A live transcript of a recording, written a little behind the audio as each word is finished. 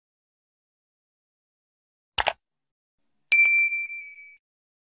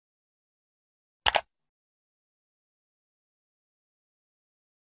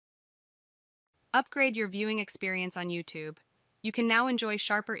Upgrade your viewing experience on YouTube. You can now enjoy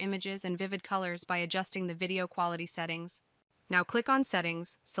sharper images and vivid colors by adjusting the video quality settings. Now click on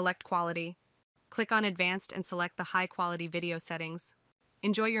Settings, select Quality. Click on Advanced and select the High Quality Video settings.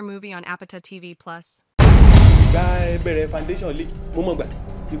 Enjoy your movie on APATATV+. Ìgbà bẹ̀rẹ̀ foundation lé mo mọ̀ gbà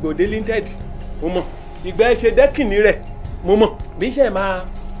ìgbò deleted mo mọ̀ ìgbà ṣe dẹ́kìnì rẹ̀ mo mọ̀ bí iṣẹ́ máa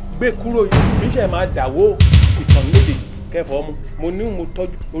gbé kúrò bí iṣẹ́ máa dàwó ìkànnì lédè kẹfọ́ mu mo ní mo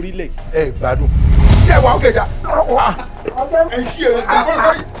tọ́jú orílẹ̀ yìí. Ẹ gbádùn ṣé wàá òkè jà ẹ ṣí ẹ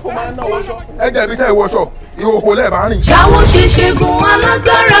kó máa ná wọṣọ. Ẹ jẹ̀bi tẹ́ ẹ wọṣọ ìhòòhò lẹ́ẹ̀bá rìn. ṣàwọn ṣe ṣẹ́gun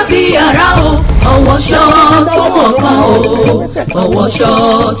alágbára bíi ara o ọwọ́ṣọ́ tó wọ̀ kan o ọwọ́ṣọ́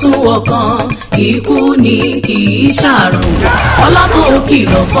tó wọ̀ kan ikú ni kì í ṣàrùn ọlọ́mọ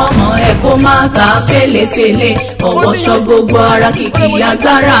òkìlọ̀ fọmọ ẹ kó má ta fẹ́lẹ́fẹ́lẹ́ ọwọ́ṣọ́ gbogbo ara kìkì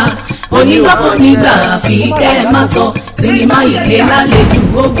agbára onígbàkan nígbà àfi kẹ́ ẹ má tọ́ sinimá ìdè lálejò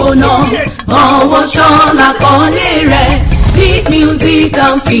gbógbóná ọwọ́ṣọ́ làkọ́lé rẹ̀ big music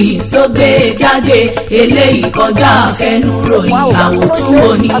and films tó gbé jáde eléyìí kọjá àfẹnuròyìn àwòtúnwò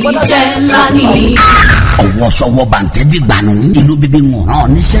ní iṣẹ́ ńlá ni. ọwọ́ sọ́wọ́ bàǹtẹ́ dìgbànú inú bíbí ń ràn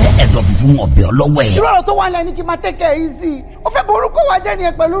níṣẹ́ ẹ̀dọ̀ fífún ọbẹ̀ ọlọ́wọ́ ẹ̀. ìrọ̀rùn tó wà lẹ́ni kí n máa tẹ́kẹ̀ easy ó fẹ́ bọ orúkọ wa jẹ́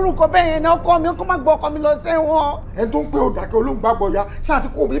nìyẹn pẹ̀lú orúkọ bẹ́ẹ̀ yẹn náà kọ́ mi ó kó má gbọ́ ọkọ mi lọ sẹ́wọ̀n. ẹ tó ń pé òdàkẹ́ olóńgbàgbọ́ ya ṣáà ti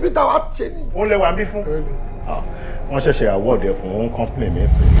kó bíbí táwa ṣe ni. ó lẹ́wà ń bí fún. wọ́n ṣẹ̀ṣẹ̀ award ẹ̀ fún company mi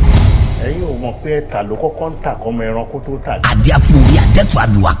sí ẹ̀yin ò mọ̀ pé ẹ̀ta ló kọ́kọ́ ń tà kọ́mọ ẹranko tó tà. adé fún orí adẹ́tù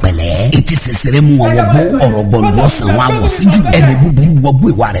àdùwà pẹ̀lẹ́ etí sẹsẹrẹ mú wọn wọgbó ọ̀rọ̀ gbọ̀ndọ̀ sàn wọn àwọ̀ síjú ẹni búburú wọgbó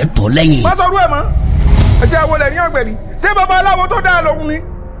ìwà rẹ̀ tọ́ lẹ́yìn. má sọ̀rọ̀ ẹ̀ mọ́ ẹ jẹ́ àwọn ẹ̀rí ọ̀gbẹ̀rì ṣé bàbá aláwo tó dáa lòun ni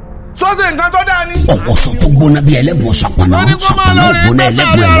sọ́sẹ̀ nǹkan tó dáa ni. ọ̀wọ́sọ tó gbóná bíi ẹlẹ́gùn ṣàpọ̀nà ṣàpọ̀nà ògbóná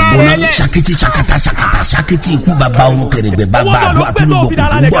ẹlẹ́gùn ẹ̀gbóná ṣakiti ṣakata ṣakata ṣakiti ikú bàbá òun kèrègbè bàbá àdó àtúlùgbò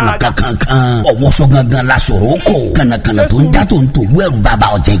kìkì ń gbọ̀nà kankan ọ̀wọ́sọ gangan la sọ̀rọ̀ ó kò kànàkànà tó ń já tó ń tò wẹ́rù bàbá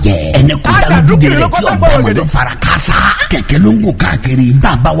ọ̀jẹ̀jẹ̀ ẹni kò dálódúdé rẹ̀ tí ọ̀dàmọ̀ ló fara kásá kẹ̀kẹ́ ló ń gò káàkiri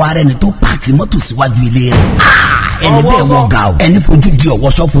bàbá wa rẹ̀ ni tó páàkì mọ́tò síwájú ilé rẹ̀ ẹni bẹ́ẹ̀ wọ ga o ẹni fojú di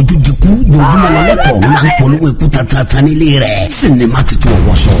ọ̀wọ́sọ fojú di kú dojúmọ́ lọ́lẹ́kọ̀ọ́ ńlá ń polówó ikú tantan nílé rẹ̀ sinimá ti tún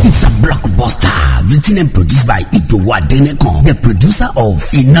ọ̀wọ́sọ it's a blockbuster written and produced by Idowu Adenekan the producer of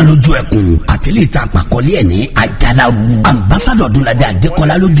Inaloju Ẹkùn àtẹlẹ́ ìta àpàkọ́lé ẹ̀ ní Ajalaru ambassador Odunlade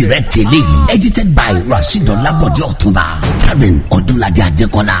Adekola ló direct eléyìí edited by Rasheed Olabode Ọ̀túnba starring Odunlade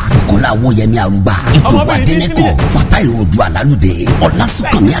Adekola Kọ́lá Owóyẹmí Arúgbá Idowu Adenekan Fatai Odu Alalude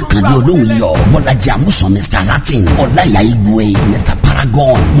Ọlásùnkànmí Àkànní olóhùn iyọ̀ Bọ́lájí Amúsàn Mr Latin Ọláìyá Igwe Mr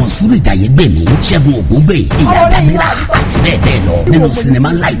Paragon Monsuru Ìjàyégbèmí Ṣẹ́gun Ògúngbè Ìyá Dábírà àti bẹ́ẹ̀ bẹ́ẹ̀ lọ nínú sinimá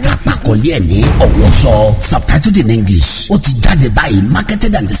ńlá ìta àpàkọ́lé ẹ̀ ní ọ̀wọ́sọ subtitled in English ó ti jáde báyìí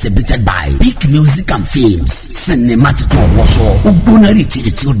marketed and distributed by Big Music and Films sinimá titun ọ̀wọ́sọ ó gbóná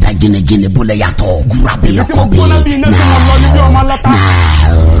rìtìrìtì ó da jìnnìjìnnì bólẹ̀ yàtọ̀ grab your copy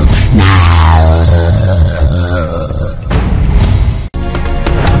now.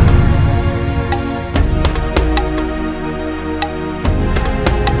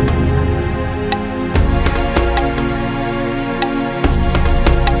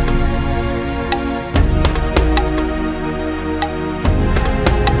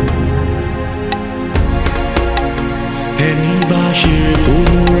 ẹni bá ṣe kó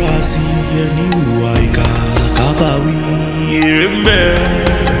múra sí ẹni ìwà ìkà kábàáwí èrè ń bẹ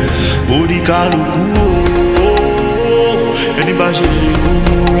oníkálukú o ẹni bá ṣe kó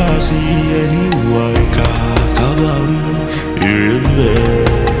múra sí ẹni ìwà ìkà kábàáwí èrè ń bẹ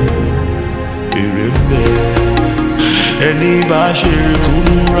èrè ń bẹ ẹni bá ṣe kó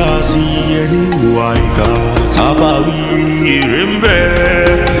múra sí ẹni ìwà ìkà kábàáwí èrè ń bẹ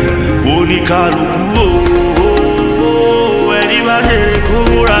oníkálukú o.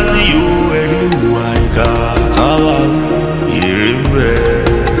 Kúrúra sí yóò ẹni wà ìka káwá èrè ń bẹ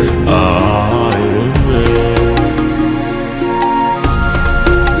èrè ń bẹ.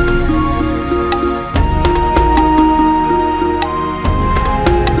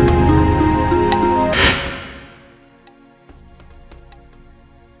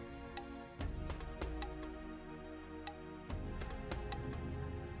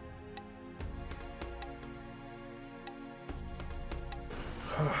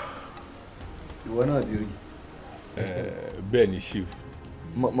 ìwọ náà ti rí. bẹ́ẹ̀ ni chief.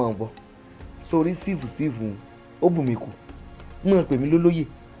 máa ń bọ̀ sórí sífù ó bù mí kù máa pè mí lólóyè.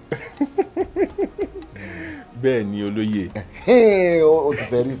 bẹ́ẹ̀ ni olóyè. o ti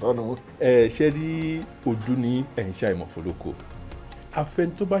sẹ́rí sọnù. ṣe rí ojú ní ẹ̀ǹṣà ìmọ̀fọ́lọ́kọ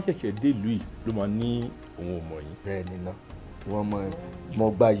afẹ́ni tó bá ṣẹ̀ṣẹ̀ dé ìlú yìí ló máa ní òun ò mọ̀ yín. bẹ́ẹ̀ ni náà wọ́n mọ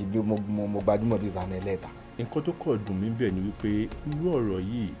gbá yìí bí mo gbajúmọ̀ bí sàmì ẹlẹ́ta. nǹkan tó kọ̀ dùn mí bẹ́ẹ̀ ni wípé irú ọ̀rọ̀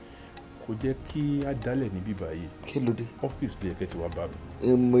yìí kò jẹ́ kí á dálẹ̀ níbí báyìí. Kí ló dé? Ọ́fíìsì ló yẹ kẹ́ ti wá bá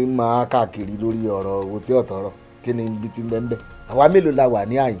mi. Mo máa káàkiri lórí ọ̀rọ̀ owó tí ọ̀tọ̀ rọ̀ kí ni ibi tí bẹ́ẹ̀ àwa mélòó la wà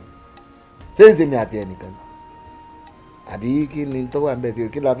ní àyìn ṣé ń ṣe mi àti ẹnìkan àbí kí ni tó wà ń bẹ̀ tí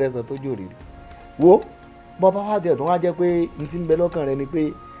kí la fẹ́ sọ tó jò rírì wo bọ́ bá wá tiẹ̀ tó wá jẹ́ pé n ti ń bẹ lọ́kàn rẹ ni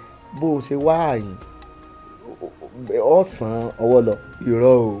pé bó o ṣe wá àyìn ọ̀sán ọwọ́ lọ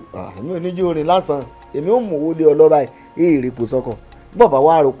ìrọ̀ o àmì oníjó orin lásán èmi ò mú owó lé ọ lọ́ba èrè kò sọ́kọ̀ bọ́ bá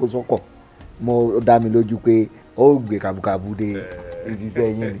wá rò kò sọ́kọ̀ mo dá mi lójú pé ó gbé kàbùkàbù dé ibi iṣẹ́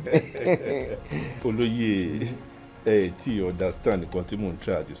yín ni. Olóyè ẹ tí understand nǹkan tí mò ń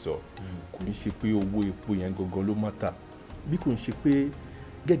try àti sọ kò ń ṣe pé owó epo yẹn gangan ló matter bí kò ń ṣe pé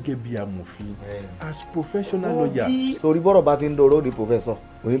gẹ́gẹ́ bí amòfin as professional lawyer. Torí bọ́rọ̀ bá ti ń dọ̀rọ̀ di professor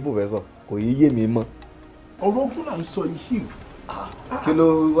òní professor kò yí yé mi mọ́. Ọ̀rọ̀ ogun là ń sọ yìí chief. Kí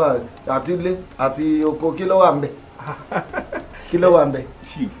ló wà àti ilé àti oko kí ló wà ń bẹ̀ kí ló wà ń bẹ̀.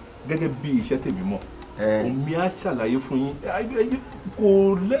 Chief gẹ́gẹ́ bí iṣẹ́ tèmi mọ̀ omi á ṣàlàyé fún yín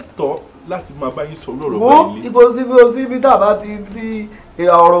kò lẹ́tọ̀ọ́ láti máa bá yín sọ lọ́rọ̀ báyìí. Ibo síbi tá a bá ti di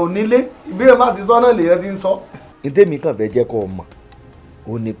ọ̀rọ̀ onílé ìbéèrè má ti sọ náà lèyàn ti ń sọ. Ntẹ́mi kàn fẹ́ jẹ́ kó o mọ̀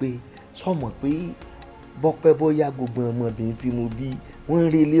ó ní pé sọmọ pé bọ́pẹ́ bóyá gbogbo ọmọbìnrin tí mo bí wọ́n ń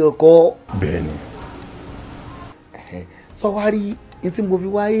rí ilé ọkọ. Bẹ́ẹ̀ni. Sọwárí tí mo fi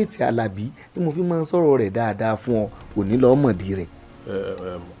wá ètì Àlàbí tí mo fi máa ń sọ̀rọ̀ rẹ̀ dáadáa fún ọ kò ní lọ́ọ́ mọ̀dí rẹ̀.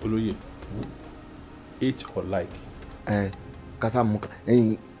 Olóyè hate or like. Kásámùkà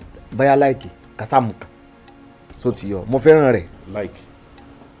báyà like kásámùkà so ti yọ mo fẹ́ràn rẹ̀. Like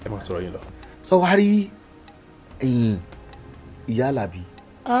ẹ máa sọ̀rọ̀ yín lọ. Sọwárí ìyá Àlàbí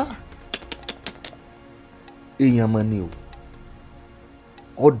èèyàn mọ ni o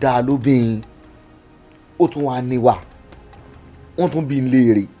ọ̀dà lóbìnrin ó tún wá níwà wọ́n tún bí n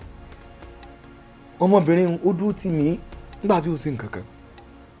léèrè ọmọbìnrin ó dúró tì mí nígbà tí ó sì ń kankan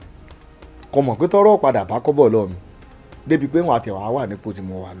kò mọ̀ pé tọ́rọ̀ padà bá kọ́bọ̀ lọ́ọ̀ mi débi pé wọn àti ẹ̀wà wà nípò tí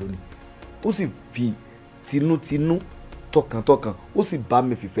mo wà lónìí ó sì fi tinútinú tọkàntọkàn ó sì bá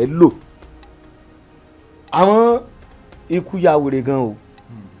mi fìfẹ́ lò àwọn ikú ya wèrè gan o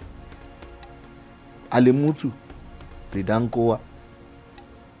alemutu rìdánkó wa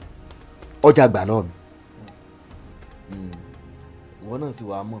ọjà gbà lọ́ọ̀ mi ìwọ náà sì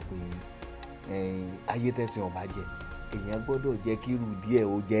wàá mọ̀ pé ayé tẹ̀sán ọba jẹ èèyàn gbọ́dọ̀ jẹ́ kí irú díẹ̀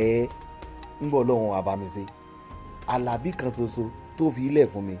ó jẹ́ ń bọ̀ lọ́wọ́n àbámisẹ́ Àlàbí kan ṣoṣo tó fi ilẹ̀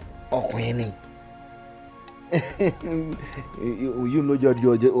fún mi ọkùnrin ni òyìn ló jẹ́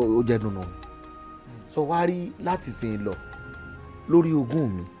ó jẹ́ dùnú sọ wá rí láti sìn lọ lórí ogún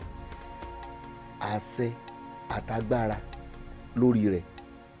mi àṣẹ àtagbára lórí rẹ̀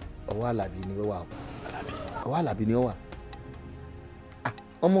ọwọ́ Àlàbí ni ó wà ọwọ́ Àlàbí ni ó wà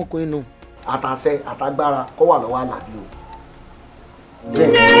ọmọkùnrin nù àtàṣẹ àtagbára kó wà lọ́wọ́ Àlàbí o.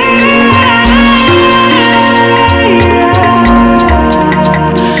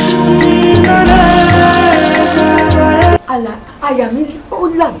 àyà mi ó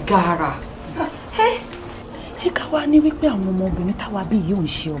lágara. ṣé ká wá ní wípé àwọn ọmọbìnrin táwa bí yìí ò ń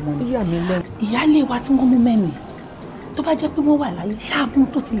ṣe ọmọ ni. ìyá mi lẹ́nu. ìyáálé wa tí wọ́n mú mẹ́nu tó bá jẹ́ pé wọ́n wà láyé ṣáàmù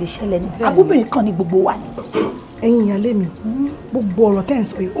tó ti lè ṣẹlẹ̀ ní abúbìnrin kan ní gbogbo wa ni. ẹ̀yin ìyáálé mi gbogbo ọ̀rọ̀ tẹ́ ń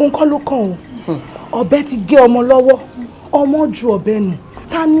sọ yìí òun kọ́ ló kàn o ọ̀bẹ ti gé ọmọ lọ́wọ́ ọmọ ju ọ̀bẹ nù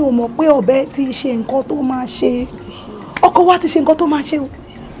ta ni o mọ̀ pé ọ̀bẹ ti ṣe nǹkan tó máa ṣe ọkọ wa ti ṣe nǹkan tó máa ṣe o.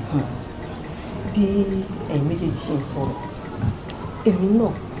 bí ẹ̀yin méjèèjì ṣe ń sọ̀rọ̀ èmi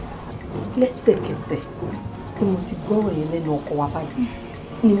náà lẹ́sẹ̀kẹsẹ̀ tí mo ti gbọ́rọ̀ yẹn lẹ́nu ọkọ wa báyìí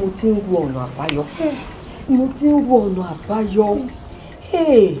ni mo ti ń wo ọ̀nà àbáyọ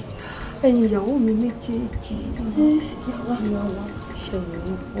ẹ̀yin ìyàwó mi méjèèjì yàrá ṣẹlẹ̀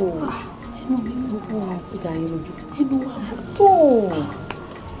ń bọ̀ ẹnu mi ń bọ̀ ìdá yẹn lójú ẹnu wa bọ̀ tó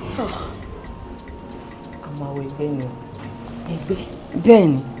àmọ́ àwọn ẹgbẹ́ ni ẹgbẹ́ bẹ́ẹ̀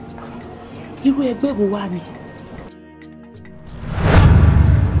ni irú ẹgbẹ́ wo wá ni.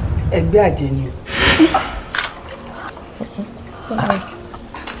 ẹgbẹ́ àjẹ́ ni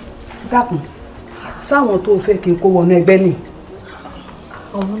dákun sáwọn tó fẹ́ kí n kó wọnú ẹgbẹ́ ni.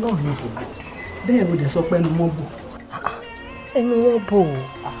 ọmọ náà ní ìbò. bẹ́ẹ̀ ló dẹ̀ sọ pé ẹnu wọn bò. ẹnu wọn bò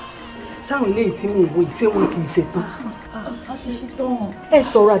ó. sáwọn eléyìí tí mò ń wo yìí ṣé wọ́n ti ṣetán. ẹ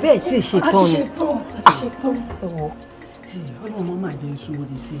sọ̀rọ̀ àbí ẹ̀ tí ì ṣetán ni. a ti ṣetán. ẹ wọ ọlọ́run má máa jẹ́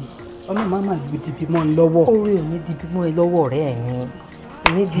sóore sí i ọlọ́run má máa gbé dìbì mọ́ ẹ lọ́wọ́. orí ò ní dìbì mọ́ ẹ lọ́wọ́ ọ̀rẹ́ ẹ̀ ni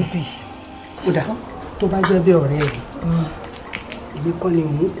ní dìbì. kódà tó bá jẹ́ bí ọ̀rẹ́ ẹ̀ èmi kọ́ ni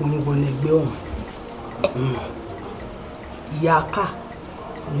òun kò ní wọlé ẹgbẹ́ ọ̀hún ìyá aká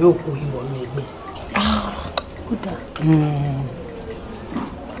yóò kó ìwọ̀nù ẹgbẹ́. kódà.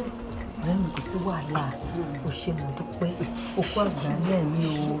 kò sí wàhálà o ṣe mo dúpẹ́ òkú àgbálẹ̀ mi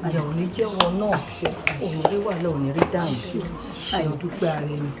o ìyá ò ní jẹ́wọ́ náà òní rí wàhálà òní rí dáhùn àìdúpẹ́ ara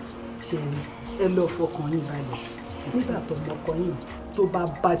ẹni ṣe ẹ lọ fọkàn yín balẹ̀ nígbà tó mọkọ yín tó bá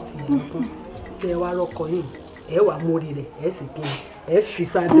bá tiẹ̀ nǹkan ṣe ẹ wá rọkọ yín ẹ wà mórí rẹ̀ ẹ sì kí ẹ fi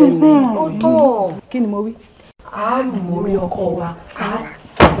sábẹ́ mi. ó tọ́ kí ni mo wí. a mórí ọkọ wa a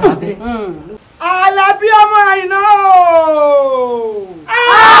fi sábẹ́. Àlàbí ọmọ Àìná o.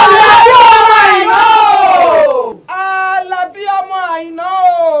 Àlàbí ọmọ Àìná o. Àlàbí ọmọ Àìná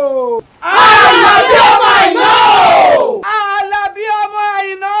o. Àlàbí ọmọ Àìná o. Àlàbí ọmọ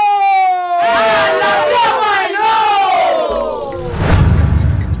Àìná o. Àlàbí ọmọ Àìná o.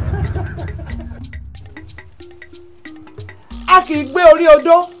 A kì í gbé orí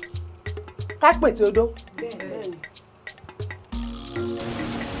odó ká pètè odó.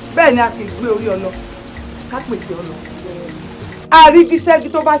 Bẹ́ẹ̀ ni a kì í gbé orí ọlọ ká pètè ọlọ. Àrígi ṣẹ́gi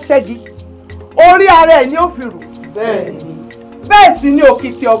tó bá ṣẹ́gi orí ara ẹ̀ ni ó fi rù. Bẹ́ẹ̀ sì ni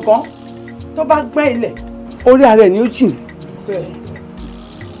òkìtì ọ̀gán tó bá gbẹ́ ilẹ̀ orí ara ẹ̀ ni ó jìn.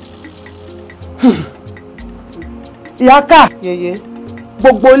 Ìyáká yèyé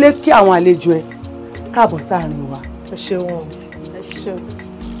gbogbo ilé kí àwọn àlejò ẹ káàbọ̀ sáàrin wa. Ẹ ṣeun.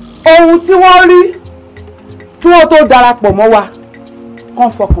 Ohun tí wọ́n rí kí wọ́n tó darapọ̀ mọ́ wa kàn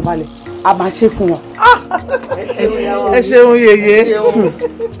fọkàn balẹ̀ a máa ṣe fún wọn. Ẹ ṣeun yèyé. Ẹ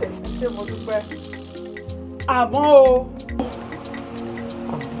ṣe mo dúpẹ́. Àmọ́ o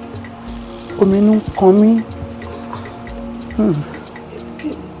ominú kan mí.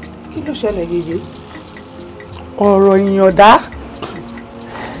 Kí ló ṣẹlẹ̀ yèyé? Ọ̀rọ̀ ìyànda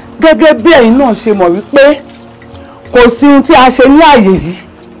gẹ́gẹ́ bí ẹ̀yin náà ṣe mọ̀ wípé kò sí ohun tí a ṣe ní àyè yìí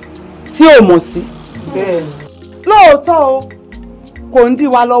tí ò mọ̀ sí. Lóòótọ́ o kò ń dí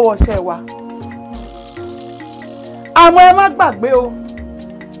wa lọ́wọ́ iṣẹ́ wa àmọ́ ẹ má gbàgbé o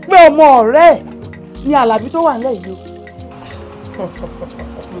pé ọmọ ọ̀rẹ́ ẹ̀ ni Àlàbí tó wà nílẹ̀ yìí o.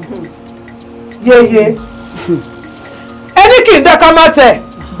 Yèyé ẹni kì í dẹ́ka má tẹ̀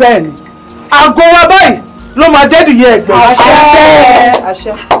bẹ́ẹ̀ ni àgọ́ wa báyìí ló máa dẹ́dìyẹ ẹ̀gbẹ́.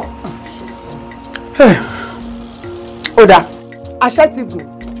 Àṣẹ. Ó dáa àṣẹ ti gùn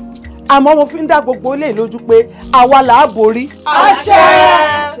àmọ́ mo fi ń dá gbogbo ilé lójú pé àwa là á borí. Àṣẹ.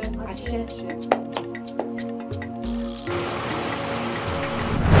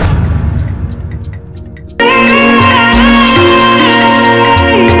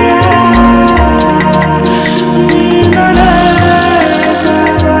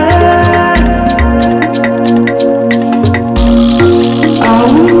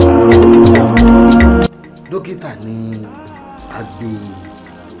 Dókítà ní a gbé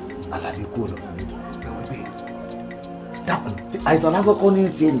Àlàbí kúrò lọ sí ẹgbẹ́ dákun àìsàn lásán kọ́ ní í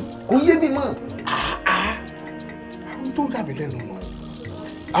ṣe ni kò yé mi mọ́. àwọn tó dàbí lẹ́nu mọ́.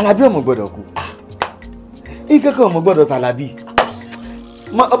 Àlàbí ọmọ gbọ́dọ̀ kú ìkẹ́kọ̀ọ́ ọmọ gbọ́dọ̀ sàlàbí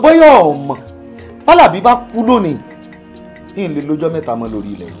bóyá ọmọ Àlàbí bá kú lónìí ní ilé lọ́jọ́ mẹ́ta mọ́ lórí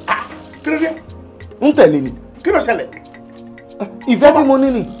ilẹ̀. Kí ló dé? ń tẹ̀lé ni. Kí ló ṣẹlẹ̀? Ìfẹ́ tí mo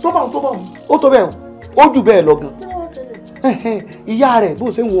ní ni. Tó bá òun. Ó tó bẹ́ẹ̀ ó jù bẹ́ẹ̀ lọ gan. Ìyá rẹ̀ bó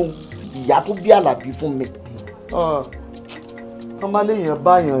ṣe ń wo ìyá tó bí Àlàbí fún mi. Wọ́n máa léèyàn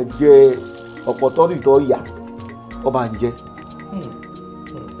báyàn jẹ ọ̀pọ̀tọ́ nìtọ́ ìyá ọba ń jẹ.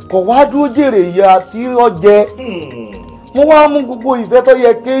 Kò wá dúró jèrè ìyá tí ó jẹ. Mo wá mú gbogbo ìfẹ́ tó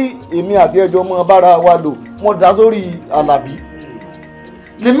yẹ kí èmi àti ẹjọ́ mọ bára wa lò mo dá sórí Àlàbí.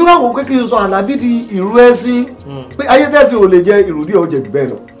 Lèmi wá wò pé kí n sọ Àlàbí di ìrú ẹṣin pé ayé tẹ̀sí ò lè jẹ ìrù díẹ̀ ó jẹ jù bẹ́ẹ̀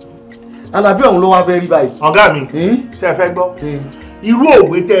lọ. Àlàbí ọ̀hún ló wá fẹ́ rí báyìí. Ọ̀gá mi ṣe é fẹ́ gbọ́ irú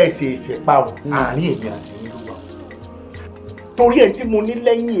òwe tẹ́ ẹ ṣe ìṣẹ̀pá ọ̀ àárín èmi àti yín ló wà. Torí ẹ̀ tí mo ní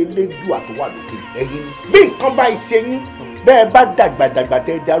lẹ́yìn Elédùà tó wà lókè ẹ̀yin ni bí nǹkan bá ṣe yín bẹ́ẹ̀ bá dàgbàdàgbà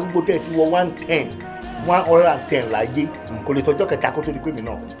tẹ́ ẹ darúgbó tẹ́ ẹ ti wọ 110 láyé kò lè tọjọ́ kẹta kó tó di pé mi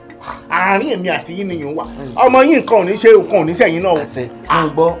náà àárín èmi àti yín nìyẹn wà ọmọ yín nǹkan ò ní ṣe nǹkan ò ní sẹ́yìn náà. àṣẹ mo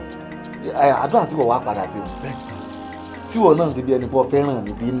gbọ́ àdúrà tí wọ́n wá padà sí wọn tí wọ́n náà ṣe bí ẹni pọ̀ fẹ́ràn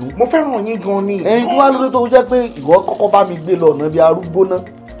mi bínú. mo fẹ́ràn yín gan ni. ẹyin tó wá lórí tó jẹ́ pé ìwọ kọ́kọ́ bá mi gbé lọ ọ̀nà bí arúgbó náà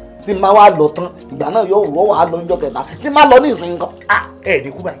tí máa wá lọ tán ìgbà náà yóò wọ́ wàá lọ níjọ́ kẹta tí máa lọ ní ìsìn kan. ẹ ní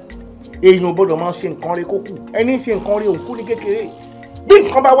kú báyìí èèyàn gbọ́dọ̀ máa ṣe nǹkan rẹ kó kù ẹni ṣe nǹkan rẹ òun kú ní kékeré bí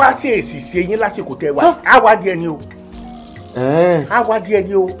nǹkan bá wá ṣe èsì ṣe yín lásìkò tẹ wá á wá díẹ̀ ni o. á wá díẹ̀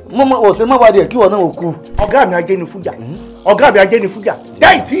ni o. mo ọ̀sẹ̀ má wá díẹ̀ kí wọ́n náà kú. ọ̀gá mi ajé ni fújà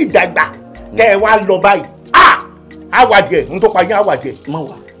dáì tí ìdàgbà kẹ ẹ wá lọ báyìí àwàdìẹ ń tó pa yín àwàdìẹ. má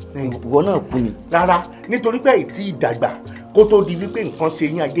wà ìwọ náà kú ni. rárá nítorí pé ètí ìdàgbà kó tó di wípé nǹkan ṣe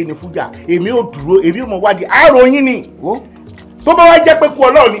yín ajé ni fújà èmi ò dúró èmi ò mọ wádìí àárò yín ni. tó bá wá jẹ́ pé kú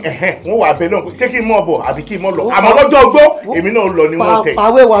ọlọ́run ni wọ́n wà bẹ́ẹ̀ náà ṣé kí n mọ̀ bọ̀ àbí kí n mọ̀ lọ àmọ́ lọ́jọ́ ogbó èmi náà lọ ni wọ́n tẹ̀.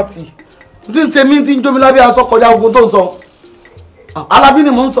 pàwẹ́ wa ti tí ń ṣe mí tí ń jómi lábẹ́ aṣọ kọjá ogun tó ń sọ Alábí ni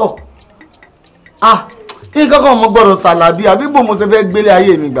mò ń sọ nǹkan kan mo gbọ́dọ̀ ṣàlàbí àbí bò mo ṣe fẹ́ gbélé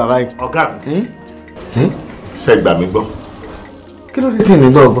ayé mi gbà báyìí. ọ̀gá mi ṣe gbà mí gbọ́. kí ló dé tí mi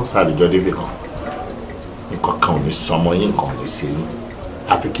gbọ́ gbọ́. sáré-jọ débì kan nǹkan kan ò ní sọmọ yín nǹkan ò ní ṣe yín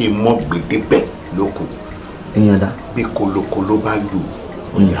àfi kí n mọ́ gbèdébẹ̀ lóko. èèyàn dá. bí kolokolo bá lù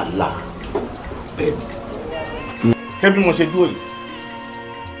ó ní àlá bẹ́ẹ̀ ni. ṣé bí mo ṣe dúró yìí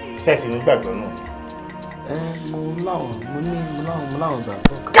ṣẹ́ẹ̀sì nígbàgbọ́ náà. mo láwọn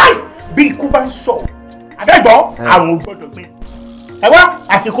gbàgbọ́. káì bí ikú bá ń sọ àbẹ́gbọ́ àrùn gbọ́dọ̀ gbé. ẹ wá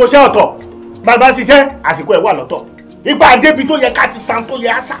àsìkò iṣẹ́ ọ̀tọ̀ bàbá ṣiṣẹ́ àsìkò ẹ̀ wà lọ́tọ̀ ipa débi tó yẹ ká ti san tó yẹ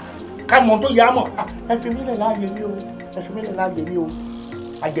àṣà ká mọ tó yẹ àmọ̀ ẹ fi mílẹ̀ láàyè mi o ẹ fi mílẹ̀ láàyè mi o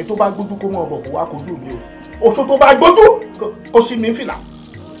àjẹ tó bá gbójú kó mọ̀ ọ̀bọ̀ kó wá kó dùn mí o oṣù tó bá gbójú kó ṣí mi fìlà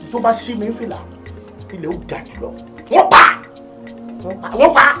tó bá ṣí mi fìlà ilẹ̀ ó ga jùlọ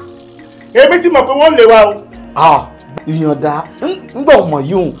wọ́n pa èmi ti mọ̀ pé wọ́n lè wa o. ìyànda ńgbà ọmọ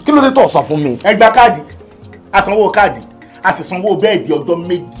yìí òun kí ló dé tó sọ fún mi. ẹ gba káàdì a sanwó káàdì a sì sanwó bẹ́ẹ̀dì ọjọ́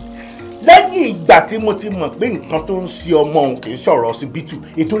méjì lẹ́yìn ìgbà tí mo ti mọ̀ pé nǹkan tó ń ṣe ọmọ òun kì í ṣọ̀rọ̀ ọsibítù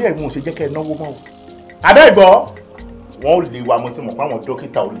ìtorí ẹ̀ mo ṣe jẹ́ kẹ́ ẹ náwó mọ́ o. àbẹ́gbọ́ wọn ò lè wa mo ti mọ̀ pé àwọn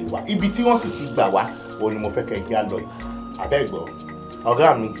dókítà ò lè wa ibi tí wọ́n sì ti gbà wá òun ni mo fẹ́ kẹ́ ẹ jẹ́ àlọ́ yìí. àbẹ́gbọ́ ọ̀gá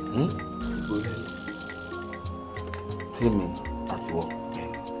mi tí mi àti wọ́n.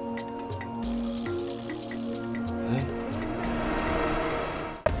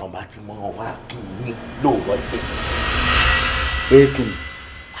 ọba tí mo wá kí ní lóòrọ̀ pé. pé kí ni.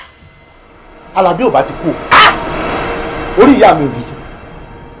 Alábí ò bá ti kú. orí ìyá mi ò ní jẹ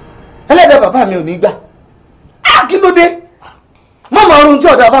ẹlẹ́dàá bàbá mi ò ní gbà kí ló dé má máa ronú tí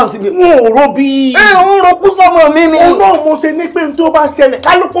ọ̀dà bá ń sinmi. wọn ò ro bí. ń ro kú sọmọ mi ni. ọlọ́run mo ṣe ní pé n tó bá ṣẹlẹ̀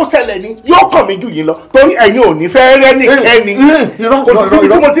kálukú ṣẹlẹ̀ ni yóò kàn mí jù yín lọ torí ẹ̀yin ò ní fẹ́ rẹ́ nìkẹ́ni. kò sí síbi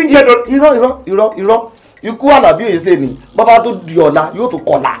tí mo ti ń jẹ́ irọ́ ikú Àlàbí òye ṣe ni bàbá tó di ọ̀la yóò tó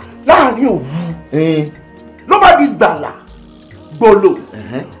kọ̀la. láàrin òru ló bá di gbàlà gbòlò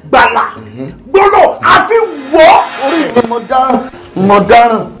gbàlà gbòlò àfi wọ́. orí mi mo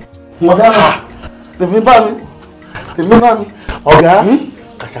dáràn tèmi bá mi. ọ̀gá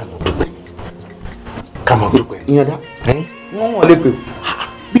kásá mọ̀ dúpẹ́ ká mọ̀ dúpẹ́. ìyànda wọ́n lè pè.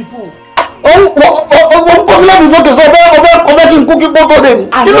 bíbó. ọwọ́ kọ́ mi lẹ́nu sókè sọ ọbẹ̀ kí n kú kí gbogbo dé ni.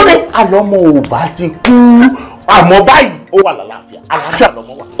 kí ló dé. àlọ́mọ ò bá ti kú àmọ́ báyìí ó wà àlàáfíà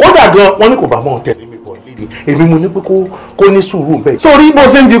lọ́mọ wà. kódà gan wọn ní kò bá mọ̀ tẹ̀lé mi bọ̀ lé ni èmi mo ní pé kó ní sùúrù bẹ́ẹ̀. sórí bó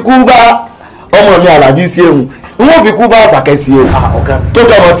ṣe ń fi kú bá ọmọ mi Àlàbí sí ehun n ó fi kú bá Àṣàkẹ́ sí ehun. ọ̀gá tó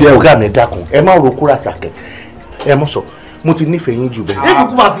tọ́ ọmọ tiẹ̀. ọ̀gá mi dákun ẹ má ro kúrò Àṣàkẹ́ ẹ mọ̀ sọ mo ti nífẹ̀ẹ́ yín jù bẹ́ẹ̀. èmi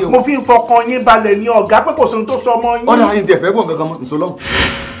kú bá sí ehun. mo fi ń fọkàn yín balẹ̀ ní ọ̀gá pé kò sí ohun tó sọ ọmọ yín. ọ̀nà yín ti ẹ̀fẹ́ gbọ̀n gangan mọ́ nsọ́lọ́hùn.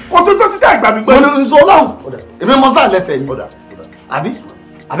 kò sí tó sísẹ́ àgbà mi pé. nsọ́lọ́hùn èmi mọ sáà lẹ́sẹ̀ yìí.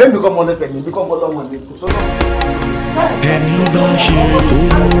 àbí mi kọ́ mọ lẹ́sẹ̀ yìí mi kọ́ mọ lọ́mọ mi kò sọ́lọ́hùn. ẹni bá ṣe tó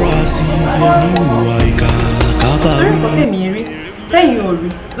múra sí ẹni ìwà ìkà kábàárí. lórí nǹkan tèmi rí lẹ́yìn òru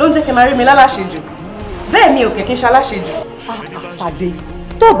ló ń jẹ́ kí n máa rí mi láláṣejù bẹ́ẹ̀ mi ò kẹ̀kẹ́ ṣaláṣejù. Ṣàdé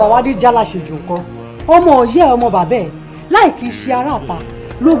tó bá wá dé jáláṣejù nǹkan ọmọ ọ̀yẹ́ ọmọ bàbá ẹ̀ láì kí í ṣe aráàta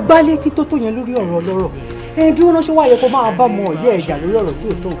ló gbá létí tó yẹn lórí ọ̀rọ̀ ọlọ́rọ̀ ẹbí wọn ṣe wáyé kó máa bá ọmọ ọ̀yẹ́ ẹ̀jà lórí ọ̀rọ̀ tí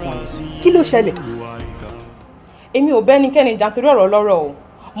ò tó nǹkan rẹ̀ kí ló ṣẹlẹ̀. èmi ò bẹ́nikẹ́ni jà torí ọ̀rọ̀ ọlọ́rọ̀ o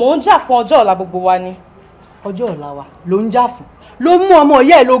mò ń jà fún ọjọ́ ọ̀la gbogbo wa ni. ọjọ́ ọ̀la wa ló ń jà fún ló mú ọmọ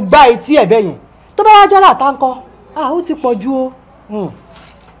ọ̀yẹ́ ẹ̀ ló gbá etí ẹ̀ bẹ́yẹn tó bá wá jẹ́ aráàta ńkọ́ ó ti pọ̀ ju o.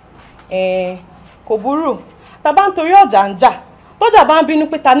 kò burú tàbá ń torí ọjà ń jà tọ́jà bá ń bínú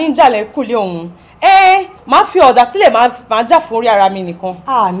pé ta ní ń jà lẹ́kùnlé òun máa fi ọjà sílẹ̀ máa jà fún orí ara mi nìkan.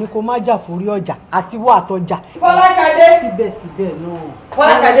 ní kó má jà fún orí ọjà àti wà àtọjà. Fọláṣadé. síbẹ̀síbẹ̀ náà.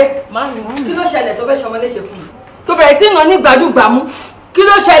 Fọláṣadé kí ló ṣẹlẹ̀ tó fẹ́ ṣọmọ léṣe fún mi tó bẹ̀rẹ̀ sí ìran ní gbàdúgbàmú kí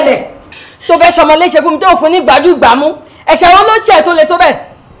ló ṣẹlẹ̀ tó fẹ́ ṣọmọ léṣe fún mi tó fún ní gbàdúgbàmú ẹ̀ṣẹ̀ wọn ló ṣe tó le tó bẹ̀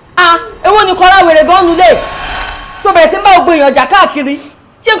èwo ni kọ́lá wèrè gan nulẹ̀ tó bẹ̀rẹ̀ sí ń bá gbogbo èèyàn jà káàkiri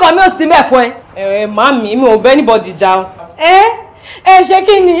ṣé nǹkan mi ò sí mẹ́ fún ẹ. Màmí mi ò bẹ́ anybody jà o. ṣé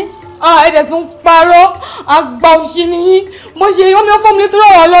kí ni ẹ̀dẹ̀ tún parọ́ àgbà òṣì nìyí mo ṣe wọ́n mi ó fún mi nítorí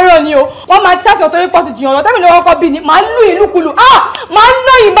ọ̀rọ̀ ọlọ́rọ̀ ni o wọ́n máa ṣàṣọ torí pọ̀ ti jìyàn lọ tẹ́mi lọ́wọ́ kọ́ bí ni màá lù ìlú kulù màá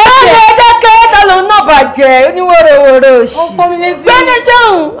lù ìbáṣẹ. ẹ̀jẹ̀ kẹ́ẹ́ta ló ń nà bàjẹ́ oníwòrèwòrè òṣì. ó fọ́ mi létí. gbẹ́ni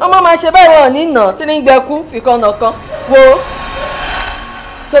jẹun ọmọ máa ṣe bẹ́ẹ̀ wọ̀ nínà tí ní gbẹkú fìkànnà kan wo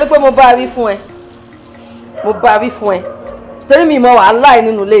torí pé mo bá a wí fún ẹ torí mi mọ wàhálà ẹ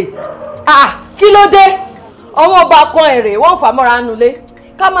nínú ilé kí ló dé ọmọ ọba kan èrè wọ́n fà mọ́ra nínú ilé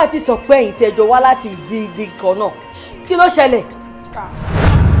ká má ti sọ pé ẹ̀yin tẹjọ wá láti ibi kan náà kí ló ṣẹlẹ̀.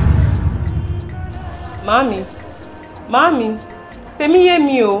 Màámi tèmi yé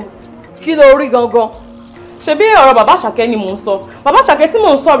mi o. kí ló rí gangan ṣebí ọ̀rọ̀ bàbá Àṣàkẹ́ ni mò ń sọ. Bàbá Àṣàkẹ́ tí mò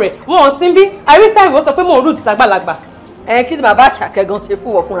ń sọ rẹ̀ wọn ò sí bí àríta ìwọ sọ pé mò ń rúùtì sàgbàlagbà. Kí ni bàbá Àṣàkẹ́ gan ṣe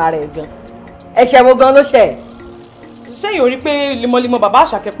fún wọ fúnra rẹ̀ gan? Ẹ̀ṣẹ̀ wo gan ló ṣẹ̀? Ṣẹ́yìn ò rí pé lemọ́lemọ́ bàbá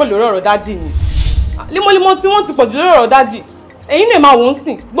Àṣàkẹ́ pẹ̀lú ọ̀rọ̀ dádì ni. Lemọ́lemọ́ tí wọ́n ti pọ̀jù lórí ọ̀rọ̀ dádì. Ẹ̀yin náà máa wò ó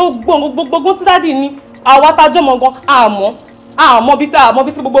sìn gbogbo tí dádì ní àwa tájọ́ mọ́ gan àmọ́ bí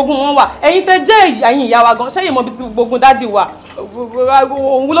tí gbogbo ogun wọn wà. Ẹ̀yin tẹ́ jẹ́ ẹ̀yin ìyá wa gan ṣẹ́yìn mọ́ bí tí gbogbo dádì wà.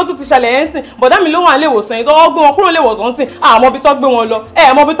 Òun ló tún ti ṣẹlẹ̀ ẹ̀ ń sìn bọ̀dá mi ló wà nílé ìwòsàn yìí tó gbé wọn kúrò nílé ìwòsàn sìn àmọ́ bí tó gbé wọn lọ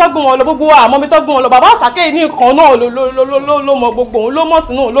mọ́ bí tó gbé wọn lọ gbogbo àmọ́ bí tó gbé wọn lọ. Bàbá Àṣàkẹ́ ní nǹkan náà ló mọ gbogbo òun ló mọ̀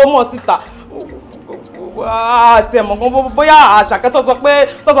sínú òun ló mọ̀ síta. Àti ẹ̀mọ̀ gan bóyá Àṣàkẹ́ tó sọ pé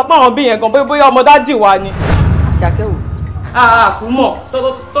àwọn bí yẹn gan bóyá ọmọ dádì wa ni. Àṣàkẹ́ wò. Kò mọ̀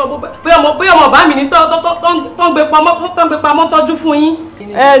bóyá ọmọ bá mi ní tó ń gbé pamọ́ tọ́jú fún yín.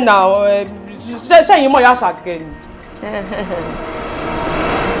 Ṣẹ́yìn mọ̀ ya Àṣàkẹ́ ni.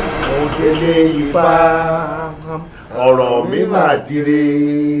 Mo délé Ifá ọ̀rọ̀ mi máa dire.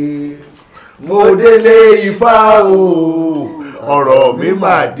 Mo délé Ifá o ọ̀rọ̀ mi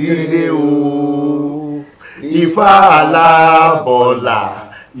máa dire o. Ifá alábọ̀là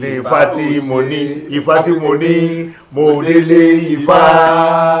lè fa tí mo ní mo délé Ifá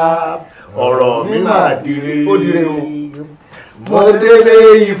ọ̀rọ̀ mi máa dire o. Mo délé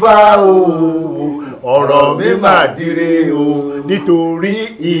Ifá o ọ̀rọ̀ mi máa dire o nítorí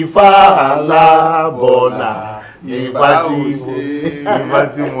Ifá alábọ̀là Ifá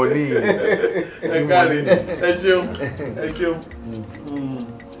tí mo ní. Ẹ ṣeun.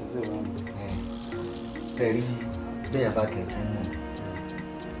 Sẹ́rí bẹ́ẹ̀ bá kẹ̀sí mú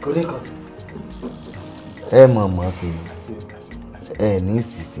kò ní kàn sí. Ẹ mọ̀ sí ẹ ní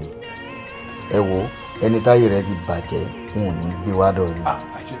ìsìsì ẹ wo ẹni táyé rẹ ti bàjẹ́ wọn ò ní gbé wá dọ̀ yìí.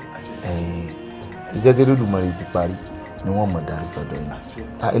 Iṣẹ́ tí Olódùmarè ti parí ni wọ́n mọ̀ darí sọ́dọ̀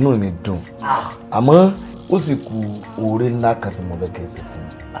yìí. Inú mi dùn àmọ́ ó sì kù oore ńlá kan tí mo fẹ́ kẹ̀sí fún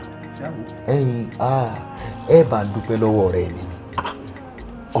ẹ̀yin. Ẹ bá dúpẹ́ lọ́wọ́ ọ̀rẹ́ mi ni.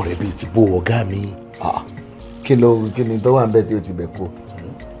 Ọ̀rẹ́ bíi ti bó ọ̀gá mi. Kí ni tó wà ń bẹ tí o ti bẹ̀ kú.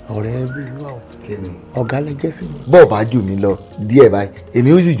 Ọ̀rẹ́ bí wà ó. Kí ni ọ̀gá lẹ jẹ́ sí mi. bọ́ọ̀ bá jù mí lọ díẹ̀ báyìí èmi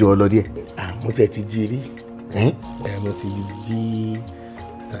ó sì jọ ọ lọ díẹ̀. Mo tiẹ̀ ti jí rí. Mo ti jí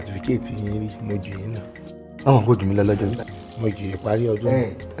sàtífíkẹ́ẹ̀tì yín rí mo jù yín náà. Àwọn kò jù mí lọ lọ́jọ́ yìí. Mo jù yín parí ọdún.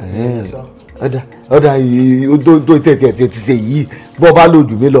 Ọ̀dà yìí tó tẹ̀ ti ṣe yìí bọ́ọ̀ bá lò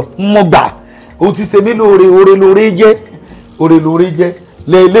jù mí lọ mọ́ gbà ó ti ṣe mí lóore lóore jẹ́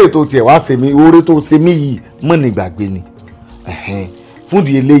lẹ́ẹ̀lẹ́ tó tiẹ̀ wá ṣe mí oore tó ṣe mí yìí mọ́ ní gbàgbé ni.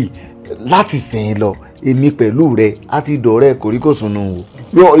 Fúndì eléyìí láti sìn lọ èmi pẹ̀lú rẹ á ti dọ̀rẹ́ kòríkòsùn nù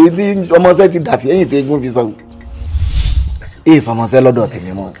wò èyí tí ọmọọṣẹ́ ti dàbí ẹ̀yìn tí eégún fi sọ èyí sọmọọṣẹ́ lọ́dọ̀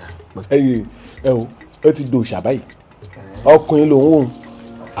tèmi mọ́. ẹ o ó ti do òṣà báyìí ọkùnrin lòun òun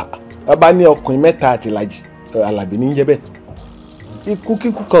bá ní ọkùnrin mẹ́ta àtìlájì Àlàbí ní jẹ́ bẹ́ẹ̀ ikú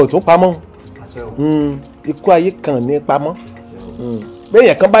kíkú kan ò tún pamọ́ ikú ayé kan ní pamọ́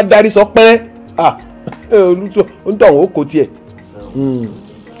bẹ́ẹ̀yàn kan bá darí sọ pẹ́rẹ́ olùtọ́ ń tọ̀ wọ́n kò tiẹ̀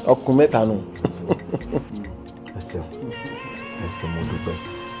ọkùnrin mẹ́ta nù. ẹsẹ̀ mo dúpẹ́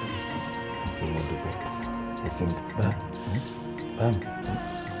ẹsẹ̀ báàmì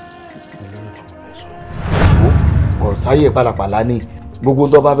kò sáyè pàlàpàlà ní gbogbo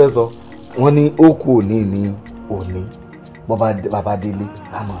tó bá fẹ́ sọ wọ́n ní ó kú òní ní òní bàbá délé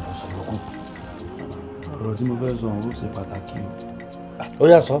àmọ́ ọ̀rọ̀ sọ lókù. ọ̀rọ̀ tí mo fẹ́ sọ ọ̀hún ó ṣe pàtàkì o. Ó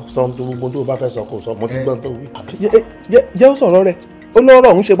yá sọ gbogbo tó o bá fẹ́ sọ kò sọ mo ti gbọ́n tó wí. jẹ́ ó sọ̀rọ̀ rẹ̀ ó lọ́rọ̀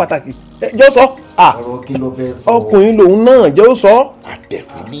ọ̀hún ṣe pàtàkì jẹ́ ó sọ. ọ̀rọ̀ kí ló fẹ́ sọ. ọkùnrin lòun náà jẹ́ ó sọ.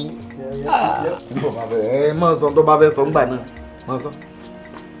 Àtẹ̀fún ní. Ẹ mọ̀ sọ tó bá fẹ́ sọ ńgbà náà mọ̀ sọ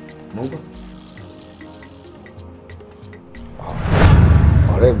mọ̀ ń gbọ́.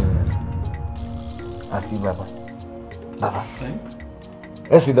 Ọ̀rẹ́ mi àti bàbá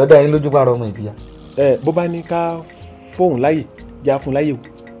ẹ sì lọ́dọ̀ yín lójú pàrọ̀ ọmọ ìdíyà. Bó bá ní ká fóun láyè já fún láyè o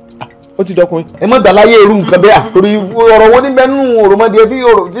ó ti dọkùnrin. Ẹ má gbà láyé irú nǹkan bẹ́ẹ̀ torí ọ̀rọ̀ wo ní mẹ́nu òròmọdé tí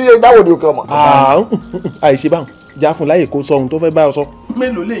dáwòdì òkè ọmọ. àìṣe báwọn já fún láyè kó sọ ohun tó fẹ́ bá ọ sọ.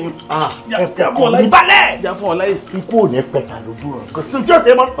 Mélòó lẹ́yìn. já fún ọ láyè balẹ̀. já fún ọ láyè. Ikú ò ní pẹ̀ka lójú rẹ̀ kò sí tí ó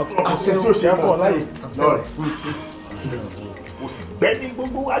ṣe mọ́. kò sí tí ó ṣe fún ọ láyè. O sì gbẹ́ ní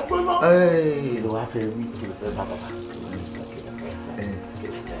gbogbo àjọ náà. Ló wá fẹ́ wí kí ló fẹ́ bá bàbá.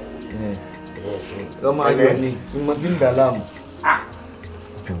 Ọmọ ayọ̀ ni ìmọ̀ tí ń dà láàmú.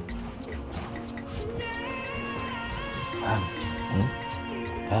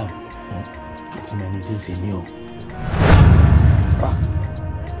 Tí mo ní tí ń ṣe mí o.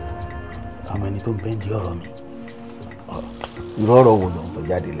 Àwọn ẹni tó ń bẹ́ǹdì ọ̀rọ̀ mi. Irú ọ̀rọ̀ wo ló ń sọ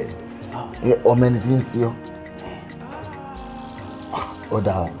jáde lẹ́nu? Ọmọ ẹni tí ń ṣe ọ́.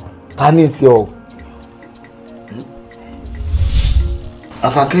 Ọ̀dà ọ̀ ká ní sí ọ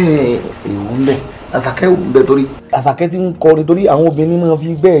Àṣàkẹ́ èèwù ń bẹ Àṣàkẹ́ èèwù ń bẹ torí Àṣàkẹ́ ti ń kọrin torí àwọn obìnrin máa fi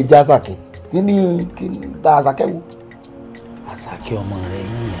bẹ́ẹ̀ já Àṣàkẹ́ kí ni ta Àṣàkẹ́ wò. Àṣàkẹ́ ọmọ rẹ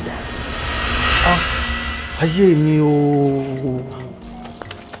yín yẹn dá. Ayé mi o.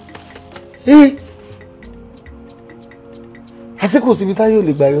 Àsìkò síbi táyé ò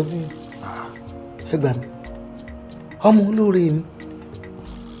lè gbà yọ sí ẹ gbà mí ọmọ olóore mi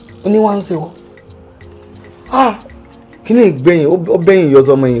ó ní wá ń ṣe wọ́ kí ni ìgbẹ̀yìn ó bẹ́yìn yọ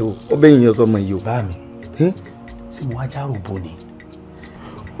sọmọ yìí o ó bẹ́yìn yọ sọmọ yìí o. bá mi tí mo wá járò bo ni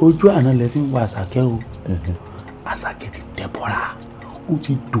ojú àná lẹ fi ń wá Àṣàkẹ́ o Àṣàkẹ́ ti dẹ́bọ̀ra ó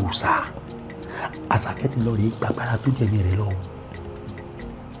ti dòṣà Àṣàkẹ́ ti lọ rí gbàgbára tó jẹ̀mí rẹ lọ.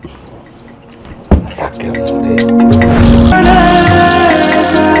 Àṣàkẹ́ ọmọ rẹ.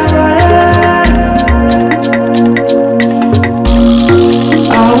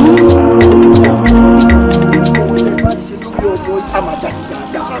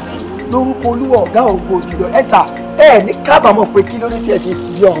 lórúkọ olúwa ọ̀gá ògo jùlọ ẹ̀sà ní kábàámọ̀ pé kí ló ní tí ẹ ti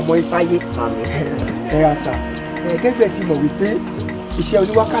di ọmọ ìsáyé ẹ̀sà gẹ́gẹ́ tí mọ̀ wípé iṣẹ́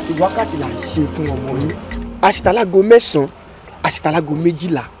oníwákàtí là ń ṣe fún ọmọ yín. àṣetàlágo 9 àṣetàlágo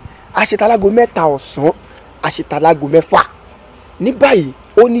 12 àṣetàlágo 3 ọ̀sán àṣetàlágo 6 ní báyìí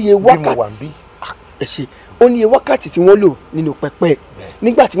ó níye wákàtí ó níye wákàtí tí wọ́n lò nínú pẹpẹ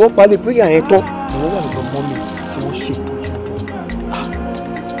nígbà tí wọ́n parí prayer yẹn tán ni wọ́n wà lọ́dọ̀ mọ́mì tí wọ́n ṣètò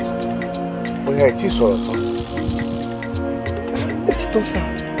bóyá ẹ tí ì sọ̀rọ̀ tán. ó ti tó sá.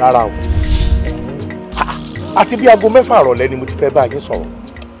 rárá o àti bí aago 6 ìrọ̀lẹ́ ni mo ti fẹ́ bá yín sọ̀rọ̀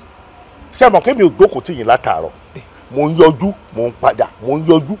ṣé àmọ́ kémi ò gbókòó tì yín látàárọ̀ mo ń yọjú mo ń padà mo ń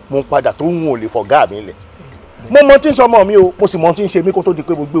yọjú mo ń padà tó ń wọn ò lè fọ̀gá mi lẹ̀ mo mọ tí ń sọmọ mi o mo sì mọ tí ń ṣe mí kó tó di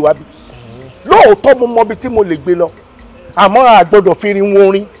pé mo gbé wá bí lóòótọ́ mo mọ ibi tí mo lè gbé lọ àmọ́ a gbọ́dọ̀ fi rin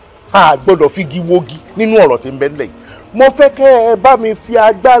worin a gbọ́dọ̀ fi gi wogi nínú ọ̀rọ̀ tí ń bẹ nílẹ̀ yìí mo fẹ́ kẹ́ ẹ bá mi fi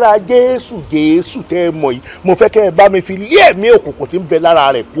agbára Jésù tẹ́ ẹ mọ̀ yìí mo fẹ́ kẹ́ ẹ bá mi fi lé ẹ̀mí òkùnkùn tí ń bẹ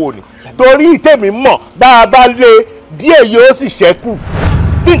lára rẹ̀ kúrò ní torí tèmi mọ̀ bá a bá lé díẹ̀ yóò sì ṣẹ́kù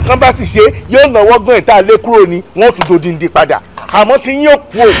bí nǹkan bá sì ṣe yóò náwó gan ìta lé kúrò ní wọ́n tún dodindi padà àmọ́ tí yín ò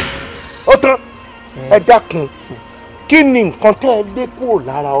kú ó tán ẹ dákun kí ni nǹkan tẹ́ ẹ lé kúrò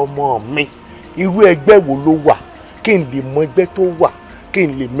lára ọmọ mi irú ẹgbẹ́ wo ló wà kí n lè mọ ẹgbẹ́ tó wà kí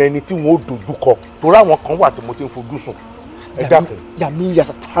n lè mẹni tí wọn ò dojú kọ torí àwọn kan wà tí mo ti ń fojú sùn ẹ dákun. yàmi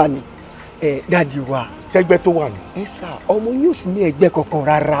yasata ni dáàdi wa. sẹgbẹ́ tó wà ní. ẹ sà ọmọ yóò sùn ní ẹgbẹ́ kankan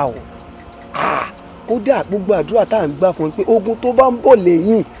rárá o kódà gbogbo àdúrà tá à ń gbà fún un pé ogun tó bá ń bọ̀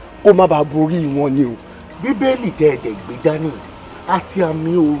lẹ́yìn kó má bàa borí wọn ni o. bíbélì tẹ ẹ̀dẹ̀ gbé dání àti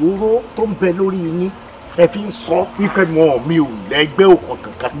àmì òróró tó ń bẹ lórí yín ẹ fi ń sọ wípé wọn mi ò lẹ́gbẹ́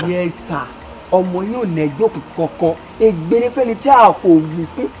òkùnkùn kankan. yẹ sà ọmọ yóò nẹgbẹ́ òkùnkùn kankan ègbére fẹ́ni tí a kò wí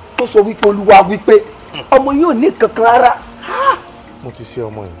pé tó sọ wípé olúwa wípé ọmọ yóò ní kankan rárá. mo ti ṣe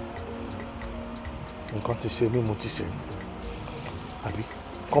ọmọ yìí nǹkan ti ṣe mí mo ti ṣe àbí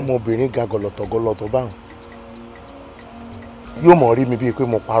kọ́mọbìnrin ga gọlọ̀tọ̀ báwọn yóò mọ̀ rí mi bíi pé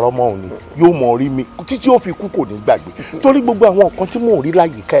mo parọ́ mọ́ òun ni yóò mọ̀ rí mi títí ó fi kú kò ní gbàgbé torí gbogbo àwọn nǹkan tí mò ń rí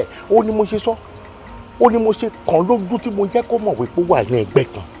láyìíká ẹ̀ ó ní mo ṣe sọ ó ní mo ṣe kàn lójú tí mo jẹ́ kó mọ̀ wípé ó wà ní ẹgbẹ́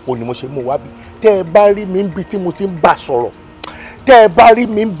kan ó ní mo ṣe mú wá bí tẹ́ ẹ bá rí mi níbi tí mo ti ń bá sọ̀rọ̀ tẹ́ ẹ bá rí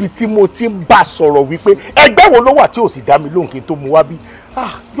mi níbi tí mo ti ń bá sọ̀rọ̀ wípé ẹgbẹ́ wo ló wà tí ò sì dá mi lóhùn kí n tó mú wá bí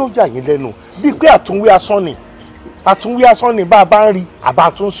yóò yà yín lẹ́nu bíi pé àtúnwí asán ni bá a bá ń rí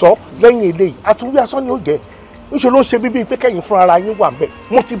àbá tún sọ lẹ́yìn eléyìí àtúnwí asán ni ó jẹ́ níṣẹ́ ló ń ṣe bíbí pé kẹ́yìn fúnra ara yín wà ń bẹ̀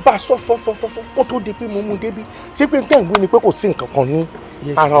mo ti bá a sọ kó tó di pé mo mú débi ṣé pé nǹkan ìwé ni pé kò sí nǹkan kan ní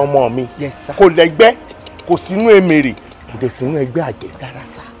ara ọmọ mi kò lẹ́gbẹ́ kò sínú èmèrè kò dẹ̀ sínú ẹgbẹ́ àjẹ́. rárá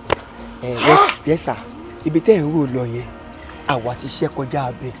sà yẹ́sà ibi tẹ́ ẹ̀ ń rò lọ yẹn àwa ti ṣẹ́ kọjá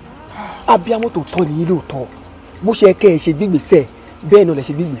abẹ́ abiyamọ tó tọ́ nìyí lóòótọ́ bó ṣe kẹ́ ẹ ṣe gbígbèsẹ̀ bẹ́ẹ̀ náà lẹ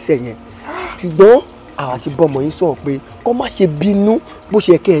ṣe gbígbèsẹ̀ yẹn ṣùgbọ́n àwa ti bọ́ ọmọ yín sọ̀rọ̀ pé kó má ṣe bínú bó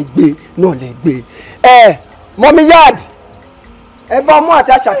ṣe kẹ́ ẹ gbé náà lẹ gbé. mọ́mí yard ẹ bá ọmọ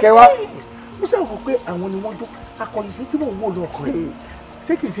àti àṣàkẹ́ wá. mo ṣàwọ̀ pé àwọn ni wọ́n dún akọ̀yìnsí tí mò ń wò lọ́kàn yìí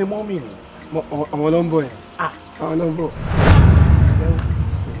ṣé kìí ṣe mọ́mì ni. àwọn ló ń bọ̀ yẹn àwọn ló ń bọ̀.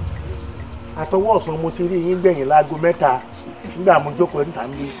 àtọwọ́ ọ̀sán mo ti rí yín gbẹ̀yìn láago 3 nígbà mo jókòó níta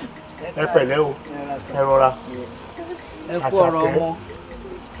ń bí ẹ pẹ̀lẹ́ o ẹ rọra ẹ kú ọ̀rọ̀ ọmọ.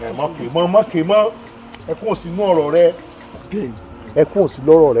 mọ́ ẹkún òsì inú ọ̀rọ̀ rẹ ẹkún òsì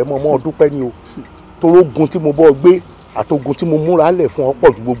lọ́rọ̀ rẹ mọ́ ọdúpẹ́ ni o torógun tí mo bọ́ gbé àtogun tí mo múra lẹ̀ fún ọ pọ̀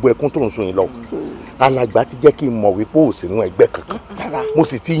ju gbogbo ẹkún tó ń sun yìí lọ alàgbà ti jẹ́ kí n mọ̀ wípé ò sínú ẹgbẹ́ kankan mo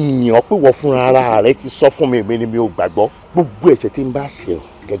sì ti yìn ọ́ pé wọ́n fúnra ara rẹ ti sọ fún mi èmi ni mi ò gbàgbọ́ gbogbo ẹ̀ṣẹ̀ tí n bá ṣe ọ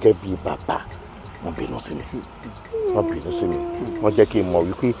gẹ́gẹ́ bíi bàbá mo bínú sí mi wọ́n bínú sí mi wọ́n jẹ́ kí n mọ̀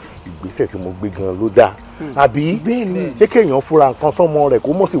wípé ìgbésẹ̀ tí mo gbé gan ló dáa àbí ṣé kéèyàn fura nǹkan sọ́mọ rẹ̀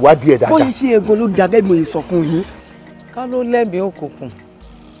kó mọ̀ sí wádìí ẹ̀ dáadáa. bóyá ṣe egun ló da gẹ́gẹ́ bí mo sọ fún yín. ká ló lẹ́mìí òkùnkùn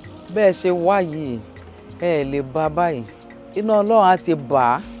bẹ́ẹ̀ ṣe wá yìí ẹ lè bá báyìí iná ọlọ́run á ti bà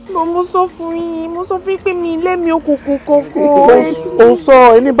á. mo sọ fún yín pé mi lẹ́mìí òkùnkùn kankan. ó sọ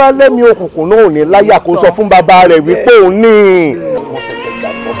ẹni bá lẹ́mìí òkùnkùn náà ò ní láyà kó sọ fún bàbá rẹ̀ wípé òun ní.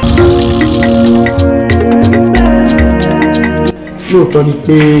 lóòótọ́ ni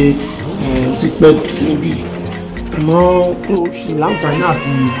pé ó ti pẹ́ níbí àmọ́ ó ṣì láǹfààní àti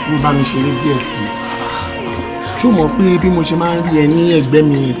ló bá mi ṣeré díẹ̀ sí i ṣó mọ̀ pé bí mo ṣe máa ń rí ẹ ní ẹ̀gbẹ́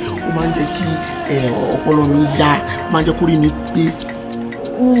mi ó máa ń jẹ́ kí ọpọlọ mi yá máa ń jẹ́ kó rí mi pé.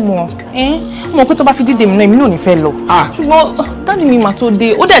 mo pé tó bá fi dídè mi náà èmi náà ò ní fẹ́ lọ ṣùgbọ́n dáàdì mi mà tó dé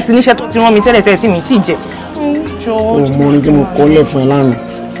ó dẹ̀ ti níṣẹ́ tó ti rán mi tẹ́lẹ̀ tí mi sì jẹ́. ọmọ orin tí mo kọ́ lẹ̀ fún ẹ lánàá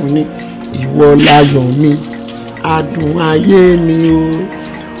mo ní ìwọ láyọ̀ mi adùn ayé mi o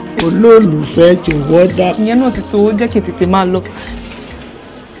olólùfẹ́ jọ̀wọ́ dá. ìyẹn náà ti tó jẹ́ kí n tètè máa lọ.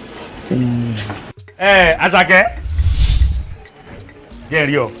 Àṣàkẹ́ jẹ́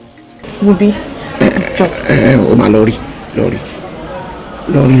rí ọ. Rubi jọ. ó máa lọ rí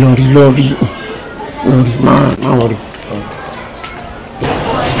máa wọrí.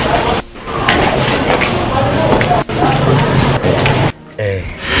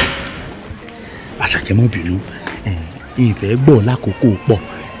 Àṣàkẹ́ mọ́ bínú ìfẹ́ gbọ́ lákòókò pọ̀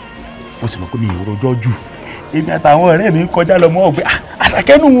wọ́n sì mọ̀ pé mi ò rojọ́ jù èmi àtàwọn ọ̀rẹ́ mi ń kọjá lọ mọ́ ọ̀gbẹ́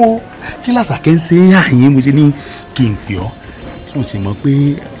Àṣàkẹ́ nù o kí làṣàkẹ́ ń ṣe àyè mo ṣe ní kí n pè ọ́ mo sì mọ̀ pé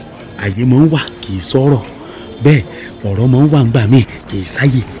àyè máa ń wà kì í sọ̀rọ̀ bẹ́ẹ̀ ọ̀rọ̀ máa ń wà ńgbà míì kì í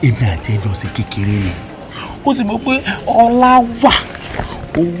sáyè èmi àti ẹjọ́ ṣe kékeré ni ó sì mọ̀ pé ọlá wà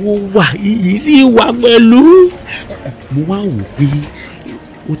owó wà iyì sì wà pẹ̀lú mo wá wò pé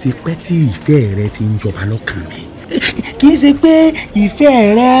ó ti pẹ́ tí ìfẹ́ rẹ ti ń jọba lọ́kàn mi kì í ṣe pé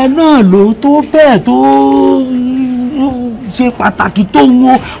ìfẹ́ rẹ náà ló tó bẹ́ẹ̀ tó ṣe pàtàkì tó ń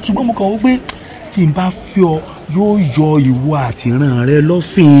wo ṣùgbọ́n mo kàn wọ́n pé tí n bá fi ọ yóò yọ ìwọ àtìrán rẹ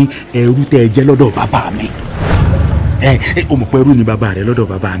lọ́fìn ẹrú tẹ́ ẹ jẹ́ lọ́dọ̀ bàbá mi o mọ̀ pé ẹrú ni bàbá rẹ lọ́dọ̀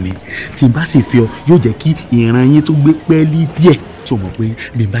bàbá mi tí n bá sì fi ọ yóò jẹ́ kí ìran yín tó gbé pẹ́ẹ́lí díẹ̀ tó mọ̀ pé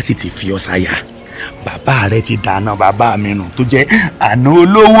bí n bá sì ti fi ọ sáyà bàbá rẹ ti dáná bàbá mi nù tó jẹ́ àná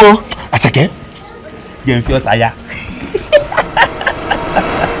olówó Àṣàkẹ́ jẹ́ n fi ọ sáyà.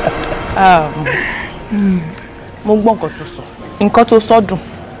 mo gbọ́ nǹkan tó sọ dùn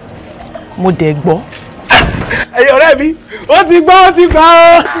mo dẹ̀ gbọ́. ẹ̀yin ọ̀rẹ́ mi ó ti gbọ́ ó.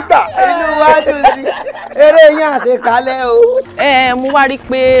 títà inú wa dùn sí eré yín àṣekalẹ̀ o. mo wá rí i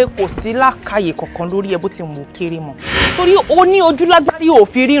pé kò sí làákàyè kankan lórí ẹ bó ti mú kéré mọ́ torí ó ní ojú lágbárí ò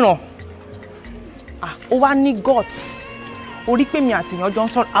fi ríran ó wá ní guts orí pé mi àti ìyànjọ ń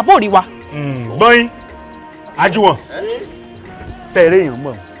sọ̀rọ̀ àbó rí wa. gbọ́yìn ajúwọ̀n fẹ́ẹ̀rẹ́ èèyàn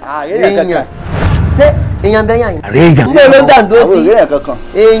mọ̀. èèyàn kankan ṣé èèyàn bẹ́ẹ̀ yàn yín. ààrẹ èèyàn. ń bẹ́ẹ̀ ló ń dàndó sí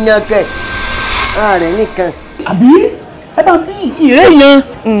èèyàn kẹ̀ ààrẹ nìkan. àbí ẹ bá bí ìrẹ́ yẹn.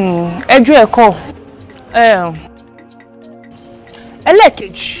 ẹjọ́ ẹ̀kọ́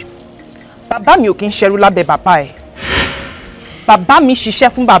ẹlẹ́ẹ̀kejì bàbá mi ò kí ń ṣerú lábẹ́ bàbá ẹ̀ bàbá mi ṣiṣẹ́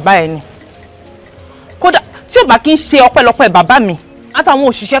fún bàbá ẹ̀ ni kódà tí ò bá kí ń ṣe ọpẹ́lọpẹ́ bàbá mi àtàwọn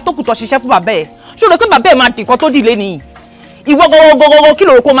òṣìṣẹ́ tó kù tó ṣiṣẹ́ fún bàbá ẹ̀ ṣòro pé bàbá ẹ̀ máa dìkan tó dìlé nìyí ìwọ gọgọgọgọ kí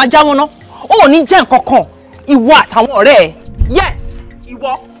lóore kó máa já wọn ná ó ò ní jẹ́ nǹkan kan ìwọ àtàwọn ọ̀rẹ́ ẹ̀ yes ìwọ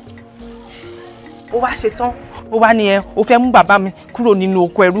ó wá ṣe tán ó wá ní ó fẹ́ mú bàbá mi kúrò nínú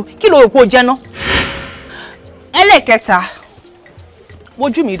oko ẹrú kí lóore kó jẹ́ ná ẹlẹ́ẹ̀kẹta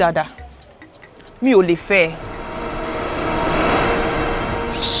wojú mi dáadáa mi ò lè fẹ́ ẹ.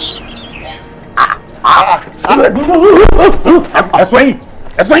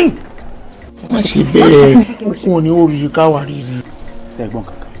 ẹ̀sọ́ yìí. má ṣe bẹ́ẹ̀ okun òní ó rí káwá rí rí. ẹ̀gbọ́n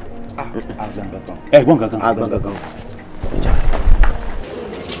kankan.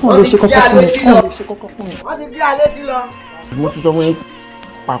 wọ́n lè ṣe kọ́kọ́ fún mi. wọ́n ti bí alẹ́ ti lọ. mo tún sọ fún yín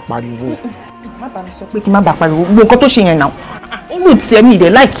pàpàriwo. má bàa mi sọ pé kí n má bàa pariwo gbogbo nǹkan tó ṣe yẹn náà ń lù tiẹ̀ mi ìdẹ̀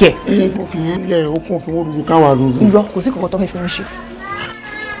láìkí ẹ̀. mo fi yẹn lẹ̀ okun òkè wọ́n rúru káwá rúru. irọ́ kò sí kankan tó fẹ́ fi ń ṣe.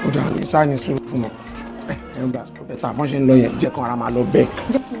 ó dà ní sáà ní sùúrù fún wọn. ẹ gbà tó bẹ ta bọ́n ṣe ń lọ yẹn jẹ́ kan ara máa lọ bẹ́ẹ̀.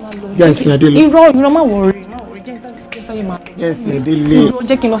 jẹ́ ìsìn ẹdẹ lé. irọ́ má wọ̀ rí jẹ́ ìsìn ẹdẹ lé.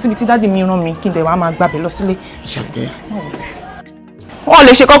 jẹ́ kí n lọ síbi tí dáàdì mi rán mi kí n dẹ̀ wá máa gbàbẹ̀ lọ sílé. Àṣàkẹ́. wọ́n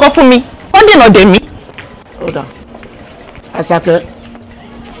lè ṣe kọ́kọ́ fún mi wọ́n dènà dè mí. ó dà Àṣàkẹ́.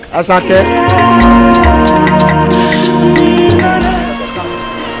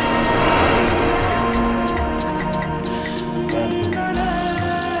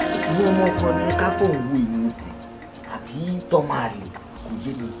 ìwé ọmọ ọkọ ni ká tó ń wo ìlú sí àbí tọ́ máa lè kò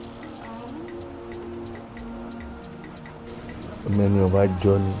yé mi. mẹ́ni ọba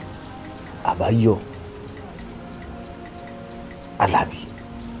jọ ni àbáyọ Alábí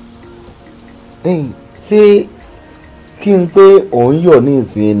ṣé kí n pé òun yọ̀ ní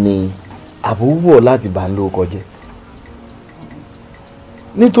ìsìn ni àbúwọ̀ láti bá ń lo kọjẹ́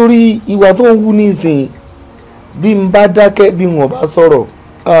nítorí ìwà tó ń wú ní ìsìn bí n bá dákẹ́ bí wọn bá sọ̀rọ̀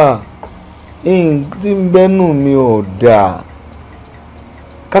tí ń bẹ́nu mi ò dáa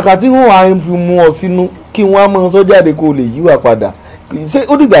kàkà tí wọ́n á fi mú ọ sínú kí wọ́n á mọ sọ jáde kó lè yíwà padà ṣé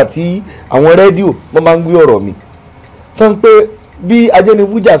ó dìgbà tí àwọn rédíò wọ́n máa ń gbé ọ̀rọ̀ mi tán pé bí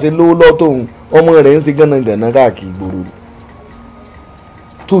ajẹ́nifújà ṣe lówó lọ́tọ̀ òun ọmọ rẹ̀ ń ṣe gánagànà káàkiri ìgboro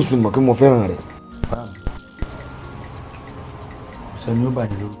tó sì mọ̀ kí mo fẹ́ràn rẹ̀. sẹ́ni ó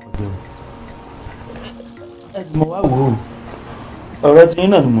bàjẹ́ lórúkọ jẹ́ o ẹ sì mọ̀ wá wò ó ọ̀rọ̀ tí yín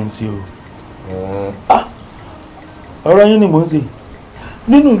náà ni mò ń ṣe o ọ̀rọ̀ yín ni mò ń ṣe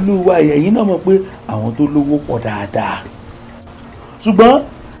nínú ìlú wa ẹ̀yin náà mọ̀ pé àwọn tó lówó pọ̀ dáadáa ṣùgbọ́n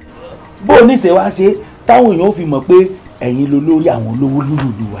bó o níṣẹ́ wá ṣe táwọn èèyàn fi mọ̀ pé ẹ̀yin ló lórí àwọn olówó lúlù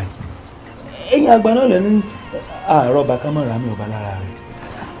ìlú wa yìí ẹ̀yin àgbà náà lẹ́nu àárọ̀ bá kámọ́ra mi ọba lára rẹ̀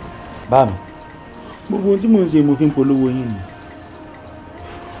bá mi gbogbo ohun tí mò ń ṣe mo fi ń polówó yín ni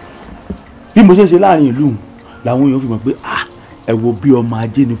bí mo ṣe ń ṣe láàrin ìlú làwọn èèyàn fi mọ̀ pé ẹ wo bí ọmọ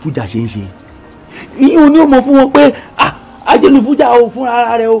ajénifújà ṣe ń ṣe ìyẹn ò ní ó mọ fún wọn pé ajénifújà o fún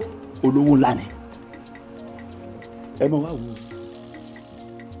ara rẹ o olówó ńlá ni ẹ mọ wá wò ó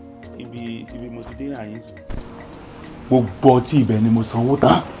ibi mo ti dé àyín sí gbogbo ọtí ibẹ̀ ni mo sanwó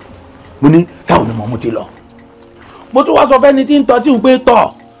tán mo ní káwọn ọmọ mo ti lọ mo tún wá sọ fẹ́ni tí ń tọ́ tí ń pé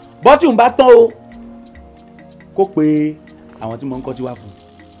tọ̀ bọ́tí ń bá tán o kó pe àwọn tí mo ń kọ́ tí wá fún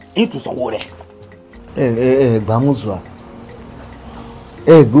ń tún sanwó rẹ̀. gbàmùsùà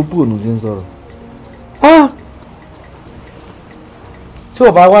gbópò ònù ti ń sọ̀rọ̀ tí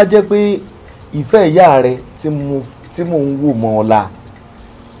ó bá wá jẹ́ pé ìfẹ́ ìyá rẹ tí mò ń wò mọ́ ọ la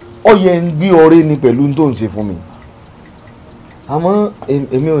ọ yẹ ń gbé ọ̀rẹ́ ni pẹ̀lú tó ń ṣe fún mi àmọ́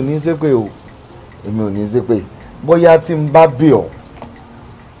èmi ò ní ṣépè o èmi ò ní ṣépè bóyá tí n bá bẹ̀ ọ́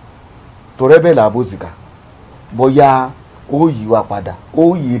torẹ́ bẹ́ẹ̀ làbòsíkà bóyá ó yí wa padà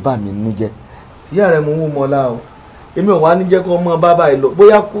ó yí bà mí nínú jẹ́ tíyà rẹ mo wò mọ́ la o èmi ò wá ní jẹ́ kó mọ́ bàbá ẹ lọ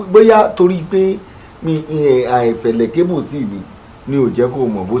bóyá torí pé mi àìfẹ̀lẹ̀ kébù sí mi ni ò jẹ́ kó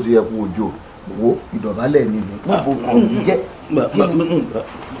mọ̀ bó ṣe yẹ kó o jò wo ìdọ̀bálẹ̀ ni mi wọ́n kò kàn mí jẹ́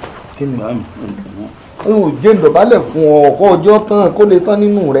kí ni n ò jẹ́ ìdọ̀bálẹ̀ fún ọ ọkọ ọjọ́ tán kó lè tán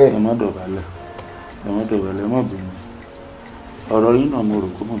nínú rẹ. ẹ má dọ̀bálẹ̀ ẹ má bínú ọ̀rọ̀ yín náà mo rò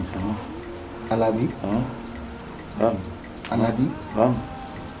kó mọ̀ ní sẹ́wọ̀n. Alábí Alábí.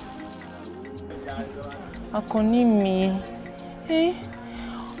 Akànní mi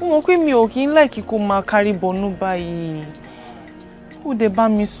ó mọ̀ pé mi ò kí ń láìkí kó máa kárí bọnú báyìí ó dé bá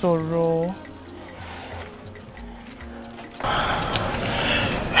mi sọ̀rọ̀.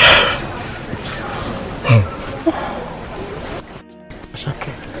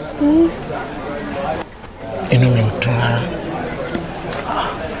 Ṣàkẹ́ inú mi ò dùn rárá.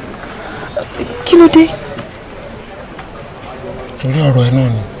 Kí ló dé? Torí ọ̀rọ̀ ẹ náà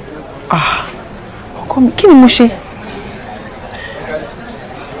ni. Ọkọ mi kí ni mo ṣe?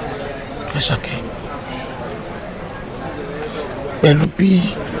 Ṣàkẹ́ pẹ̀lú bí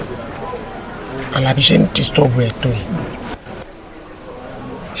Alábí ṣe ń disturb ẹ̀ tó yìí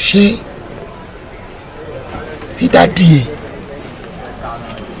ṣé tí dádì ẹ̀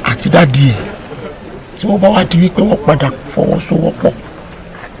àti dádì ẹ̀ tí wọ́n bá wá di wípé wọ́n padà fọwọ́sowọ́pọ̀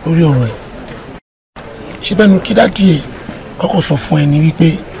lórí ọ̀rọ̀ ẹ̀ ṣé bẹ́ẹ̀ ni kí dádì ẹ̀ kọ́kọ́ sọ fún ẹni wípé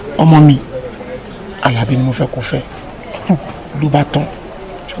ọmọ mi Alábí ni mo fẹ́ kó fẹ́ ló bá tán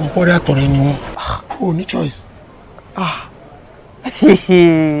ṣùgbọ́n pọ́ọ́rẹ́ àtọ̀rẹ́ ni wọ́n ò ní choice.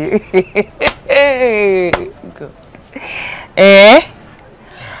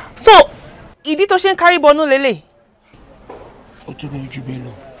 So ìdí tó ṣe ń kárí bọnú lélẹ̀. ó tún bẹ ojú bẹ́ẹ̀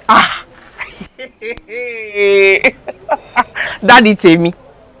lọ. Dádì tèmi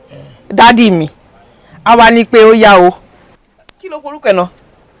dádì mi a wá ní pé ó yá o kí ló forúkọ ẹ̀ náà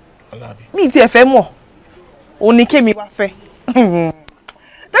mi ti ẹ̀ fẹ́ mọ̀ òun ni kémi wá fẹ́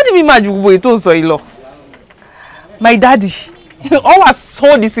dádì mi máa ju gbogbo ètò ìsọ yìí lọ my daddy all was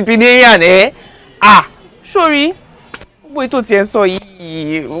so disciplinarian sórí gbogbo ètò tí ẹ sọ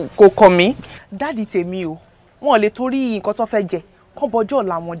yìí kò kàn mí dádì tèmi o wọn ò lè torí nǹkan tó fẹ́ jẹ kán bọjọ́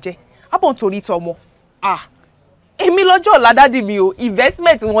ọ̀la wọn jẹ ábọ̀ nítorí tọmọ èmi lọ́jọ́ ọ̀la dádì mi o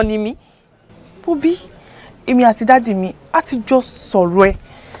investment wọn ni mí bóbí èmi àti dádì mi á ti jọ sọ̀rọ̀ ẹ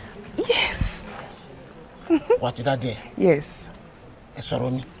yes. wà á ti dádì ẹ. yes. ẹ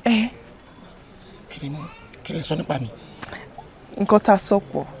sọ̀rọ̀ mi. kí lè sọ nípa mi. nǹkan tá a sọ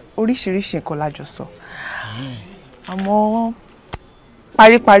pọ̀ oríṣiríṣi nǹkan la jọ sọ àmọ́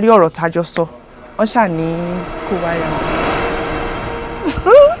paríparí ọ̀rọ̀ tájọ sọ wọ́n ṣà ní kó wáyà.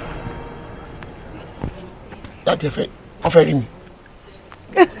 dáàdi wọ́n fẹ́ rí mi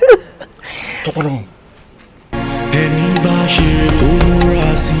tọpọlọ. ẹni bá ṣe kó múra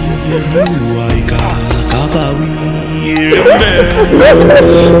sí ẹni ìwà ìkà kábàáwí èrè bẹ́ẹ̀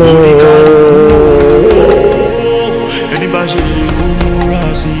oníkàlùkù ẹni bá ṣe kó múra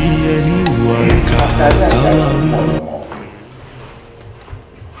sí ẹni ìwà ìkà kábàáwí.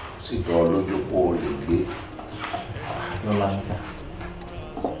 sì tọ́ lójú kó o lè gbé. lọ́la ń sá.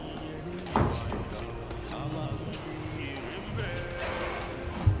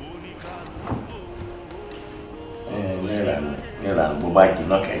 náírà bó bá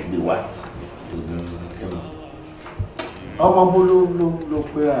jìnnà kẹ́ gbé wá. ọmọ bó ló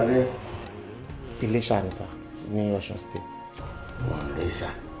pera rẹ. Iléṣà ni sá ní Ọ̀ṣun state. ọmọ Iléṣà.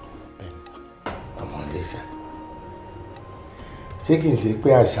 ọmọ Iléṣà. ṣé kì í ṣe pé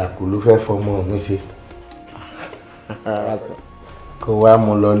àṣàkù ló fẹ́ fọmọ mi ṣe. kó wá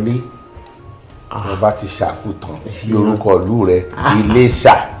mú lọ lé wọ́n bá ti ṣàkù tán sí orúkọ ìlú rẹ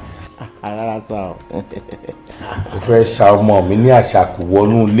Iléṣà. rárá sá o. o fẹ́ ṣa ọmọ mi ní àṣàkù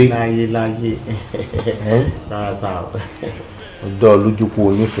wọnú ilé. láyé rárá sá o. ó dá ọ lójú pé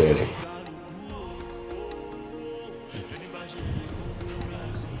o nífẹ̀ẹ́ rẹ̀.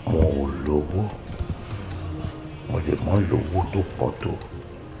 mo ò lówó mo lè mọ lówó tó pọ̀ tó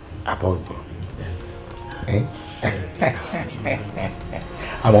abọ́gbọ̀n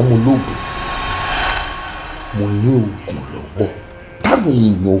àmọ́ mo lóògùn mo ní oògùn lọ́wọ́ táwọn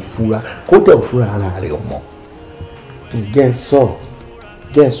èèyàn ò fura kódà ò fura ara rẹ̀ ọmọ jẹ́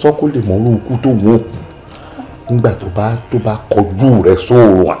ń sọ kó lè mọ orú ikú tó wọ́n kù nígbà tó bá kọjú rẹ̀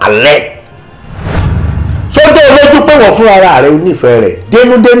sóòrùn alẹ́ sódò lójú pé wọ́n fúnra ara rẹ̀ ò nífẹ̀ẹ́ rẹ̀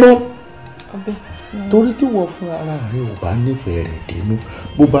dénúdénú torí tí wọ́n fúnra ara rẹ̀ ò bá nífẹ̀ẹ́ rẹ̀ dénú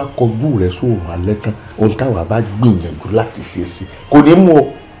bó bá kọjú rẹ̀ sóòrùn alẹ́ tán ohun táwa bá gbìyànjú láti ṣe sí kò ní mú o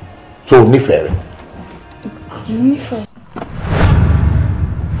tó o nífẹ̀ẹ́ rẹ̀. nífẹ̀ẹ́.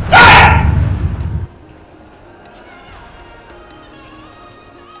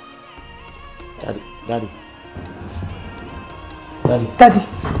 Daddy.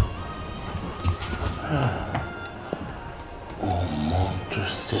 ọmọ tó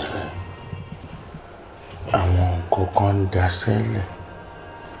ṣẹlẹ̀ àwọn nǹkan kan ń daṣẹ́lẹ̀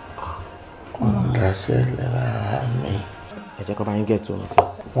wọ́n ń daṣẹ́lẹ̀ lára mi. ẹ jẹ́ kó bá yín gẹ̀ tó mi sí.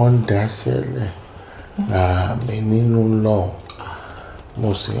 wọ́n ń daṣẹ́lẹ̀ lára mi nínú lọ́hùn mo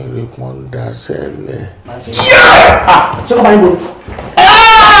sì ń rí wọ́n ń daṣẹ́lẹ̀. ṣé kó bá yín bolo.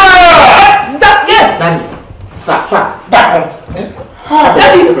 Daddy, sá dákun.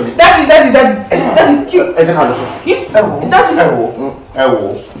 Daddy, kí o. ẹ jẹ́ ká lọ sọ. ẹ wò.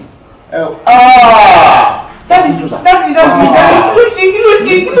 Daddy. Kí ló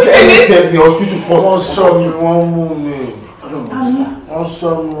ṣe ní. Tẹ̀sí hospital first. wọ́n sọ mi wọ́n mú mi. wọ́n sọ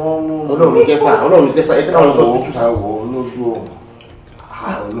mi wọ́n mú mi. Ọlọ́run jẹ́ sá ẹ jẹ́ ká lọ sọ hospital sá. ẹ wò olójú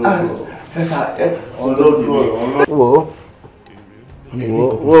ẹ sá olójú wò.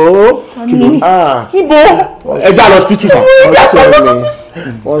 Níbo? Ẹ já lọ hospital sá.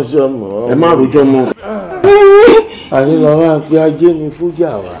 wọ́n sọ mi. Ẹ má rojọ́ mọ́. àní lọ́wọ́ pé ajé ni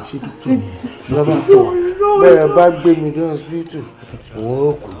fújà wá. lọ́wọ́ tó bẹ́ẹ̀ bá gbé mi dé hospital wọ́n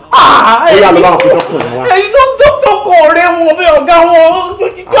ó kú. ó yà lọ́wọ́ àwọn dókítà náà wá. èyí tó dókítà kọ ọ̀rẹ́ wọn bí ọ̀gá wọn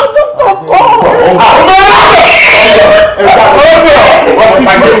dókítà kọ.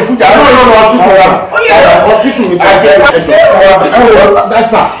 ajé ni fújà náà lọ́wọ́ hospital wa. hospital mi sá jẹ́ ẹ̀jọ̀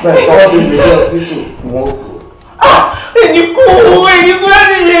sẹ́sà ọwọ́ mi lè dé hospital wọ́n ó kú. èyí kú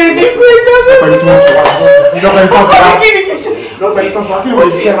láti rí èyí kú ìjọ tó kú. lọ́pẹ́ ìtọ́ sọ wá kí ni mo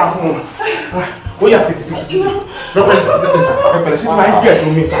lè fi ẹ̀ra fún un. ó yà tètè lọ́pẹ́ ìpẹ̀lẹ̀ sí máa ń gẹ̀ tó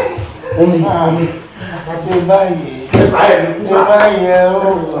mi sá omi. bí báyìí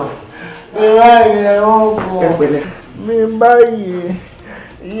bí báyìí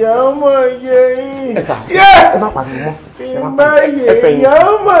ìyá ọmọ jẹ yín. ẹ má pariwo mọ́. bí báyìí ìyá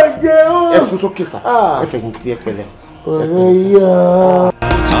ọmọ jẹ yín. ẹ sún sókè sá ẹ fẹ̀yìn tí ẹ pẹ̀lẹ́. ọ̀rẹ́ yá.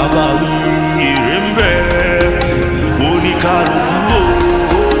 kábàáwí èrè ń bẹ oníkàlùkù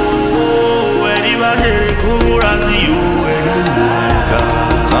o ẹni bá ṣe kó múra sí o ẹni wò ẹ̀ka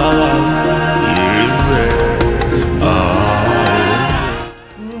kábàáwí èrè ń bẹ.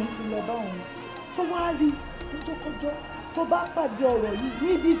 ìyẹn ti lọ bá òun tó wá rí lọ́jọ́kọ́jọ́ tó bá pàdé ọ̀rọ̀ yìí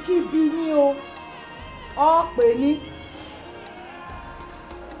níbikíbi ní o ọ pè ní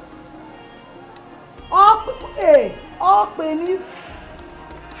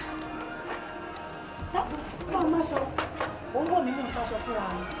máa má sọ òun wò mí mò ń sáṣọ fúnra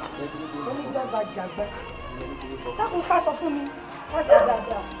mi oníjàgbàjàgbà dákun sáṣọ fún mi ẹsẹ̀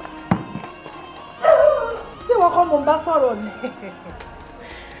dáadáa. Ṣé wọ́n kọ́ mo ń bá sọ̀rọ̀ ni?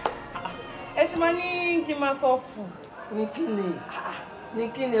 Ẹ ṣe máa ní kí n máa sọ fún. Ní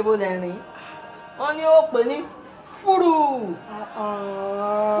kí ni bó lẹ rìn? Wọ́n ní ó pè ní fúrù.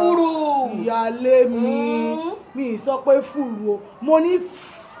 Fúrù. Ìyáálé mi sọ pé fúrù o, mo ní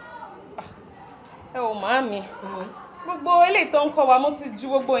ẹ ò máa mi. Gbogbo eléyìí tó ń kọ́ wa mo ti ju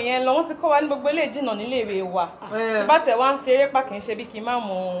gbogbo yẹn lọ, wọ́n ti kọ́ wa ní gbogbo eléyìí jìnnà nílé ìwé wa. Tí bá tẹ̀ wá ń ṣeré pa kì í ṣe bí kí n má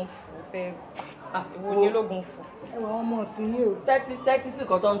mọ fù tẹ ìwo ní ológun fù. Ẹ wà ọmọ sí yín o. Tẹ́tí sí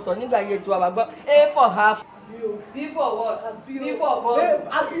kan tó ń sọ nígbà yẹn tí wàá gbọ́ A for apple, B for what, B for ball.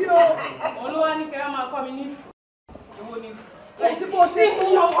 Àbí o. Olúwa ní kẹ́rẹ́ máa kọ́ mi ní fù. Ìwo ní fù. Kò sí bó ṣe tó.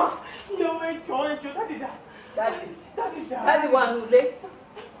 Ìyọ̀wọ̀ ẹjọ́ dáàdì dà. Dáàdì wà nulẹ̀.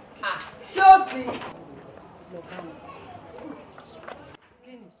 Ṣé ó sì?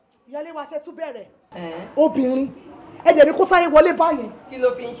 Ìyáálé wa ṣe tún bẹ̀rẹ̀. Obìnrin ẹ̀jẹ̀ ni kó sáré wọlé báyẹn. Kí ló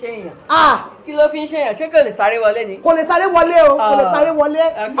fi ń ṣe èèyàn? Kí ló fi ń ṣe èèyàn? Ṣé kò lè sáré wọlé ni? Kò lè sáré wọlé o, kò lè sáré wọlé.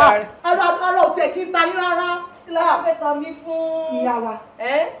 Ara ò tiẹ̀ kí n ta yín rárá. Kí ló fẹ́ tọ́ mi fún? Ìyá wa.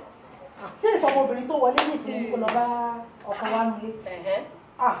 Ṣé ìsọmọbìnrin tó wọlé ní ìsinmi kó lọ bá ọkọ wa nulẹ̀?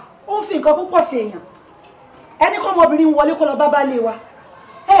 Ó ń fi nǹkan púpọ̀ ṣe èèyàn. Ẹni kọ́ ọmọbìnrin wọlé kó lọ bá baálé wa.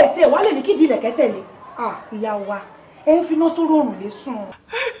 Tí ẹ̀ wá lè ní kídìí ilẹ̀kẹ́ tẹ̀lé. Ìyá wa ẹ ń finá sórí òrùn lé sùn.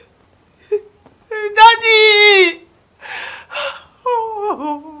 Dádì!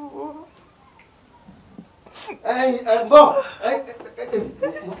 Bọ́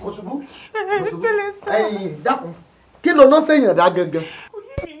Òṣùbú dákun kí ló ná sẹ́yìn dá gangan.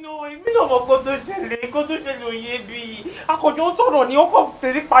 Èmi náà mọ̀ kó tó ṣẹlẹ̀ òye bí akọ̀jọ́ sọ̀rọ̀ ni ó kọ̀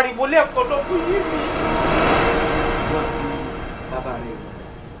tẹ̀lé pariwo lẹ́ẹ̀kan náà kò yé mi. Wọ́n ti bàbá rẹ̀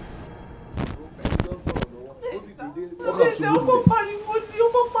ọkọ̀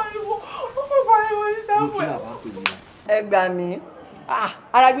pariwo ní sáfù ẹ̀. Ẹ gbà mí.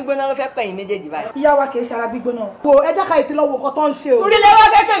 Ara gbígbóná ló fẹ́ pẹ̀yìn méjèèjì báyìí. Ìyá wa kì í ṣe ara gbígbóná. Wo ẹ jẹ́ ká ètè lọ́wọ́ nǹkan tó ń ṣe o. Torí lẹ́wọ́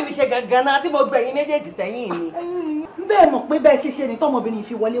fẹ́fẹ́ mi ṣe gangan náà tí mo gbẹ̀yìn méjèèjì sẹ́yìn mi. Bẹ́ẹ̀ mọ̀ pé bẹ́ẹ̀ ṣe ṣe ni tọmọbìnrin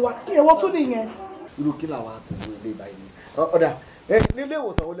fi wọlé wá. Èèwọ̀ tún nìyẹn. Irú kí làwọn àtúntò ilé ìbáyìí ni. Ọ̀dà nílé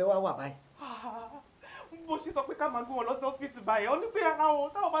ìwòsàn wo lẹ wá wà báyìí? Bó ṣe sọ pé ká máa gbé wọn lọ sí hospital báyìí ó ní pé rárá o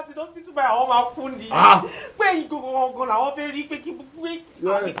táwọn bá ti dé hospital báyìí àwọn máa kú ni pé ìgògògò làwọn fẹ́ rí pé kí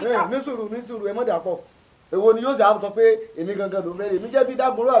ní sùúrù ẹ mọ̀ dà pọ̀ èwo ni yóò ṣe àwọn sọ pé èmi gangan ló ń fẹ́rẹ̀ èmi jẹ́ bí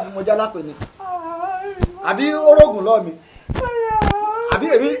dágbóró àbí mo já lápè ni àbí orógùn lọ́ọ̀ mi àbí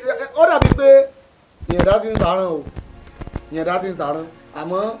èmi ó dàbí pé ìyẹ̀dá ti ń sàrán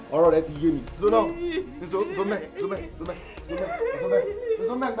àmọ́ ọ̀rọ̀ rẹ ti yé mi.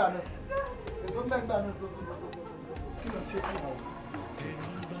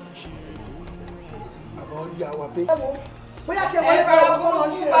 Bóyá kí ẹ wọlé fẹ́ràn kó lọ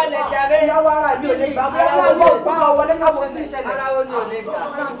ṣe ìyàwó ara mi ò lè gbà bóyá kí ẹ gbà wọlé káwọn tí ń ṣẹlẹ̀. Ara wo ni ò lè gbà?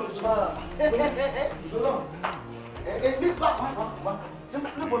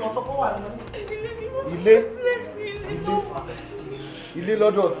 Níbo lọ sọ pé wà ní ilé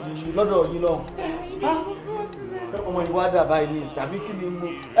lọ́dọ̀ yín lọ. Ọmọ ìwà dàbá ilé ìsàbí kí ni mo.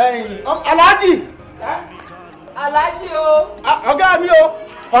 Aláàjì o. Ọ̀gá mi o.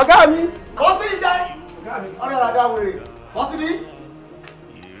 Kọ́ sí ìjà ẹ̀. Ọ̀rẹ́ ràdá wèrè. Kọ́ sí ní.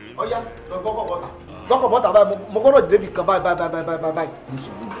 Ọ̀ya gbọ́kọ̀ bọ́tà báyìí mo gbọ́dọ̀ débi kan báyìí.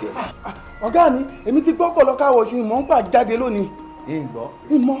 Ọ̀gá mi èmi ti gbọ́kọ̀ lọ káwọ̀ ṣe ìmọ̀ ń gbà jáde lónìí.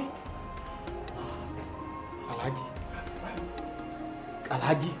 Ìmọ̀.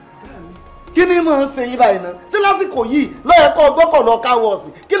 Aláàjì kí ni mò ń ṣe yín báyìí náà sí lásìkò yìí lọ́yẹ̀kọ́ gbọ́kọ̀ lọ káwọ̀ sí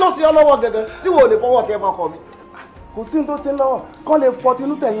kí ló ṣe ọ́ lọ́wọ́ gẹ́gẹ́ tí wò lè fọwọ́ tí ẹ máa kọ mi. Kò sí ní tó ṣe lọ́wọ́ kọ́ lè fọ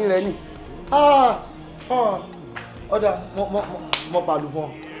tinú tẹ̀yìn rẹ̀ ni. Ọ̀dà mo pàlù fún ọ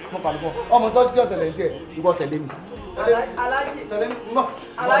ọmọ tó ti ọ̀sẹ̀ lẹ́yìn tí ẹ̀ ìwọ tẹ̀lé mi. Aláàjì tẹ̀lé mi mbọ̀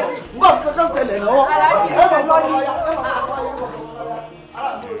Aláàjì kankan ṣẹlẹ̀ lọ́wọ́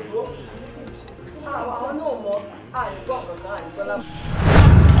àwọn náà mọ àìgbọ́ kankan àìgbọ́ lápá.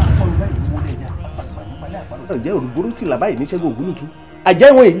 Ǹjẹ́ òrùgbóró tí làbáyé ní Ṣẹ́gun Ògúnlùtù àjẹ́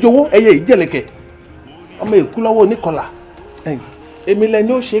ìwọ̀n ìjọwọ́ ẹyẹ ìjẹ̀lẹ̀kẹ̀ ọmọ ìkúlọ́wọ́ oníkọlà èmi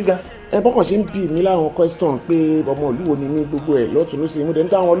lẹni ó ṣe gan. Ẹ bọ́kàn ṣe ń bí mi láwọn question pé ọmọ ìlú wo ni ní gbogbo ẹ̀ lọ́tún ló ṣe mú dé ń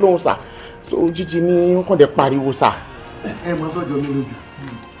dáwọn lóhùn sà so jíjí ní wọ́n kàn dé pariwo sà. Ẹ mọ tó jọ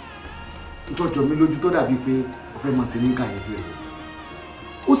mí lójú tó dàbí pé ó fẹ́ mọ̀ sí ní kàyéfì rẹ̀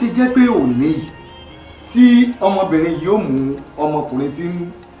ó ṣe jẹ́ pé òní yìí tí ọmọbìnrin yìí ó mú ọmọkùnrin tí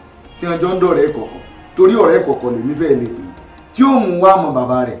wọ́n jọ ń dọ̀rẹ́ kọ̀ọ̀kan torí ọ̀rẹ́ kọ̀ọ̀kan lèmi bẹ́ẹ̀ lè pè tí ó mú wá mọ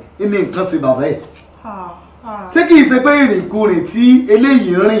bàbá rẹ̀ ní nǹkan ṣe bàbá ẹ̀ ṣé kìí ṣe pé ìrìnkúrìn tí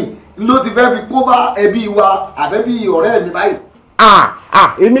eléyìí rìn ló ti fẹ́ fi kó bá ẹbí wa àbẹ́bí ọ̀rẹ́ mi báyìí.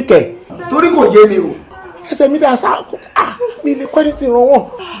 Èmi kẹ̀. Torí kò yé mi o. ẹsẹ̀ mi dà sá mi lè kọ́ ní ti ràn wọ́n.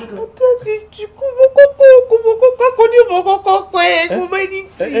 kò ní mọ̀ kọ́kọ́ pé kò bẹ́ẹ̀ ní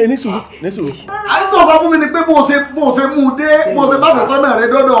tí. ní sùúrù. àyíkọ́ sọ fún mi ni pé bó ṣe mú un dé bó ṣe bá àfẹ́sọ́nà rẹ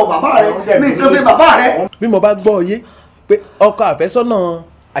dọ́dọ̀ bàbá rẹ ní nǹkan ṣe bàbá rẹ. bí mo bá gbọ́ ọ yé pé ọkọ àfẹ́sọ́nà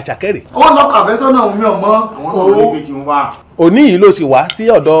àṣàkẹ́rẹ́. ó lọ́kọ̀ àfẹ́sọ́nà mi ò mọ̀. àwọn náà lè gbé kí n wá. òní yìí ló sì wá sí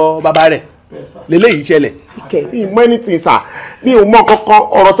ọ̀dọ̀ bàbá rẹ̀ lélẹ́yìí ṣẹlẹ̀. mi ì mọ anything sà mi ò mọ kankan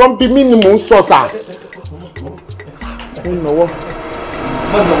ọ̀rọ̀ tó ń bí mí ni mò ń sọ sà. ó nọwọ́.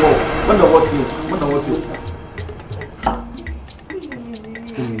 mọ̀nàwọ́ sí o.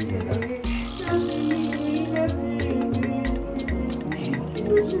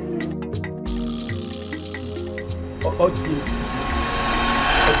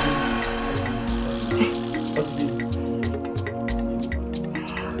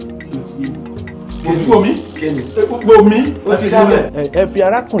 Omi ó ti dálẹ̀. Ẹ fi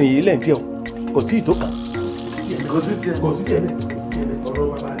arákùnrin yìí lẹ̀ díẹ̀ o kò sí ìtò kan. kò sí tiẹ̀ ọ̀rọ̀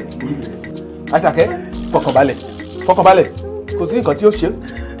bàbá rẹ̀. Àṣàkẹ́ fọkànbalẹ̀ kò sí nǹkan tí ó ṣe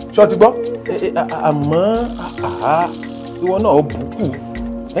ṣọ́ ti gbọ́ àmọ́ ìwọ náà ó bùkù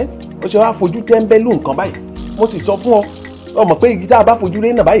ó ṣe wá fojú tẹ́ńbẹ́lú nǹkan báyìí mo sì sọ fún ọ mọ̀ pé igi tá a bá fojú rí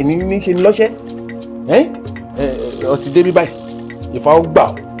náà báyìí ní ṣe ni lọ́ṣẹ́ ọtí débi báyìí ìfà ó gbà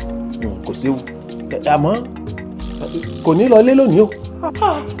kò séwu àmọ́ kò ní lọ lé lónìí o. kò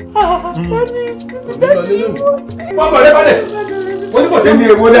ní lọ lé lónìí. fọkàn rẹ balẹ̀ wọ́n ní kò sí ní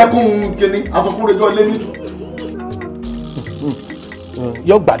ewo lẹ́kùn kínní afọkúnrẹ́jọ́ lé nítù.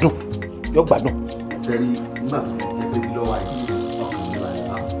 yọ gbádùn. sẹ́rí nígbà tó ti jẹ́ débi lọ́wọ́ àyè ọkàn mi láyé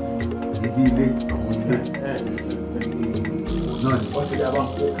bá ibi ilé àwọn ilé náà ni. ọ̀sẹ̀ yà bá ń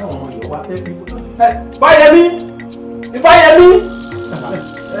pè káwọn ọmọ Yorùbá fẹ́ bí. Fáyẹmí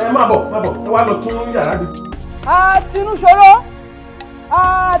má bọ̀ ẹ wá lọ tún yàrá mi. àtinú ṣòro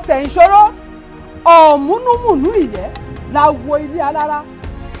àtẹ̀yìn ṣòro ọ̀múnúmùnú ìyẹ́ la wo ilé alára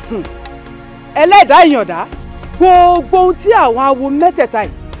ẹlẹ́dàá ìyàndá gbogbo ohun tí àwọn awo mẹ́tẹ̀ẹ̀ta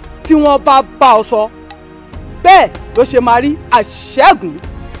yìí tí wọ́n bá ọ sọ bẹ́ẹ̀ ló ṣe máa rí àṣẹ́gun.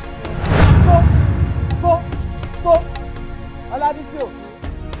 kó ọládísí òfin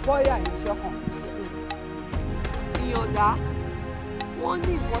bọ́yà ìṣọ̀kan. ìyàndá wọ́n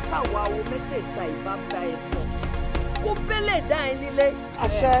ní nǹkan táwọn awo mẹ́tẹ̀ẹ̀ta ìbá bá ẹ sọ kó fẹ́lẹ̀ dá ẹ nílé.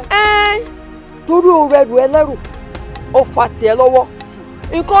 àṣẹ. torí o rẹrù ẹlẹ́rù ó fa tiẹ̀ lọ́wọ́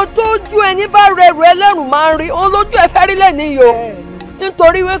nǹkan tó ju ẹni bá rẹrù ẹlẹ́rù máa ń rí òun lójú ẹ fẹ́ rí lẹ́ni yìí o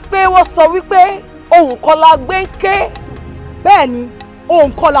nítorí wípé wọ́n sọ wípé ohun kan la gbé ń ké. bẹ́ẹ̀ ni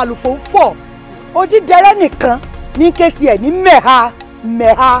ohun kan làlùfò ń fọ̀ odídẹrẹ́ nìkan ní kétì ẹ̀ ní mẹ́ha.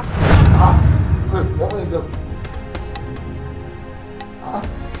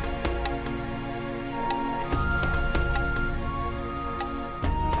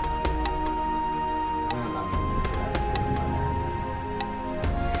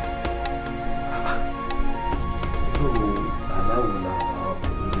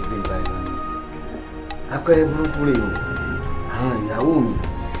 apẹ̀rẹ̀ burúkú rèé o àwọn ìyàwó mi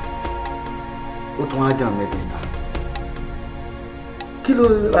ó tún á jàn mẹ́tẹ̀ẹ̀ta kí ló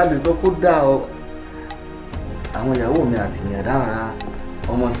la lè sọ kó dá ọ àwọn ìyàwó mi àti ìyàn dára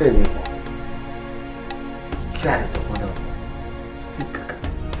ọmọọṣẹ́ mi pọ̀ kí a lè sọ fún ọ sí kàkà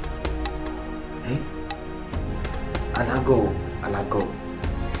alágọ̀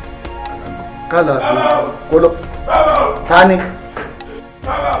kálá kó lọ tani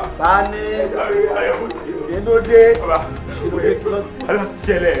ìlódé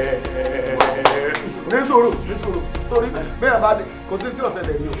ṣẹlẹ̀ nísòrò torí bẹ́ẹ̀ bá dé kò sí tí ọ̀sẹ̀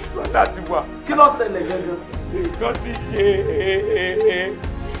lẹ̀ yìí o láti wà kí ló ṣẹlẹ̀ gẹ́gẹ́. nǹkan ti ṣe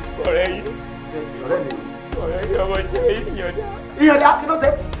ọ̀rẹ́ yìí ọmọ jẹ́ ìyànjá kí ló ṣe.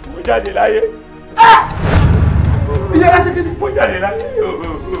 mo jáde láyé. ìyànjá ṣe kí ni. mo jáde láyé.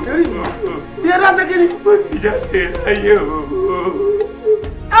 ìyànjá ṣe kí ni. mo ti jáde láyé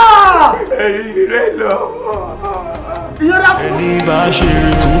ẹ̀yìn rẹ̀ lọ. ẹni bá ṣe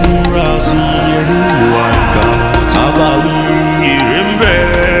kó múra sí ẹni ìwà ìkà kábàáwí èrè ń bẹ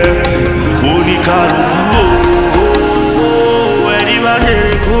oníkàlùkù o ẹni bá ṣe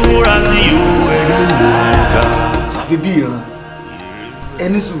kó múra sí ẹni ìwà ìkà. àfi bí ìran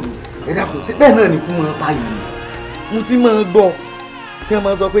ẹni sùúrù ẹ dákun ṣe bẹ́ẹ̀ náà ni kú máa báyìí ni mo ti máa gbọ́ tí wọ́n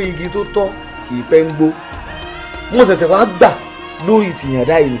máa sọ pé igi tó tọ́ kì í pẹ́ ń gbó mo ṣẹ̀ṣẹ̀ wá gbà lórí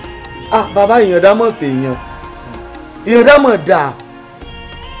tìyàndá yìí bàbá ìyàndá mọ̀ sí èèyàn ìyàndá mọ̀ dáa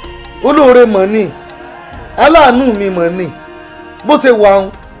olóore mọ̀ ní aláàánú mi mọ̀ ní bó ṣe wà ń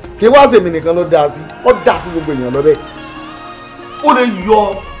kí wá sèmi nìkan ló dáa sí ó dáa sí gbogbo èèyàn lọ́bẹ̀ ó lè yọ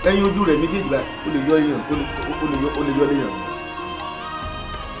ẹyin ojú rẹ̀ méjèèjì báyìí ó lè yọ èèyàn ó lè yọ léèyàn.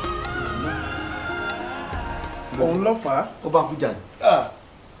 òun ló fà á. ó bá kú jà ní.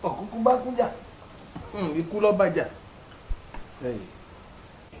 ọ̀kúnkún bá kú jà ikú ló bá jà.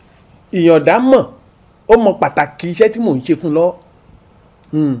 ìyànda mọ̀ ó mọ pàtàkì iṣẹ́ tí mò ń ṣe fún lọ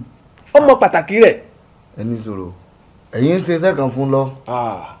ó mọ pàtàkì rẹ̀. ẹni sọ̀rọ̀ ẹ̀yin ń ṣe iṣẹ́ kan fún lọ.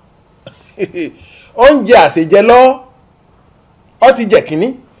 oúnjẹ àṣejẹ lọ ọ ti jẹ kínní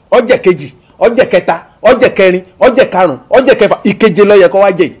ọ jẹ kejì ọ jẹ kẹta ọ jẹ kẹrin ọ jẹ karùn ọ jẹ kẹfà ìkeje ló yẹ kó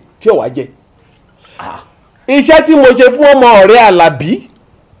wá jẹ yìí tí ò wá jẹ. iṣẹ́ tí mo ṣe fún ọmọ ọ̀rẹ́ Àlàbí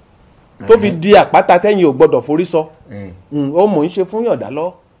tó fi di àpáta tẹ́yìn ò gbọ́dọ̀ forí sọ ó mò ń ṣe fún yọ̀dá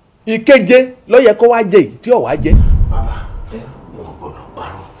lọ ìkeje ló yẹ kó wá jẹ yìí tí ò wá jẹ. bàbá wọn ò gbọ́dọ̀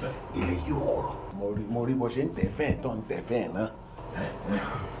parọ́ ilé yìí ò kọrọ. mo rí bó ṣe ń tẹ̀ fẹ́ẹ̀ tó ń tẹ̀ fẹ́ẹ̀ náà.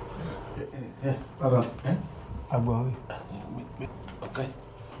 bàbá àgbọ̀ ọ̀kẹ́.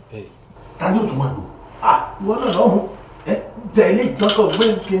 ta ni o tún máa lò. ìwọ náà lọ́mú tẹ̀lé ìtọ́kọ̀ gbé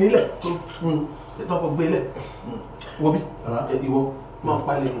kinní lẹ̀ ìtọ́kọ̀ gbé lẹ̀ wo bí ìwọ máa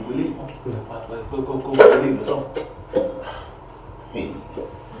palẹ̀ ògbélé kó wọlé ìlọsọ.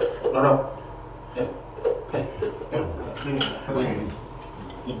 lọ́rọ̀ ṣẹ́rí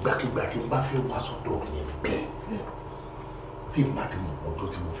ìgbàkigbà tí n bá fẹ́ wá sọ́dọ̀ yẹn bẹ́ẹ̀ tí n bá ti mọ̀ ọjọ́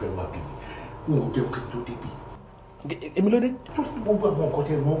tí mo fẹ́ wá bí mi ò jẹun kí n tó débi. èmi ló dé. tó gbogbo àwọn nǹkan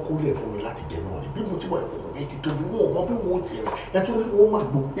tẹ́ wọ́n kó lẹ̀ fún mi láti jẹ náà ni bí mo ti wà ẹ̀kọ́ mi ti tóbi wọn ò mọ bí wọn ti rìn ẹ tó ní wọn máa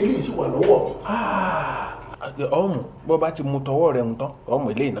gbó eléyìí sì wà lọ́wọ́ mi. ọmọ bó bá ti mu tọwọ́ rẹ̀ ń tán ọmọ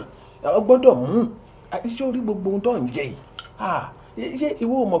eléyìí náà ọ gbọ́dọ̀ mú iṣẹ́ orí gbogbo ohun tó ń jẹ yìí ṣé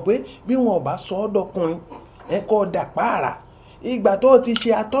ìwọ mọ̀ pé bí wọn ò bá sọ ọ́ dọkùnrin ẹ kọ́ dà pààrà ìgbà tó ti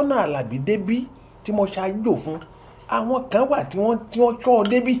ṣe atọ́nà Àlàbí débí tí mo ṣàjò fún àwọn kan wà tí wọ́n ṣọ́ ọ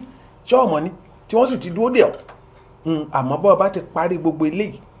débí ṣọ́ ọmọ ni tí wọ́n sì ti dúró dè ọ́ àmọ́ bọ́ ọ bá ti parí gbogbo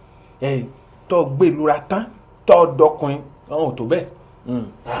eléyìí tó gbé lura tán tó dọkùnrin ọ̀hún ò tó bẹ́ẹ̀.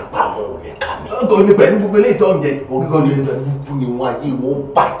 àgbà wọn ò lè kà mí. tó ní pẹ̀lú gbogbo eléyìí tó ń jẹ. orúkọ ní burúkú ni wọn ayé wọn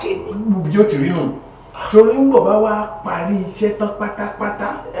bàjẹ́ ni. yóò ti rí nù. sori ń bọ̀ bá wá parí iṣẹ́ tán pátápátá.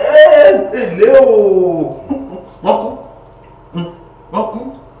 èlé o wọ́n kú.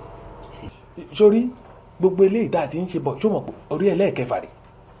 sori gbogbo eléyìí tá a ti ń ṣe bọ̀ tó mọ̀ pé orí ẹlẹ́ẹ̀kẹfà rẹ̀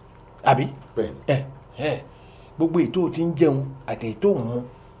àbí. gbogbo ètò tí ń jẹun àti ètò òun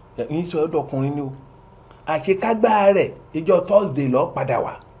ń sọ ọdọkùnrin ni o àṣekágbá rẹ̀ ìjọ Thursday lọ padà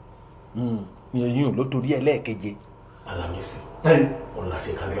wá yẹ̀yìn ló torí ẹlẹ́ẹ̀keje. Alámísì òun là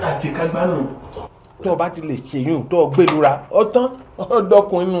àṣekágbá nù tó o bá ti lè ṣèyún tó o gbẹlura ọtán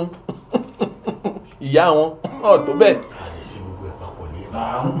ọdọkùnrin nù ìyá wọn ọ̀tọ̀ bẹ́ẹ̀. a lè ṣe gbogbo ẹ̀ papọ̀ ní.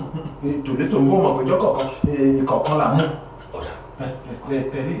 tòlétò ń bọ̀ mọ̀ péjọ kọ̀ọ̀kan là mú.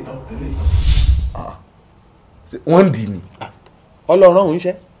 tẹ̀lé ìtàn. wọ́n ń dì ní. ọlọ́run ọ̀hún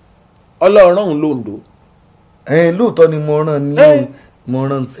ṣẹ́ ọlọ́run ọ̀hún lóńdó. lóòótọ́ ni mo rán ní mo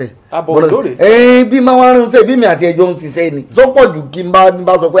ránṣẹ́. àbọ̀ lóore. bí máa wá ránṣẹ́ bí mi àti ẹjọ́ ń ṣiṣẹ́ ni sọ pọ̀ jù kí n bá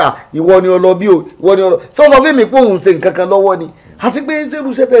sọ pé ìwọ ni ọlọ bí o ìwọ ni ọlọ sọ fún mi pé òun ṣe nǹkan kan lọ́wọ́ ni àti pé ṣé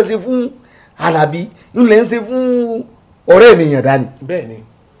irúṣẹ́ tẹ̀ ṣe fún Àlàbí ńlẹ̀ ń ṣe fún ọ̀rẹ́ mi yàn dání. bẹ́ẹ̀ni.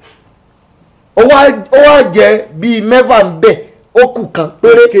 ó wá jẹ bíi mẹ́fà ń bẹ̀ ó kù kan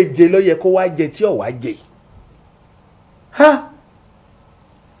péré. keje ló yẹ kó wá jẹ tí ò wá jẹ yìí.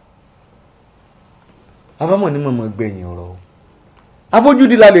 abámọ̀ ní mọ̀mọ́ gbẹ̀yìn ọ̀rọ̀ o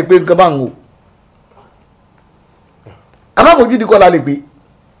afọ́júdi la lè pe nǹkan bá ń wò abáfọ́júdi kọ́ la lè pe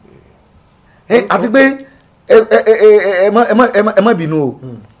àti pé ẹ má bínú o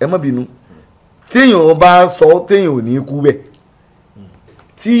ẹ má bínú téèyàn bá sọ téèyàn ò ní kú bẹ́ẹ̀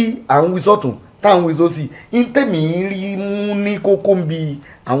tí à ń wí sọ́tún tá à ń wí sósì ń tẹ̀mí rí mú ní kókó ń bi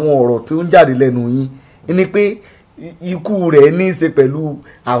àwọn ọ̀rọ̀ tó ń jáde lẹ́nu yín ni pé ikú rẹ̀ ní í ṣe pẹ̀lú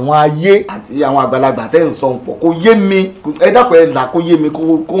àwọn ayé àti àwọn àgbàlagbà tẹ́ ń sọ pọ̀ kó yé mi ẹ dákun ẹ là kó yé mi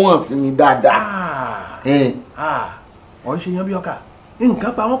kó hàn sí mi dáadáa. wọ́n ń ṣe yan bí ọkà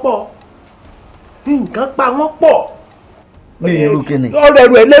nǹkan pa wọ́n pọ̀ nǹkan pa wọ́n pọ̀. ní irú kíni. ọ̀rọ̀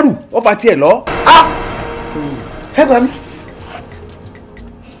ẹrù ẹlẹ́rù wọ́n fa tiẹ̀ lọ. ẹ gbà mí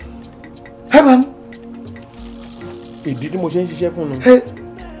ẹ gbà mí. ìdí tí mo ṣe ń ṣiṣẹ́ fún un.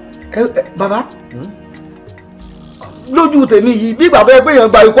 bàbá lójú tèmi yìí bí bàbá ẹgbẹ́ yẹn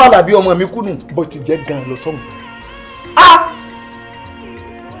gba ikú Àlàbí ọmọ mi kú nù. bó ti jẹ́ gan-an lọ sọ́hùn.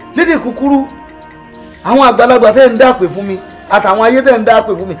 lédè kúkúrú àwọn àgbàlagbà tẹ́ ń dápè fún mi àtàwọn ayé tẹ́ ń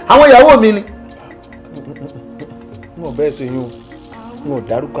dápè fún mi àwọn ìyàwó mi ni. wọn ò bẹ́ẹ̀ ṣe yún wọn ò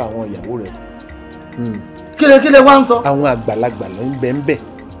dárúkọ àwọn ìyàwó rẹ̀. kílẹ̀ wá ń sọ. àwọn àgbàlagbà ló ń bẹ ń bẹ.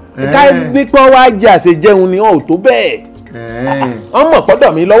 ká nípa wá jẹ àṣejẹun ni wọn ò tó bẹ́ẹ̀. wọ́n mọ̀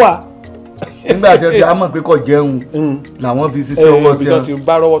pọ́dọ̀ mi lọ́wọ́ nígbà tí ó ti àmọ̀ pé kò jẹun làwọn fi ṣiṣẹ́ ọwọ́ tí wọ́n ti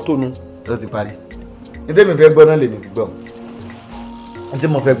bá rọ́wọ́ tó nu. tó ti parí ní tẹ́mi fẹ́ gbọ́ náà lèmi ti gbọ́ ní tí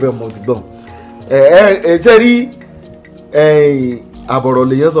mo fẹ́ gbọ́ mo ti gbọ́ ṣe rí àbọ̀rọ̀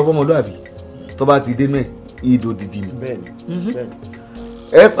lèyàn sọ fọmọlúàbí tó bá ti dénú ẹ̀ ìdò dìdì ni.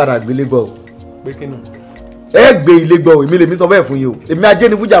 ẹ padà gbélé gbọ́ o. pé kí ni. ẹ gbé ilé gbọ́ o èmi lèmi sọ bẹ́ẹ̀ fún yín o èmi ajé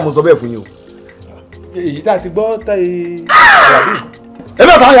ni fújà mo sọ bẹ́ẹ̀ fún yín o. èyí tá a ti gbọ́ tá e.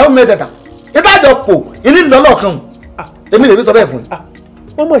 èmi àtàwọn ìyàwó mi mẹ́tẹ̀ẹ̀ta ìtajọ pò ìní lọ́lọ́ kan èmi lèmi sọ bẹ́ẹ̀ fún yín.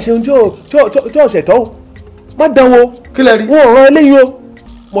 wọ́n mọ̀ ṣeun tí ò ṣẹ̀tọ́ o má dán wo. kí lẹ rí. wọn ò rán eléyìí o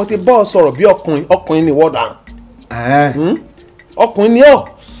mo ti bọ́ ọ sọ̀rọ̀ bí ọkùnrin ni wọ́n dà. ọkùnrin ni ọ́.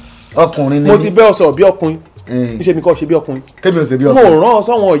 ọkùnrin ni mo ti bẹ́ ọ sọ̀rọ̀ bí ọkùnrin níṣẹ́ ni kò ṣe bí ọkùnrin. kémi ò ṣe bí ọkùnrin. mo rán ọ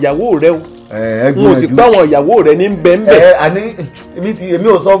sọ́wọ́n ìyàwó rẹ o. mo sì pé àwọn ìyàwó rẹ ní bẹ́ẹ̀nbẹ́. àní èmi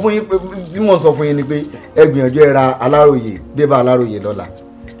ò sọ fún yín pé tí mo sọ fún yín ni pé ẹ gbìyànjú ẹ ra Aláròyé débà Aláròyé lọ́la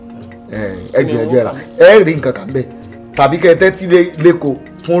ẹ gbìyànjú ẹ ra ẹ rí nǹkan kan bẹ́ẹ̀ tàbí kẹ́ ẹ tẹ́tí lẹ́kọ̀ọ́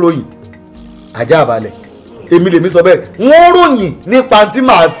fún ròyìn ajá àbálẹ̀ èmi lèmi sọ bẹ́ẹ̀ wọ́n ròyìn nípa tí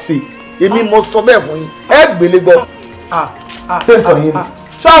màá ṣe èmi mo sọ bẹ́ẹ̀ fún yín ẹ gbélé gbọ́. ṣé nǹkan yín ni.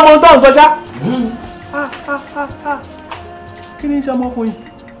 ṣé ọmọ tó ń sọ ṣá. kí ni ṣe ọmọkùnrin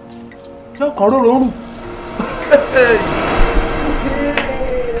yóò kàn róró rù.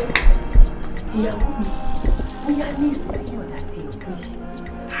 ìyàwó mi bóyá ní ìsinsìnyí ọ̀la ti èkó yìí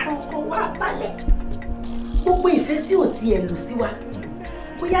ara ọkọ wa balẹ̀ gbogbo ìfẹ́ tí ò tiẹ̀ lù sí wa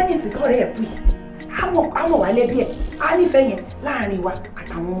bóyá ní ìsìnkọ́ rẹ̀ pè àmọ̀ wà lẹ́bí ẹ̀ á nífẹ̀ẹ́ yẹn láàrin wa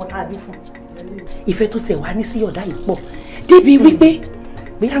àtàwọn ọmọ tá a bí fún ìfẹ́ tó ṣẹ̀ wá ní sí ọ̀dà yìí pọ̀ débi wípé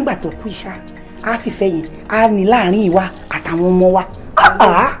bóyá ń gbà tó kú iṣá á fìfẹ́ yẹn á ní láàrin ìwà àtàwọn ọmọ wa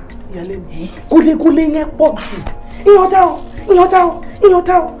kúlékúlé yẹn pọ̀ jù ìyọ̀dá o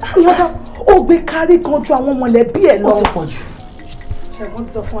ó gbé kárí kan ju àwọn mọ̀lẹ́bí ẹ̀ lọ. ó ti pọ̀ jù. ṣẹ́gun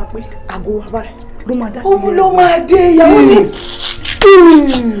ti sọ fún wa pé àgọ́ wa báyìí ló máa dá. òun ló máa dé ìyàwó mi.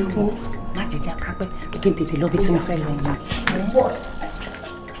 má jẹjẹ kápẹ́ kí n tètè lọ bí tí mo fẹ́ lọ yìí.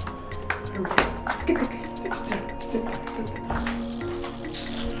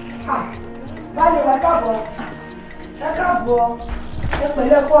 báyìí wá káàbọ̀ ẹ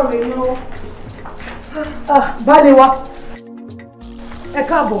pẹ̀lẹ́ kọ́ rẹ̀ ni ó. báyìí wá ẹ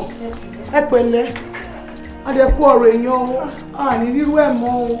káàbọ̀ ẹ pẹ̀lẹ́ adẹ́kú ọ̀rọ̀ èèyàn o àní rírú ẹ̀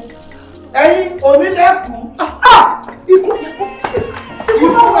mọ́ o. ẹ̀yin onílẹ̀kù ikú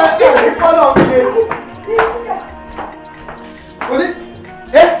ló wà ní ìkọlọ̀ ṣe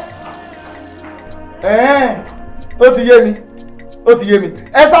oní ó ti yé mi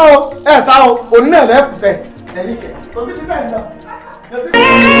ẹ sá o òní náà lẹ́kù sẹ́ ẹ̀yin kẹ̀ kò sí títà ìjọ.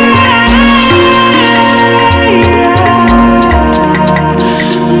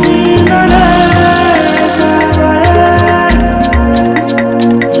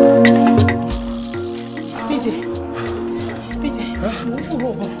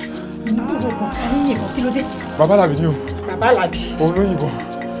 Bàbá Làbí ni o. Bàbá Làbí. Òun ló yìnbọn.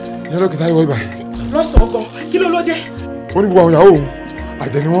 Ìyẹn ló kì í sáré wọ ibà. Lọ́sàn-án gan, kí ló dé? Ó ní gbogbo àwọn ìyàwó òun,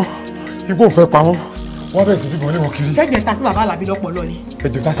 àjẹ́ ni wọ́n. Igbó òun fẹ́ pa wọ́n. Wọ́n bẹ̀rẹ̀ sí fíbọn lé wọn kiri. Ṣẹ́jẹ̀ ta sí bàbá Làbí lọ́pọ̀lọ́ ni.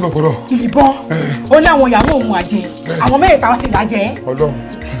 Ẹ̀jẹ̀ ta sí lọ́pọ̀lọ́. Ìbọn. Ó ní àwọn ìyàwó òun àjẹ́. Àwọn mẹ́ta sì lájẹ́. Ọlọ́run.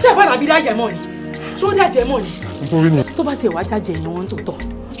 Ṣé bàbá Làbí dájẹ́ mọ́ ni? Ṣé ó dájẹ́ mọ́ ni? Nítorí ni. Tó bá ti wá jájẹ ni wọ́n ń tòótọ́.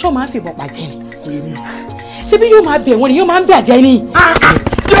 Ṣé ó máa ń fìbọn pàjẹ́ ni? Kò yé mi o. Ṣé bí yóò máa bẹ̀ wọ́n ni yóò máa ń bàjẹ́ ni?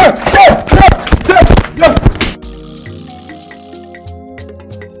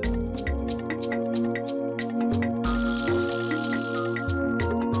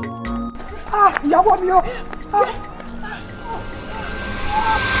 ìyàwó mi o.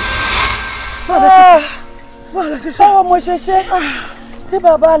 báwo mo ṣe ṣe tí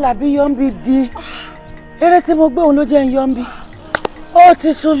bàbá Àlàbí yọ ń bí di eré tí mo gbé òun ló jẹ́ ń yọ ń bí ó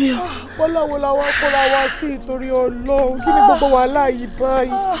ti sú mi o. wọ́láwo làwọn kóra wá sí ìtorí Ọlọ́run kí ni gbogbo wàhálà yìí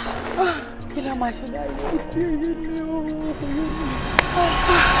báyìí. kí ni a máa ṣe báyìí. ìdí èyí ni o.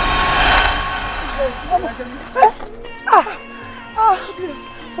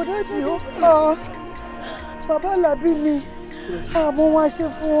 ọ̀dọ́ ìdí o. bàbá Àlàbí ni àmọ́ wọn ṣe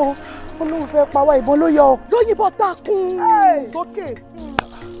fún ọ olóhùn fẹ́ pa wá ìbọn ló yọ ọ lóyìnbọn takùn sókè.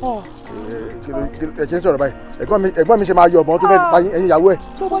 ẹ ṣe ń sọ̀rọ̀ báyìí ẹ̀gbọ́n mi ṣe máa yọ ọ̀bọ̀n tó fẹ́ pa ẹ̀yin ìyàwó ẹ̀.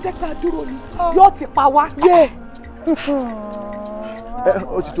 tó bá dé ká dúró ni yóò ti pa wá.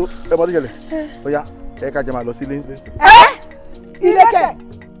 ó ti tó ẹ bọ́ tó ṣẹlẹ̀ bóyá ẹ ká jẹ máa lọ sí ilé ń sè. ilé kẹ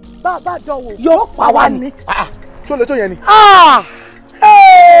bàbá dánwò yóò pa wá ni. tó lè tó yẹn ni.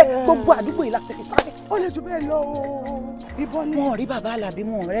 gbogbo àdúgbò yìí láti fi sáré ó lè jù bẹ́ẹ̀ lọ o. ìbọn ni wọn rí bàbá Àlàbí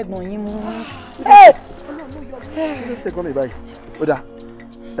wọn rẹ́gbọ̀n yín mú. kí ló ṣe gbọ́n mi báyìí ó dáa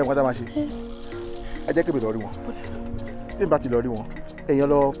ẹ̀ wọ́n dá máa ṣe ẹ jẹ́ kébì lọ rí wọn tí n bá ti lọ rí wọn èèyàn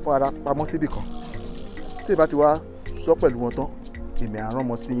lọ fara pamọ́ síbì kan tí n bá ti wá sọ pẹ̀lú wọn tán èmi àrán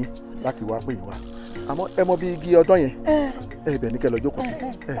ọmọ sí yín láti wá pè yín wá àmọ́ ẹ mọ bí igi ọdún yẹn ẹ bẹ̀ ní kẹ́ lọ jókòó sí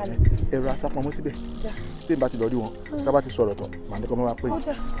ẹ̀rọ asápamọ́ síbẹ̀ tí n bá ti lọ rí wọn tá a bá ti sọ̀rọ̀ tán màá ní kọ́ mọ́ wá pé.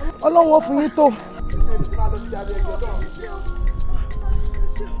 ọlọ́run ó fún yín tó.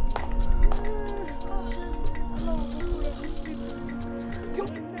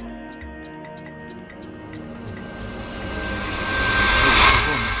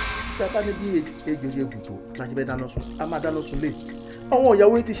 tata ní bí ejò yẹ gùtò láti fẹ́ dáná sun a máa dáná sun lé àwọn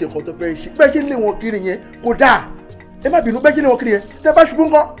ìyàwó yìí ti ṣe nǹkan tó fẹ́ ṣe bẹ́ẹ̀ ṣe ń lé wọn kiri yẹn kò dáa ẹ má bínú bẹ́ẹ̀ ṣe ń lé wọn kiri yẹn tẹ́ bá ṣubú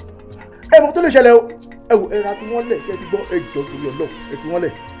ńkọ́ ẹ mọ̀ tó lè ṣẹlẹ̀ o ẹ wò ẹ ra fi wọ́n lẹ̀ kẹ́ ẹ ti gbọ́ ẹ jọ torí ọlọ́ ẹ fi wọ́n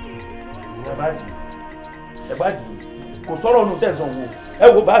lẹ̀. ẹ bá dì kò sọ̀rọ̀ ọ̀nà tẹ̀sán wo ẹ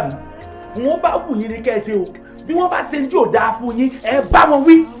wo bá mi wọ́n bá wù yín ní kẹ́sẹ̀ o bí wọ́n bá ṣe ń tí ò dáa fún yín ẹ bá wọn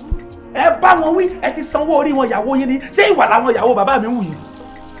wí ẹ ti sanwó orí wọn ìyàwó yín ni ṣé ìwà làwọn ìyàwó bàbá mi wù yín.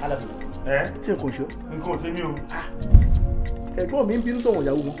 ṣé nǹkan ṣe. nǹkan ò ṣe mí o. ẹ̀gbọ́n mi ń bínú sọ̀wọ́n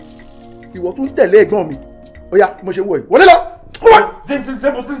ìyàwó wọn ìwọ tún tẹ̀lé ẹ̀gbọ́n mi ó yá mo ṣe wọ ẹ̀ wọlé lọ.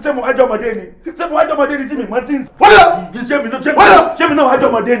 ṣé mo wájú ọmọdé ni ṣé mo wájú ọmọdé ni tí mi mọ tí ń sìn. wọlé lọ. ṣé mi náà wájú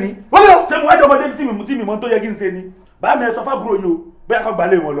ọmọdé ni. wọlé lọ. ṣé mo wájú ọmọdé ni tí mi mọ tó yẹ kí n ṣe ni. bá mi ẹ sọ fábúrò yín o bóyá kó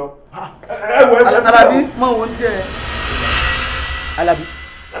gbalẹ̀ wọn lọ. Alábí mọ òun tiẹ̀. Alábí.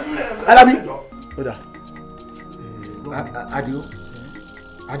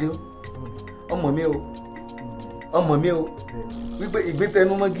 Adio ọmọ mi o wípé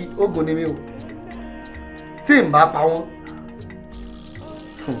ìgbésẹ̀nu mọ́gi ogun ni mi o tí n bá pa wọ́n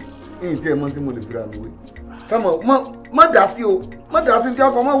yìí tí ẹ mọ́ tí mo lè fira mi wé sọmọ má dá sí o má dá sí tí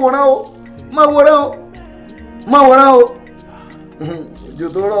ọkọ̀ má wòrán o òjò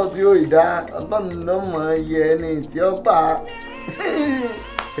tó rọ̀ tí ó ìdá ọlọ́run ló mọ̀ yẹ ẹni tí ó pa.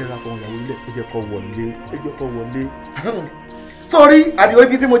 ẹ ra kan ìyàwó ilé ẹ jẹ́ kó wọlé. sórí Àdìó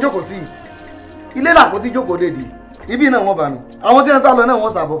ibi tí mo jókòó sí ilé làpò tí jókòó dèdè ibi náà wọ́n bá mi àwọn tí wọ́n sá lọ náà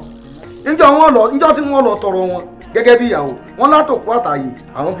wọ́n sàbọ̀ níjọ́ tí wọ́n lọ tọrọ wọn gẹ́gẹ́ bí ìyàwó wọn látòkú àtàyè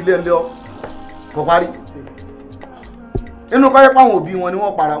àwọn fi lé ń lé ọ kò parí nínú kọ́yẹ́ pàwọn òbí wọn ni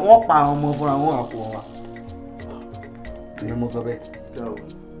wọ́n pa àwọn ọmọ fúnra wọn àpò wọn ìyẹn mo sọ bẹ́ẹ̀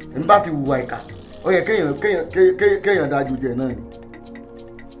n bá ti hùwà ìkà ó yẹ kéèyàn dájú jẹ náà ni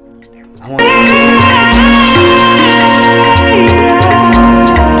àwọn.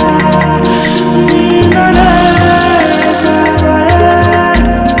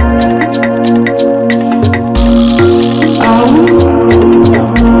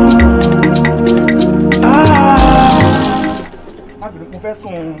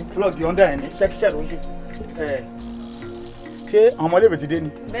 plọ́ọ̀gì ọ̀ndà ẹ̀ ní ṣẹ́kíṣẹ́ ló ń ṣe àwọn ọmọléèwé ti dé ni.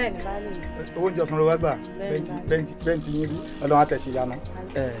 bẹ́ẹ̀ni baálé mi. owó oúnjẹ ọ̀sán ló wá gbà bẹ́ǹtì yín rí ọlọ́run àtẹ̀ṣe yanu.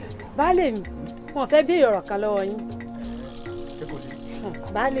 baálé mi wọn fẹ́ bí ọ̀rọ̀ kan lọ́wọ́ yín.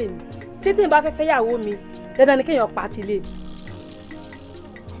 baálé mi tí tí n bá fẹ́ fẹ́yàwó mi dandan ni kéèyàn pa tilé.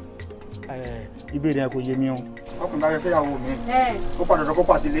 ìbéèrè yẹn kò yé mi o ọkùnrin bá fẹ́ fẹ́yàwó mi ó padà dán kó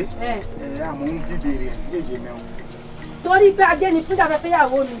pa tilé àmọ́ ń bíbèrè ẹ̀ yé mi o. torí pé ajé ni fúnjà fẹ́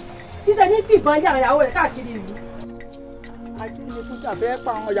fẹ́yàwó mi títẹ ní fìbọn jẹ àwọn ìyàwó rẹ̀ káàkiri ìlú. ajé ni fúnjà fẹ́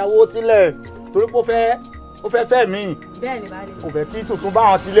pa àwọn ìyàwó tilẹ̀ torí pé ó fẹ́ fẹ́ mi. bẹ́ẹ̀ni baálé. kò fẹ́ kí tuntun bá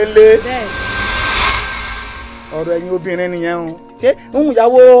wọn tilé lé. bẹ́ẹ̀ni. ọ̀rọ̀ ẹ̀yin obìnrin nìyẹn o ṣé ń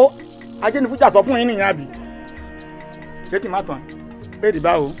ìyàwó ajé ni fúnjà sọ fún yín nìyẹn àbí. ṣé kì í má tán béèrè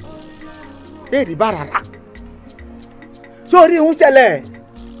báwo béèrè bá rárá sórí ń ṣẹlẹ̀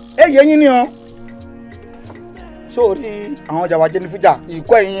èyí yín ni o sórí àwọn ọjà wa jẹ́ ní fújà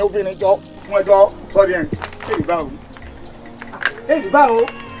ìkọ́ ẹ̀yin obìnrin jọ fún ẹjọ́ sọ́ọ́dí ẹ̀ èyí báwo èyí báwo.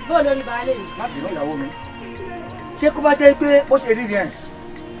 bóò lórí baálé mi. má bínú ìyàwó mi ṣé kó bá jẹ́ pé ó ṣe rí rí ẹ̀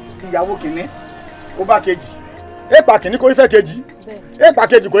ìyàwó kìíní ó bá kejì èèpà kìíní kò fẹ́ kejì èèpà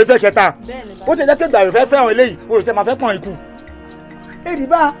kejì kò fẹ́ kẹta ó ṣe jẹ́ pé gbàgbé fẹ́ fẹ́ràn eléyìí olùsẹ́ máa fẹ́ pọ̀n ikú. èyí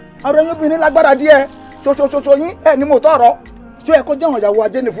bá ọ̀rọ̀ yín obìnrin lágbára díẹ̀ ṣoṣoṣoṣo yín ẹ̀ ní mo tọ̀rọ̀ tí ó yẹ kó jẹ́ àwọn ìyàwó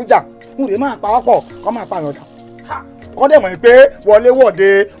ajé ní fújà ń rè máa pa ọ́pọ̀ kọ́ máa pa àyànjá kọ́ dẹ̀ mọ̀ pé wọléwọ̀de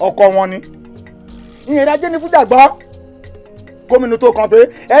ọkọ wọn ni. ìyẹn ajé ní fújà gbọ́ gómìnà tó kàn pé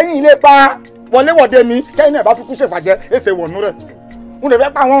ẹ̀yin ilé pa wọléwọ̀de mi kẹ́yìn náà bá fi kú ṣèfàjẹ́ èsè wọ̀nú rẹ̀ ń lè fẹ́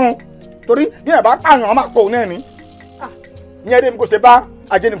pa wọ́n run torí bí ẹ̀ bá pààyàn ọmọ àpò náà ni. ìyẹn dé mi kò ṣe bá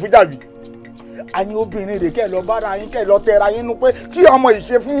ajé ní fújà bì. àyìn obìnrin rè kẹ́ ẹ lọ bára yín kẹ́ ẹ lọ tẹra yín nú pé kí ọmọ yìí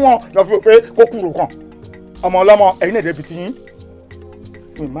ṣe fún wọn lọ fi pé kó kúrò kàn ọmọ ọlọ́mọ ẹ̀yin náà débi ti yín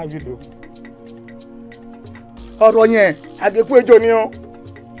mi má yí lò. ọ̀rọ̀ yẹn àgékú ejò ni o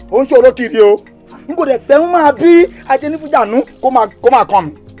ó ń ṣòro kiri o n kò dẹ̀ fẹ́ ń máa bí ajẹ́nífújànú kó máa kàn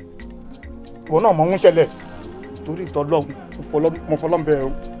mí. ìwọ náà mọ̀ ń ṣẹlẹ̀ torí ìtọ́lọ́hún mo fọlọ́n bẹ́ẹ̀ o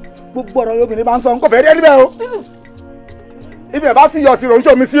gbogbo ọ̀rọ̀ yóò obìnrin bá ń sọ n kò fẹ́ rí ẹni bẹ́ẹ̀ o ibẹ̀ bá fi yọ̀ sí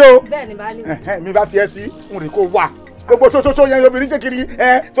ròǹṣọ́ mi sí o bẹ́ẹ̀ni baálé mi bá fi ẹ sí n rè kó wà gbogbo sososo yẹn obìnrin ṣe kiri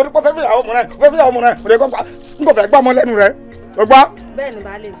torí pé fẹ́ fi àwọn ọmọ rẹ òde kọ́ n kò fẹ́ gbọ́ ọmọ lẹ́nu rẹ o gbọ́. bẹ́ẹ̀ ni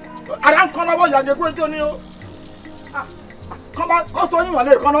baálé mi. ara ń kọ́ lọ́wọ́ ìyàgé kó ejò ni o kọ́ tó yín wà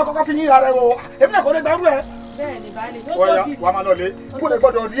lè kọ́ náà kọ́kọ́ fi yín ara ẹ o èmi náà kò lè gbẹ́rú ẹ. bẹ́ẹ̀ ni baálé mi. wọ́n yà wà á máa lọ lé kó lè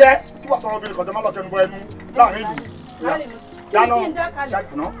gbọ́dọ̀ rí ẹ kí wàá sọ̀rọ̀ obìnrin kan tó máa lọ kẹnu bọ ẹnu láàrin ìlú. dáná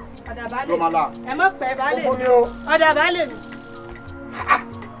ṣàkùnà ló máa la. ẹ má pẹ́ baálé mi. ọ̀dà baálé mi.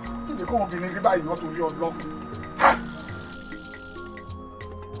 kíni kó obìnrin rí báyìí náà torí ọlọ́.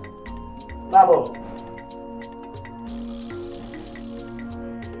 Lábọ̀.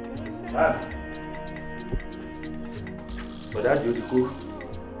 Bọ̀dá àjò ti kó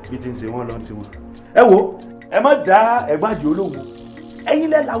bí ti ń ṣe wọ́n lọ ti wọn. Ẹ wo ẹ má dá ẹ̀gbọ́n àjò olówó. Ẹ̀yin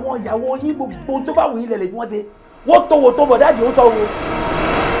lẹ làwọn ìyàwó yín gbogbo tó bá wù yín lẹ̀lẹ̀ bí wọ́n ṣe. Wọ́n tó wo tó bọ̀dá àjò ń sọ wo.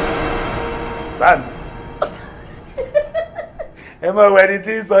 Báàmì. Ẹ mọ̀ wọ ẹni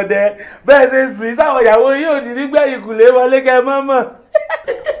tí ń sọ dẹ. Bẹ́ẹ̀ ṣe sùn yín sáwọn ìyàwó yín ò ní nígbà ìkùlé wọlé kẹ́ ẹ mọ́ mọ̀.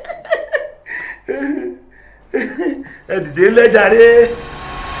 Ẹ dìde lẹ́jàre.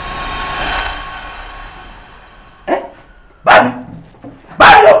 Báàmì.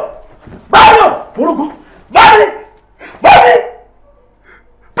 Báàmì. Báàmì. Burúkú. Báàmì. Báàmì.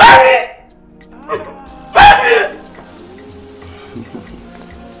 Báàmì. Báàmì.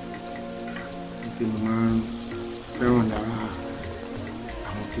 Mo máa ń fẹ́ràn lára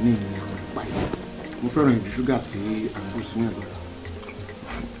àwọn kìíní ní àwọn ìpa yìí. Mo fẹ́ràn ìjú ṣúgà tí à ń bù sínú ẹ̀rọ.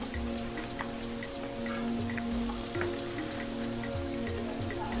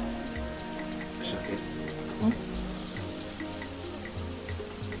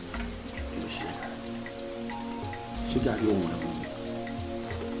 Ṣé gàrí òun ẹ̀wọ̀n?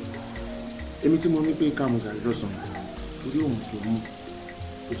 Èmi tí mo ní pé ká mo gàrí lọ́sàn-án torí òun tó mú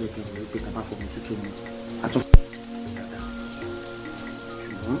ó jẹ́ kí n rí pé ká bá fọmọ tútù mu àtọ́ dáadáa.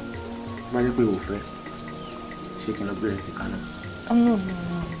 Ṣùgbọ́n bá jẹ́ pé ò fẹ́ ṣé kí n lọ bẹ̀rẹ̀ sí kaná. No.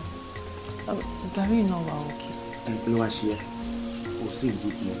 Gàrí iná wà òkè. Ẹni pé wá ṣe ẹ́ kò sí ìlú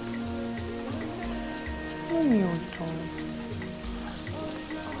ìlú. Mi ò dùn.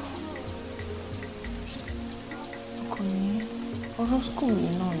 Kò ní ọ̀rọ̀ skul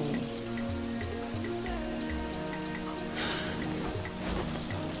yìí náà ni.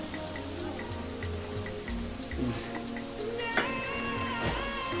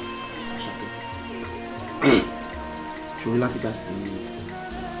 Ṣòro láti gbà tí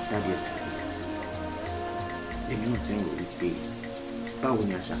dábìá ti kú. Èmi náà ti ń rò wípé báwo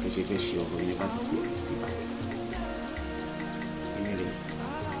ni Àṣàkẹ́ ṣe fẹ́ ṣe ọ̀rọ̀ yunifásitì ẹ̀ sí báyìí. Èmi rẹ̀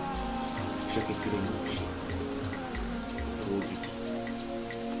iṣẹ́ kékeré ni mo ṣe. Owó gidi.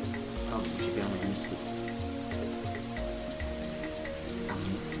 Báwo ni mo ṣe fẹ́ àwọn ẹni sùn?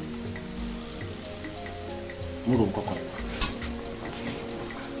 Àmì mo rò nǹkan kan.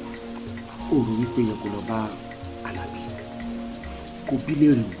 Ó rò wípé yẹ kó lọ bá Àlàbí kó bí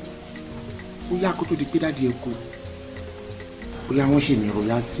léèrè wò ó yá kó tó di pé dáàdi ẹ kú bóyá wọ́n ṣì ní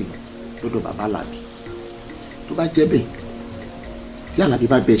royalty lọ́dọ̀ bàbá Àlàbí tó bá jẹ́ bẹ́ẹ̀ tí Àlàbí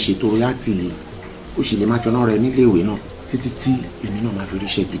bá bẹ ṣètò royalty yìí ó sì lè má fi ọ̀nà rẹ nílé ìwé náà títí tí èmi náà máa fi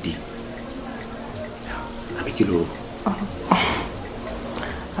ríṣẹ́ gidi àbí kí ló rò.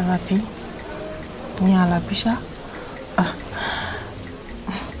 Àlàbí ní Àlàbí ṣá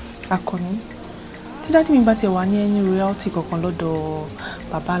Akọni tí dáàdì mi bá ti wà ní ẹni royalty kankan lọ́dọ̀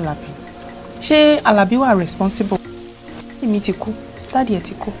bàbá Àlàbí ṣé Àlàbí wà responsible? Èmi ti kú dáàdì ẹ̀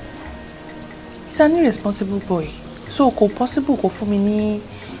ti kú. He's an irresponsible boy so kò possible kò fún mi ní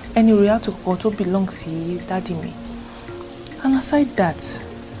ẹni royalty kankan tó belong sí dáàdì mi. And aside that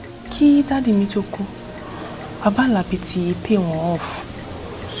kí dáàdì mi tó kú bàbá Àlàbí ti pay wọn off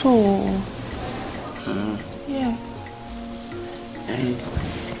so yeah.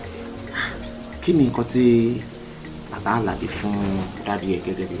 Kí ni nǹkan tí bàbá Àlàbí fún dáàdi ẹ̀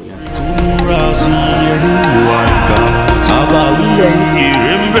gẹ́gẹ́ bí ọ̀yá? Kúmúra sí ẹni ìwà ìkà kábàáwí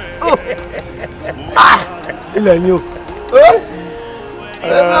èrè ń bẹ̀. Ilẹ̀ ni o.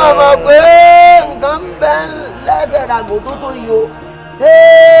 Èmi ò mọ̀ pé nǹkan ń bẹ lẹ́sẹ̀ ràgò tó tó yìí o.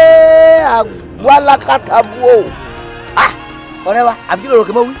 Àgbálákàtà bú o. Ọ̀rẹ́ wa, àbí kí ló rò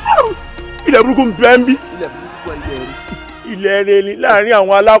kí n mọ̀ wí? Ilẹ̀ burúkú ń bẹ ń bí. Ilẹ̀ burúkú wà ilẹ̀ rí. Ilẹ̀ rẹ̀ ni láàrin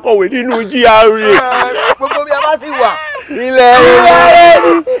àwọn alákọ̀wé nínú GRA. Gbogbo bí a bá sì wà. Ilẹ̀ rẹ̀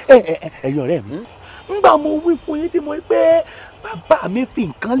ni. Ẹ̀yin ọ̀rẹ́ mi ńgbà mo wí fún yín tí mo pé bàbá mi fi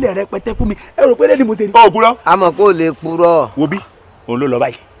nǹkan lẹ̀ rẹpẹtẹ fún mi ẹ rò pé lẹ́ni mo ṣe ní. Òpùrọ́. A mọ̀ kó lè purọ́. Wo bí òun ló lọ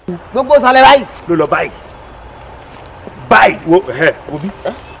báyìí. Gbogbo sálẹ̀ báyìí. Ló lọ báyìí. Báyìí wo bí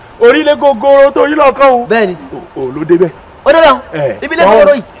orílẹ̀ gogoro tó yín lọ́kàn o. Bẹ́ẹ̀ni. O ló débẹ̀. Ó débẹ̀ o. Ibi lẹ́yìn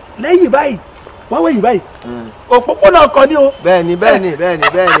gogoro yìí. Lẹ́yìn báyìí wá wẹ̀yìn báyìí òpópónà ọkọ ni o. bẹ́ẹ̀ni bẹ́ẹ̀ni bẹ́ẹ̀ni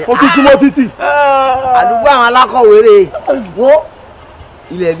bẹ́ẹ̀ni. o tún súnmọ́ títì. àdúgbò àwọn alákọ̀wéré wo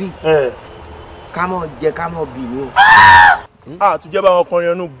ilẹ̀ bí ká mọ̀ jẹ ká mọ̀ bì ní o. àtúnjẹ́ bá wọn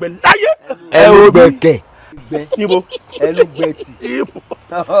kọrin ẹnu gbẹ láyé. ẹ ló gbẹkẹ. níbo ẹ ló gbẹ tì.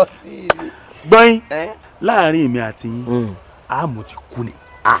 gbọ́n láàrin èmi àti yín àmọ́ ti kú ni.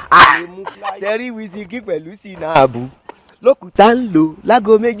 sẹ́rí wíṣíkì pẹ̀lú sinabu lókùtà ń lò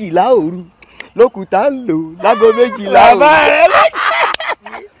lágo 12 òru lókùtà ń lò lágo 12 òru.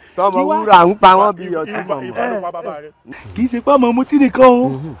 tọmọ wúrà ń pa wọn bí ọtí mọ̀mọ́. kì í ṣe pé ọmọ mutí nìkan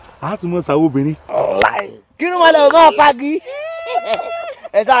o a tún mọ sàwọn obìnrin. kí ló máa lọ máa pagi.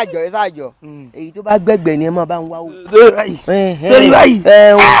 ẹ ṣáàjọ èyí tó bá gbẹgbẹ ni ẹ máa bá ń wáwò. lórí báyìí.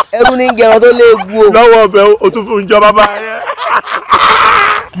 ẹrú ní jẹun tó léegun o. lọ́wọ́ ọbẹ̀ o tún fún ìjọba bá yẹ.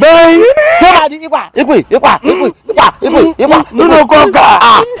 bẹ́ẹ̀ tó máa di ipa. nínú kọ́ńkà.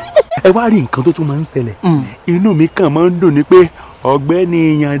 ẹ wá rí nǹkan tó tún máa ń ṣẹlẹ̀ inú mi kàn máa ń dùn ni pé ọ̀gbẹ́ni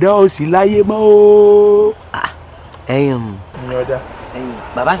ìyàndá ò sí láyé mọ́ o. ẹyin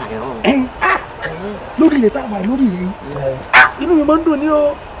bàbá àṣàkẹ́ lórí ilẹ̀ táwọn àì lórí ilẹ̀ yìí inú mi máa ń dùn ní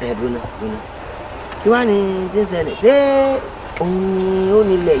o. bruna kí wàá ní tí ń ṣẹlẹ̀ ṣé òun ni ó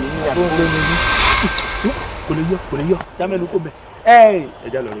nílẹ̀ yìí àbí òun ló ní bí. kò lè yọ dámẹ́nu kò bẹ̀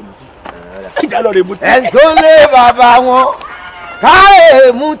ẹja lọ rẹ mutí. ẹ̀sùn lé bàbá wọn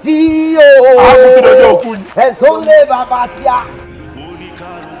káyé mutí o ẹ̀sùn lé bàbá tíá.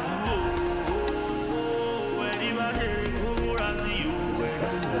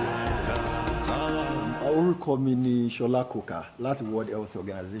 orúkọ mi ni Ṣọlá Koka láti World Health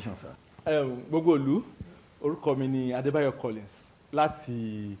Organization sir. gbogbo ìlú orúkọ mi ni Adébáyọ̀ Collins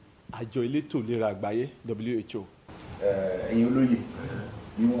láti àjọ elétò ìlera àgbáyé WHO. ẹ̀yin olóyè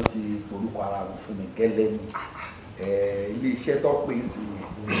bí wọ́n ti orúkọ ara wọn fún mi gẹ́lẹ́ ni ilé iṣẹ́ tó pè é sí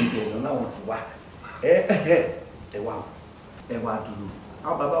ìgbẹ̀rún láwọn ti wá ẹ wá dúró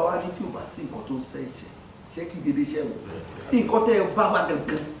àwọn bàbá wa ní tí ò bá sí nǹkan tó ń ṣe ṣé kí dédé ṣe wò nǹkan tẹ́ ẹ bá wà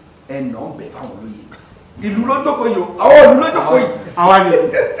gangan ẹ nà ń bẹ̀ fáwọn olóyè ìlú lójókòó yìí o àwọn ìlú lójókòó yìí. àwa ni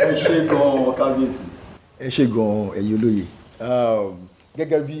ẹ ṣe gan-an kábíyèsí ẹ ṣe gan-an ẹ̀yin olóyè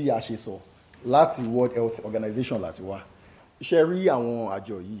gẹ́gẹ́ bí a ṣe sọ láti World Health Organization láti wá iṣẹ́ rí àwọn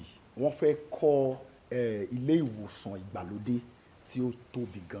àjọ yìí wọ́n fẹ́ kọ́ ilé ìwòsàn ìgbàlódé tí ó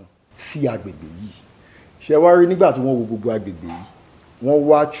tóbi gan sí agbègbè yìí ṣe wá rí nígbà tí wọ́n wo gbogbo agbègbè yìí wọ́n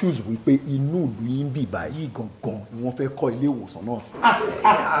wá choose wípé inú ìlú yín bì báyìí gangan ni wọ́n fẹ́ kọ́ ilé ìwòsàn náà sí.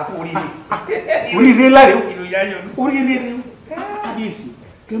 oríire láre oríire ni kábíyèsí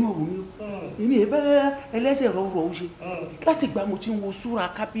kẹ́mọ̀ wò ní èmi ẹ̀ bẹ́ẹ̀ ẹlẹ́sẹ̀ rọrùn ọ̀hún ṣe láti gba mo ti ń wo súra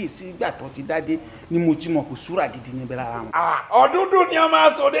kábíyèsí ìgbà tó ti dáadé ni mo ti mọ̀ pé súra gidi níbẹ̀ lára wọn. ọdúndún ni a máa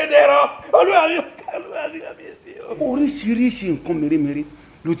sọ déédéé rọ olúwa mi kábíyèsí. oríṣiríṣi nǹkan mèremère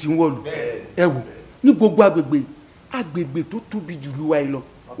ló ti ń wọ̀lú ẹ wò ní gbogbo agbègbè tó tóbi jù lù wá yìí lọ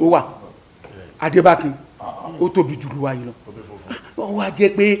ó wà Adébákin ó tóbi jù lù wá yìí lọ ó wá jẹ́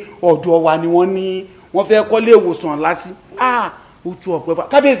pé ọ̀dọ̀ wa ni wọ́n fẹ́ kọ́lé ìwòsàn lásì ó tú ọ̀pẹ fà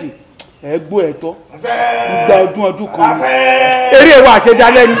kábíyèsí ẹ gbọ́ ẹ̀tọ́ gba ọdún kan eré wa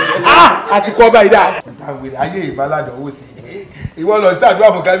àṣẹjálẹ̀ ni àsìkò ọba ìdá. ayé ìbáládàn owó sí ìwọ lọ sí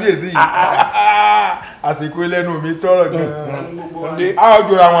àdúrà fún kábíyèsí yìí àsìkò ẹlẹ́nu mi tọrọ gan-an àwọn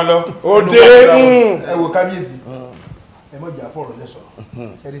jòrò àwọn lọ òde ẹ wo kábíyèsí ẹ mọ̀ jà fọ̀rọ̀ lẹ́sọ̀rọ̀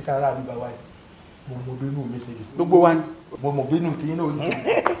ṣẹ́ni tá a rà mí bá wáyé mo mọ bínú mi ṣe gbogbo wa ni mo mọ bínú tí inú òsì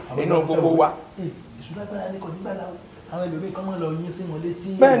inú gbogbo wa. ìṣúlágbára ní kọ̀ọ̀dúgbàlà àwọn ẹlòmíín kan máa lọ yín sí wọn létí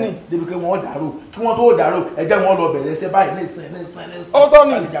bẹ́ẹ̀ni débi pé wọ́n dàrú kí wọ́n tó dàrú ẹjẹ́ wọn lọ bẹ̀rẹ̀ ṣe báyìí lẹ́sìn ọ̀tọ̀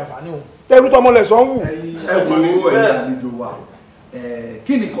ni tẹ̀rù tọmọ lẹ̀ sọ ń wù. ẹ wo ẹ̀yìn àlejò wa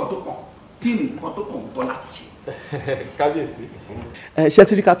kí ni nǹkan tó kàn kọ́ láti ṣe. kábíyèsí.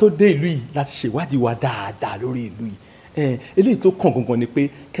 ṣẹ́tìríkà tó dé ìlú yìí láti ṣèwádìí wa dáadáa lórí ìlú yìí eléyìí tó kàn gangan ni pé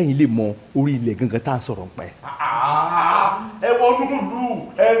kẹ́yìn lè mọ orí ilẹ̀ gangan tá à ń sọ̀rọ̀ nípa ẹ̀. ẹ wọ nùlù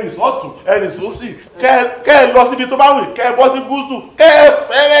ẹrìn sọ́tún ẹrìn sósì kẹ́ ẹ lọ síbi tó bá wù kẹ́ ẹ bọ́ sí gúúsù kẹ́ ẹ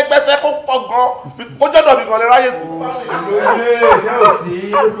fẹ́rẹ́ gbẹ́tẹ́ kó pọ̀ gan kó jọ́dọ̀ mi kan lè ráyè sí. ṣé o sí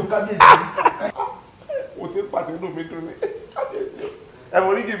lójú kábíyèsí. o ti pàṣẹ inú mi dùn ní kábíyèsí o ẹ mọ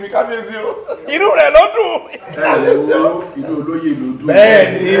oríkì mi kábíyèsí o. inú rẹ̀ ló dùn. ẹ lè wo inú olóyè ló dùn.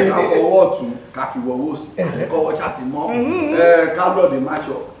 bẹ́ẹ̀ni ká fọwọ́ ọ̀tún ká fi wọ́wọ́ sí kọ́wọ́ ṣáàtì mọ́ ká lọ́ọ̀dì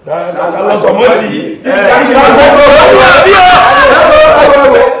máṣọ.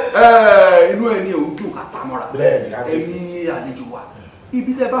 inú ẹ ní òun dùn ká pamọ́ra ẹ̀yin àlejò wa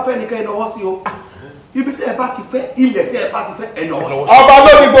ibi tẹ́ ẹ bá fẹ́ ní ká ẹ náwó sí o ibi tẹ́ ẹ bá ti fẹ́ ilẹ̀ tẹ́ ẹ bá ti fẹ́ ẹ náwó sí. ọba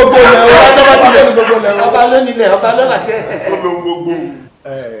ló ní gbogbo ilẹ̀ ọba ló ní ilẹ̀ ọba ló láṣẹ. gbogbo.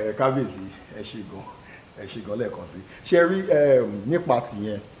 kábíyèsí ẹ ṣé gan lẹ́ẹ̀kan sí ṣe rí nípa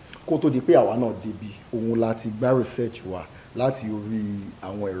tìyẹn kó tó di pé àwa náà débi òun láti gbá research wa láti orí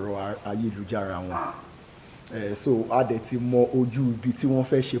àwọn ẹ̀rọ ayélujára wọn so a dẹ̀ ti mọ ojú ibi tí wọ́n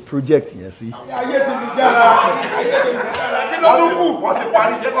fẹ́ ṣe project yẹn sí. ayé ti lu jára kí ló tó kù wọ́n ti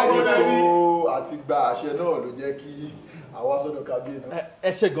parí iṣẹ́ kan tó dẹ́bí. àti gba àṣẹ náà ló jẹ́ kí àwa sọ́dọ̀ kábíyèsí.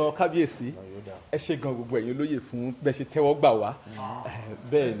 ẹ ṣé gan kábíyèsí ẹ ṣé gan gbogbo ẹ̀yin olóyè fún bẹ́ẹ̀ ṣe tẹ́wọ́ gbà wá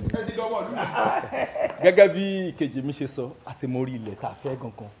bẹ́ẹ̀ ni gẹ́gẹ́ bí ìkejì mi ṣe sọ àti mo rí ilẹ̀ tá a fẹ́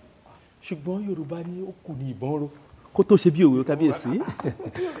gangan ṣùgbọ́n Yorùbá ní ó kù ní ìbọn ró kó tó ṣe bí òwe kábíyèsí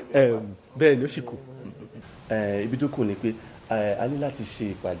bẹ́ẹ̀ ni ó sì kù. Ibi tó kù ni pé a ní láti ṣe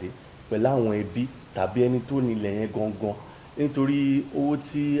ìpàdé pẹ̀lú àwọn ẹbí tàbí ẹni tó nílẹ̀ yẹn gangan nítorí owó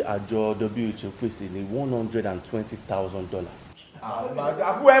tí àjọ WHO pèsè ní $120,000.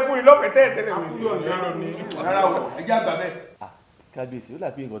 àbú ẹ fún ìlọ́pẹ̀ tẹ́ẹ̀tẹ́lẹ̀ lónìí rárá o ẹjẹ́ àgbà bẹ́ẹ̀. kábíyèsí ó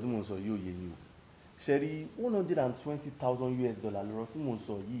dàbí nǹkan tí mò ń sọ yìí ò yé mi o ṣe rí $120,000 lọ́rọ̀ tí mò ń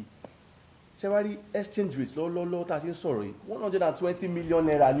sọ yìí ṣe wá rí exchange rate lọ́wọ́lọ́wọ́ tá a ṣe ń sọ̀rọ̀ yìí $120 million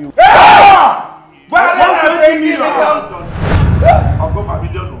ni o. $120 million ọgọ́fà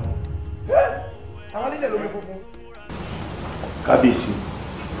mílíọ̀nù àwọn nílẹ̀ lómi funfun. kábíyèsí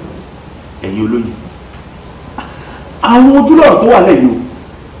ẹ̀yin olóyè àwọn ojúlọ̀rọ̀ tó wà lẹ́yìn o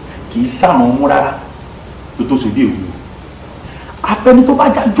kì í sàrùn mú rárá tó tó ṣe bí èwe o afẹ́ni tó bá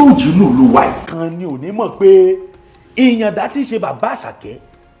já jóòjì nù ló wà yìí. kan ni ò ní mọ̀ pé ìyàndá tí í ṣe bàbá àṣàkẹ́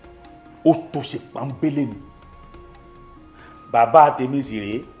ó tó ṣe pàmbélé ni bàbá tèmi sì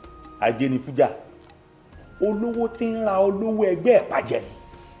rèé ajénifújà olówó tí ń ra olówó ẹgbẹ́ ẹ̀ pàjẹ́ ni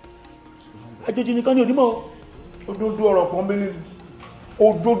àjòjì nìkan ni ò ní mọ̀ o. òdodo ọ̀rọ̀ pọ́nbélé ni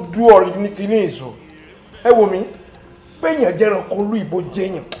òdodo ọ̀rọ̀ ní kíní ìsọ ẹ wò mí péyàn jẹ́ran kan lú ìbò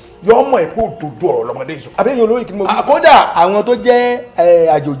jẹ́yàn yọ ọmọ ẹ̀ pé òdodo ọ̀rọ̀ lọ́mọdé ìsọ àbẹ́yìn olóyè kí ni mo wí. kódà àwọn tó jẹ́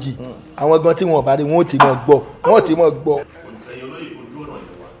àjòjì àwọn gan tí wọn bá rí wọn ò tí mọ̀ gbọ́ wọn ò tí mọ̀ gbọ́. olùfẹ̀yìn olóyè ojú ọ̀nà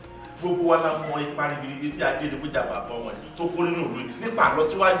yẹn wá gbogbo wa la mọ ipa ribiribi tí ajé ni fújà bàbá wọn tó kó nínú òru nípa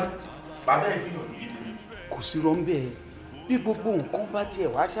àlọsíwájú bàbá ẹ̀ gbìyànjú gidi ni. kò sí rọ́ńbẹ́ bí gbogbo nǹkan bá tiẹ̀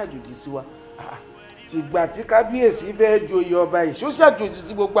wá ṣàjòjì sí wa tìgbà tí kábíyèsí fẹ́ joyè ọba yìí ṣó ṣàjòjì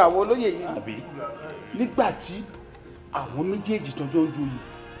sí gbogbo àwọn olóyè yìí nígbà tí àwọn méjèèjì tọjọ́ ń joyè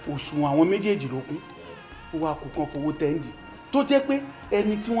òṣùwọ̀n àwọn méjèèjì ló kún ó wá kó kan fowó tẹ́ǹdì tó jẹ́ pé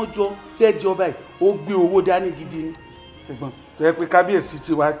ẹni tí wọ́n jọ fẹ́ jẹ ọba yìí ó gbé owó dání gidi ni ṣùgbọ́n tó yẹ pé kábíyèsí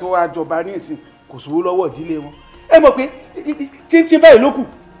tiwa tó wá jọba ní ìsìn kò sówó lọ́wọ́ ìdílé wọn ẹ mọ̀ pé tí báyìí ló kù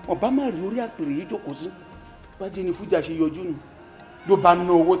wọn bá má rí orí àpèrè yìí jókòó sí bájẹ́ ni fújà ṣe yọjú nù ló bá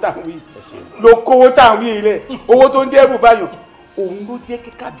ná owó táwọn yìí ló kówó táwọn yìí lẹ̀ owó tó ń dẹ́rù báyọ̀ òun ló jẹ́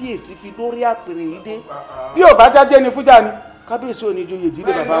kí kábíyèsí fi lórí àpèrè yìí dé bí ò bá jájẹ́ ni fújà ni kábíyèsí ò ní joyè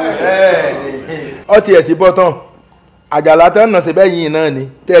ìdílé bàbá wọn. ọtí ẹ̀ ti bọ́ tán àjàlá tán nà síbẹ̀ yìí náà ni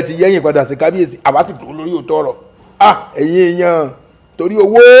tẹ́ ẹ ti yẹ́yìn padà sí kábíyèsí àwa sì dúró lórí òótọ́ ọ̀rọ̀ ẹ̀yin èèyàn torí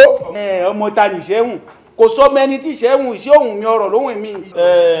owó. ọmọ ta ní ìṣẹ́hùn kò sọ mẹ́ni tí ìṣẹ́hùn ìṣẹ́ òun mi ọ̀rọ̀ lóhùn mi.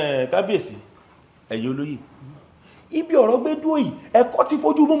 kábíyèsí ẹ̀yin olóyè ibi ọ̀rọ̀ gbé dúró yìí ẹ̀kọ́ ti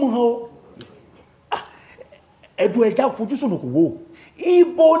fojú mú hàn o ẹ̀dùn ẹja fojú sùn kò wò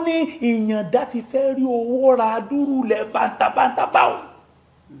ibo ni ìyàndá ti fẹ́ rí owó ra dúró lẹ̀ bàǹtàbàǹtà bá o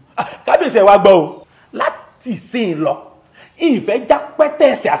kábíyèsí ẹ̀ wá gbọ́ o láti sìn lọ ìfẹ́ já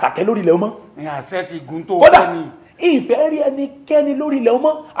pẹ́tẹ́ẹ̀sì àṣàkẹ́ lórí ilẹ̀ ọmọ. àṣẹ ti gun tó kódà ìfẹ́ rí ẹnikẹ́ni lórí ilẹ̀ ọmọ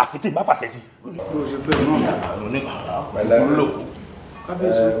àfi tí ì bá fàṣẹ sí.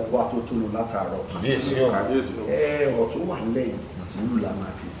 wà tó tó lò látàárọ̀ ọ̀rọ̀ tó wà lẹ́yìn sùúrù la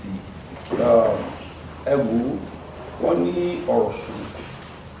máa fi sí ẹ wò ó wọ́n ní ọ̀rọ̀ sùúrù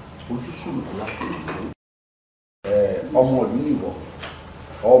ojú sùúrù kò lápò ìlú ọmọ ìlú nìwọ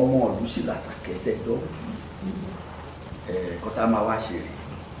ọmọ ìlú sì làṣàkẹ́ tẹ̀dọ́ kọ́tà máa wá ṣe rè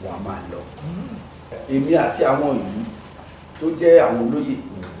wọ́n á máa lọ èmi àti àwọn ìlú tó jẹ́ àwọn olóyè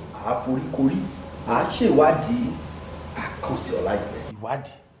àforíkorí à á ṣèwádìí àkànṣe ọ̀la ìbẹ̀.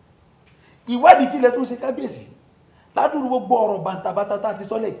 ìwádìí kí lẹ tó ṣe kábíyèsí ládùúrú gbogbo ọ̀rọ̀ bàǹtàbàǹtà tá a ti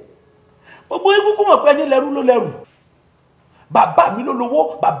sọ́lẹ̀ gbogbo ikúkú mọ̀ pé ní lẹ́rú ló lẹ́rù bàbá mi ló lówó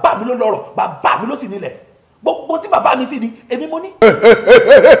bàbá mi ló lọ́rọ̀ bàbá mi ló sì nílẹ̀ gbogbo tí bàbá mi sì ní èmi mo ní.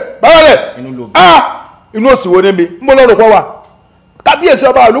 báwa rẹ̀ inú òsì wo ni mi ń bọ́ lọ́rùn pọ̀ wá kábíyèsí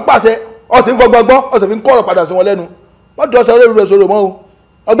ọba ìlú pàṣẹ ọ̀sìn fọgbọ́ngbọ́n ọ̀sìn fi ń kọ́ ọ̀rọ̀ padà sí wọn lẹ́nu wọ́n dọ̀ sọ lórí rẹ̀ sọ̀rọ̀ mọ́ o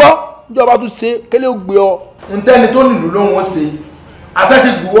ọgbọ́n ìjọba tún ṣe kélé ó gbé ọ. ntẹ́ni tó nílùú ló ń wọ́n ṣe àṣẹ ti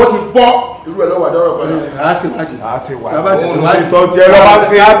gbùwọ́ ti bọ́ irú ẹ̀ lọ́wọ́ àdọ́rọ̀ pẹ̀lú. a ti wádìí bàbá ti wádìí tó tiẹ̀ lọ́ba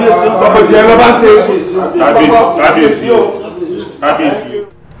ṣe tọ́pọ̀ tiẹ̀ lọ́ba ṣe. kábíyèsí kábíyèsí.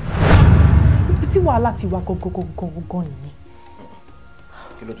 ibi tí wàhálà ti wà gangan nìyẹn.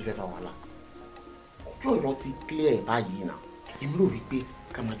 kí ló tún fẹ́ fa wàhálà ọjọ́ ìlọ ti clear báyìí náà èmi rò wípé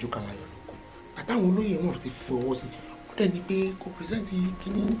ká máa jó ká máa yọ lóko àtàwọn olóyè náà ti fọwọ́ sí ó dẹ̀ ni pé kò pírẹ́sẹ̀ntì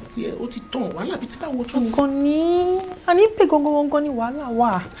kìíní tiẹ̀ ó ti tàn wàhálà bíi tí báwo tún ni. Gangan ni àní pé gangan ni wàhálà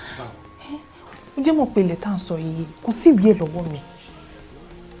wà. Ó jẹ́ mọ̀ pé ilẹ̀ tá à ń sọ yìí kò sí ìwé ẹ̀ lọ́wọ́ mi.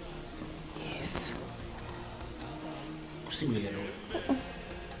 Yes. Kò sí ìwé ẹ̀ lọ́wọ́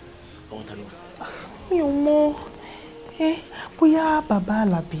àwọn ta ló wà. Mi ò mọ̀ bóyá bàbá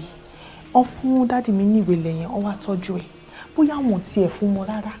Àlàbí wọ́n fún dádì mi ní ìwé lẹ́yìn wọ́n wá tọ́jú ẹ̀ bóyá wọn tiẹ̀ fún wọn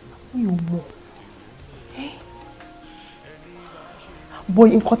rárá mi ò mọ̀. Bó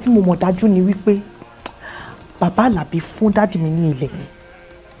nǹkan tí mo mọ̀ dájú ni wípé bàbá Àlàbí fún dádì mi ní ilẹ̀ yẹn.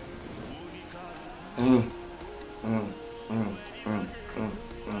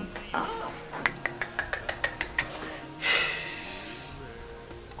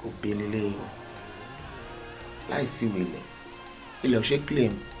 Kò bẹ́ẹ̀ lélẹ́yìn láìsí ìwé ilẹ̀ ò ṣe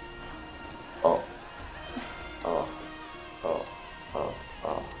claim.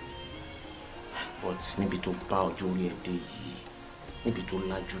 But níbi tó bá ọjọ́ orí ẹ̀ dé yìí níbi tó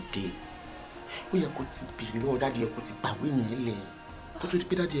lájú dé ó yẹ kó ti bèrè lọ́wọ́ dádì ẹ̀ kó ti gbàwé yẹn lẹ̀ kó tó di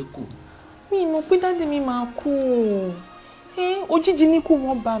pé dádì ẹ̀ kú. Mi mọ̀ pé dádì mi máa kú o òjijì ní kú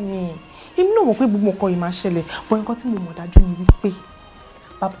wọ́n bá mi èmi náà mọ̀ pé gbogbo nǹkan yìí máa ṣẹlẹ̀ bọ́ nǹkan tí mo mọ̀ dájú ni wípé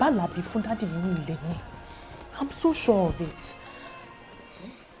bàbá Àlàbí fún dádì mi ní ilẹ̀ yẹn I'm so sure of it.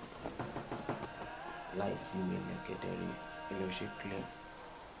 Láìsí ìwé ilẹ̀ kedere ilẹ̀ ò ṣe claim.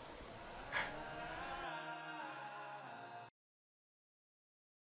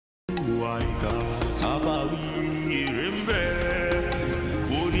 Àìkà kábàáwí èrè ń bẹ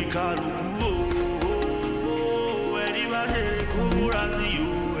oníkálukú o ẹni bá ṣe kó múra sí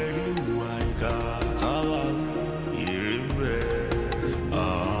o ẹni wù àìkà kábàáwí èrè ń bẹ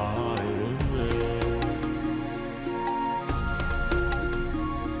èrè ń bẹ.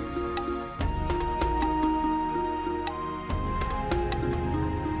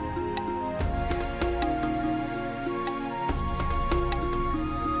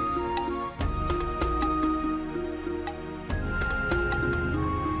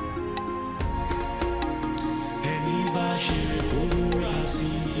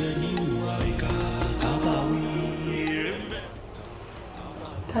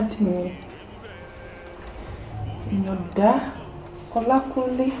 Dádì mi, Ìyàndá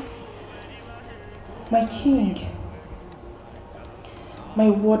Ọlákúnlé, my king, my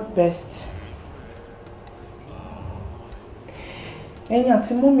word best. Ẹ̀yin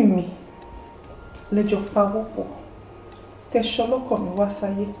àti mọ́mì mi lẹ́jọ́ pawọ́pọ̀ tẹ̀sọ́ lọ́kọ̀ mi wá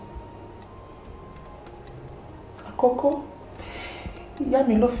sáyé. Àkọ́kọ́, ìyá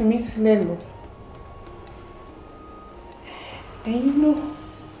mi ló fi mí sílẹ̀ lọ. Ẹ̀yin náà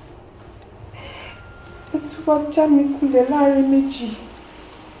ẹ tún wá já mi kulẹ̀ láàrin méjì.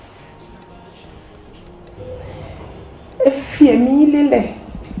 Ẹ fi ẹ̀mí yín lélẹ̀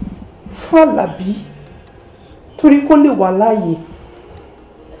fún Àlàbí torí kó lè wà láàyè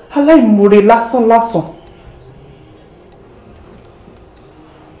aláìmoore lásán.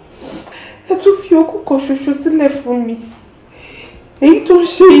 Ẹ tún fi okú kan ṣoṣo sílẹ̀ fún mi èyí tó ń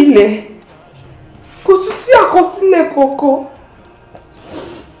ṣe ilẹ̀ kò tún sí àkọsílẹ̀ kankan.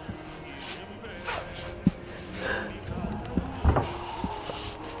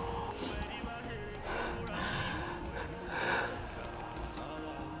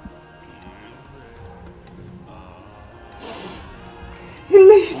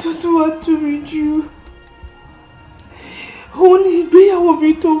 Eléyìí tó tún wá dùn mí jù òun ni ìgbéyàwó mi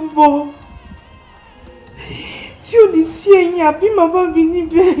tó ń bọ̀ tí ò ní sí ẹ̀yin àbí màmá mi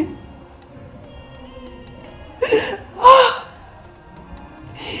níbẹ̀.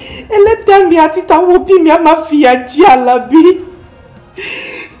 Ẹlẹ́dàá mi àti táwọn òbí mi á máa fìyà jẹ Àlàbí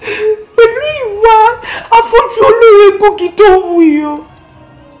pẹ̀lú ìwà afọ́jú olóore gbòógì tó wù yìí o.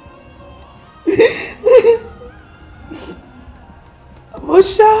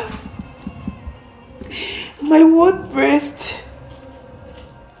 Mosha, my word best,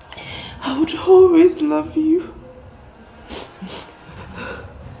 I would always love you.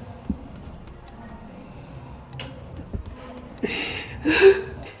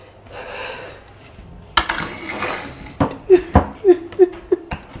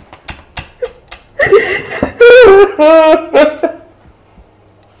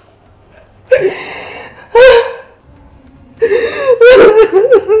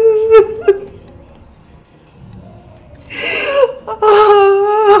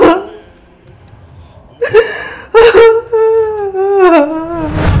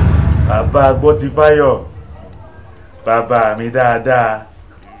 Bàbá Gbọ́tifáyọ̀, bàbá mi dáadáa,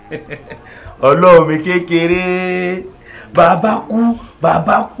 ọlọ́run mi kékeré, bàbá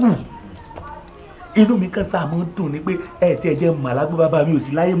kú. Inú mi kan sáà mọ́ dùn ní pé ẹ̀ tí ẹ jẹ́ màlágbó bàbá mi ò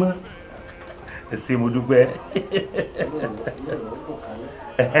sí láyé mọ́. ẹ ṣé mo dúpẹ́.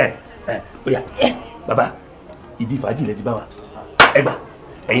 Oya bàbá ìdí fàájì lẹ ti bá wa ẹ gbà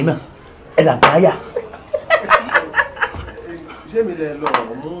ẹ̀yin náà ẹ dà nǹkan áyà. ṣé mi lè lọ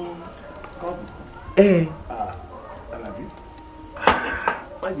mú kọ́ọ̀pù. Àlàbí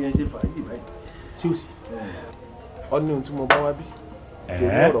má jẹ́ ṣe fàájì báyìí. tí o sì. ọ ní ohun tí mo bá wá bí torí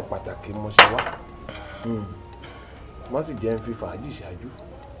ọ̀rọ̀ pàtàkì mo ṣe wá má sì jẹ́ ń fi fàájì ṣáájú.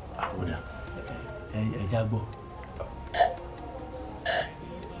 àkùdà ẹja gbọ́.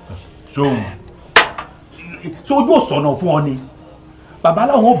 sóhun sójú ọ̀sọ̀nà fún ọ ni bàbá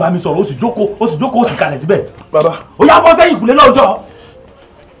làwọn ò bá mi sọ̀rọ̀ ó sì jókòó ó sì kalẹ̀ síbẹ̀. bàbá ó yá bọ́ sẹ́yìn ìkùlé lọ́jọ́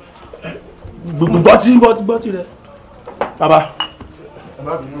gbọ́ tí rẹ. bàbá ẹ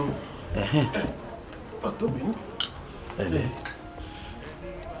má bínú. ọ̀tọ̀ bínú. ẹ̀lẹ́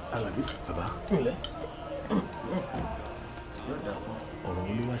Àlàbí bàbá ńlẹ̀ ọ̀rọ̀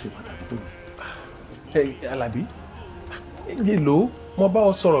wo ló wá ṣe pàtàkì tó mi. Àlàbí yèlò mo bá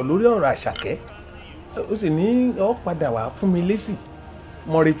ọ sọ̀rọ̀ lórí ọ̀rọ̀ Àṣàkẹ́ ó sì ní ọ padà wá fún mi lésì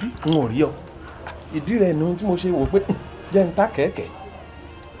mo retí n ò rí ọ ìdí rẹ̀ ni tí mo ṣe wò pé jẹ́ n ta kẹ̀kẹ́.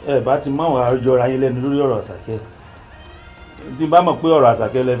 ẹ bá ti máa wà jọra yín lẹ́nu lórí ọ̀rọ̀ Àṣàkẹ́ tí bá mọ̀ pé ọ̀rọ̀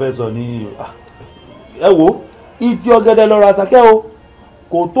Àṣàkẹ́ lẹ fẹ́ sọ ní ẹ wo ìtì ọ̀gẹ̀dẹ̀ lọ́rọ̀ Àṣàkẹ́ o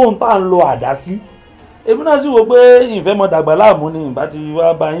kò tó ń tà ń lo àdá sí èmi náà sì wò pé ìfẹ́ mọ dàgbà láàmú ni ìbá ti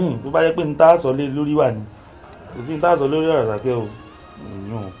wá bá yín tó bá yẹ pé ń tá sọ lé lórí wà ní kò sí ń tá sọ lórí ọ̀rọ̀ Àṣàkẹ́ o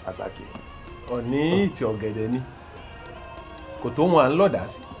ìyún Àṣàkẹ́. ọ̀ní ìtì ọ̀gẹ̀dẹ̀ ni kò tó wọn à ń lọ̀dà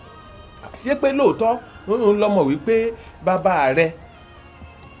sí ṣé pé lóòótọ́ ń lọ́mọ wípé bàbá rẹ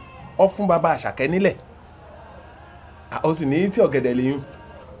ọ fún bàbá Àṣàkẹ́ nílẹ̀ ó sì ní ìtì ọ̀gẹ̀dẹ̀ lẹ́yìn.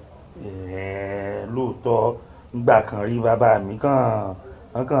 lóòótọ́ gbà kan rí bàbá mi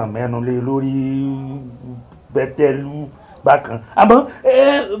kàn mẹ́nu lé lórí bẹ́tẹ́lú bákan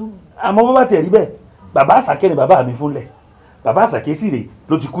àmọ́ bàbá tiẹ̀ rí bẹ́ẹ̀ bàbá Àṣàkẹ́ ni bàbá mi fúnlẹ̀ bàbá Àṣàkẹ́ sì rè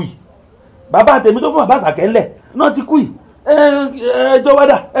ló ti kú yìí bàbá tèmi tó fún bàbá Àṣàkẹ́ ńlẹ̀ náà ti kú yìí ẹjọ́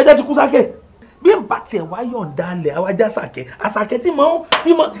wádà ẹjọ́ ti kú sákẹ́ bí n bá tiẹ̀ wá yọ̀ǹda lẹ̀ àwájá Àṣàkẹ́ tí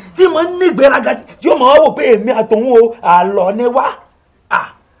mo ń nígbéraga tí ó mọ̀ ọ́ wò pé èmi àtòun o àlọ́ ni wá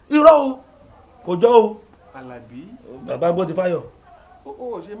irọ́ o kò jọ o. Àlàbí bàbá gbọ́ ti fáyọ̀. ó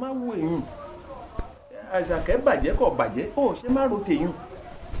ṣe má wo èyàn Àṣàkẹ́ bàjẹ́ kò bàjẹ́ ó ṣe má ro tèyàn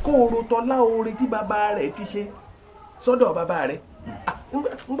kó o ro tọ́lá oore tí bàbá rẹ̀ ti ṣe sọ́dọ̀ bàbá rẹ̀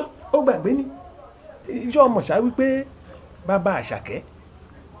ó gbàgbé ni iṣẹ́ ọmọ ṣá wípé bàbá Àṣàkẹ́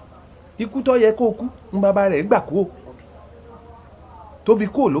ikú tó yẹ kó kú ń bàbá rẹ̀ gbà kú o tó fi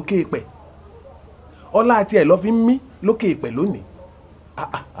kú lókè pẹ̀ ọlá àti ẹ̀ lọ́ fi ń mí lókè pẹ̀ lónìí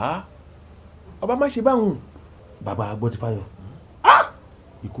ọba má ṣe báwọn. bàbá Agbọ́tifáyọ̀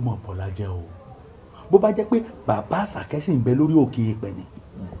ikú mọ̀ bọ́lá jẹ́ o bó bá jẹ́ pé bàbá Àṣàkẹ́ sì ń bẹ lórí òkè ìpẹ́ ni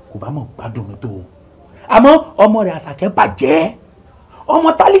kò bá mọ̀ gbádùn mi tó o àmọ́ ọmọ rẹ̀ Àṣàkẹ́ bàjẹ́ ọmọ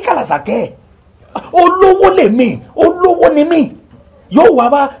tálíkà l'Àṣàkẹ́ olówó lèmi olówó ni mí yóò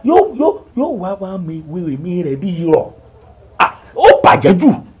wá mi wéwèé mi rẹ̀ bí irọ́ ó bàjẹ́ jù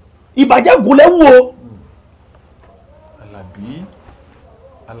ìbàjẹ́ gòlẹ́wù o.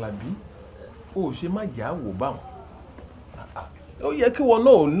 Àlàbí ó ṣe má jà wò báwọn ó yẹ kí wọn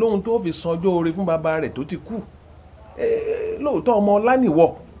náà lóhun tó fi sanjọ́ oore fún bàbá rẹ̀ tó ti kú lóòótọ́ ọmọ ọlá nìwọ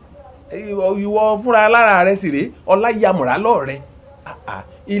ìwọ fúnra lára rẹ̀ sì rèé ọlá yamùrá lọ́ọ̀rẹ́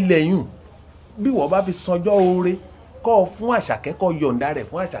ilẹ̀ yùn bí wọ́n bá fi sanjọ́ oore kọ́ fún Àṣàkẹ́ kọ́ yọ̀ǹda rẹ̀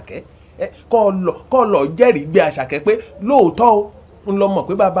fún Àṣàkẹ́ kọ́ lọ jẹ́rìí gbé Àṣàkẹ́ pé lóòótọ́ o ń lọ mọ̀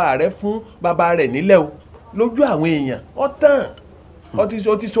pé bàbá rẹ̀ fún bàbá rẹ̀ nílẹ̀ o lójú àwọn èèyàn ọ̀tàn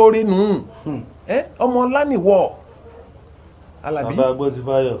ọtí sórí nù ọmọ ọlá nìwọ. Àlàbí bàbá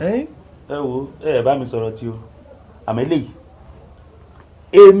Agbọ́tifáyọ̀ ẹ wo ẹ bá mi sọ̀rọ̀ tí o àmọ́ eléyìí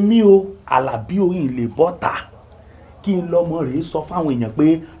èmi o Àlàbí oyin lè bọ́ta kí n lọ́mọ rẹ̀ sọ fáwọn èèyàn pé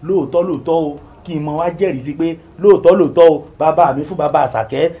lóòótọ́ o kí n mọ wá jẹ́rìí sí pé lóòótọ́ o bàbá mi fún bàbá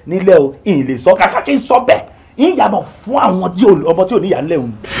Àṣàkẹ́ nílẹ̀ o ìyìn lè sọ kàkà kí n sọ bẹ́ẹ̀ ìyìn yàmọ̀ fún àwọn ọmọ tí ò níyà ńlẹ̀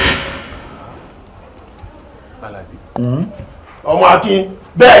òun. Àlàbí ọmọ Akin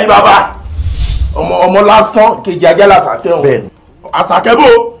bẹ́ẹ̀ ni bàbá ọmọ lásán kejì ajá l'Àṣàkẹ́ ọ̀hún Àṣàkẹ́ bò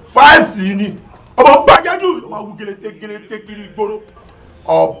 5 sí ni ọmọ bàjẹ́jù ọmọ awú gẹlẹ́tẹ́ kiri gbóró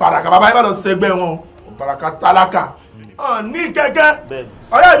ọ̀bàràkà bàbá yẹn bá lọ sẹgbẹ́ wọn ọ̀bàràkà tálákà ní kẹ́kẹ́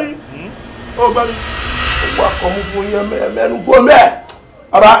ọ̀rẹ́ mi ó gbẹ́ mi owó akọ̀mú fún yẹn mẹ́nu kó mẹ́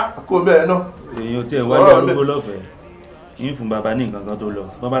ọba kó mẹ́ náà. èèyàn tí ẹ wáyé arúgbó lọ́fẹ̀ẹ́ yín fún bàbá ní nǹkan kan tó lọ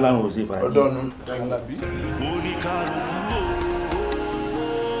bàbá láwọn ò ṣe fàájì. ọdọọnù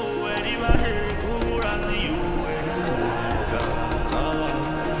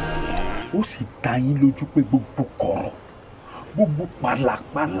ó sì dá yín lójú pé gbogbo kọ̀rọ̀ gbogbo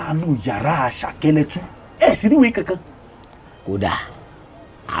pàlàpàlà nù yàrá àṣàkẹ́lẹ́tú ẹ̀ sì níwèé kankan. kódà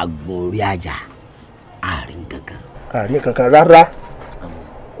àgbọn orí àjà àárín kankan. àárín kankan rárá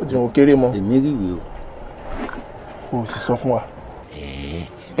ó ti wọn kéré mọ. èmi rí ìwé o. o sì sọ fún wa.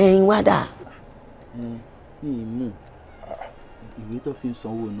 ẹ̀yin wá dà. ní ìmú ìwé tó fi ń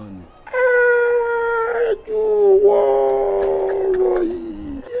sanwó náà ni. ẹjọ́ wọ́ọ́rọ̀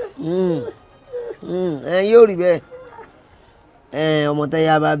yìí. yóò rí bẹ́ẹ̀ ọmọ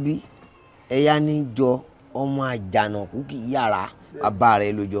tẹ́yà bá bí ẹ̀yà ní jọ ọmọ àjànàkú kì í yàrá bàbá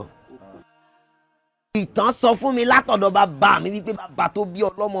rẹ̀ lójọ́. ìtàn sọ fún mi látọ̀dọ̀ bàbá mi wípé bàbá tó bí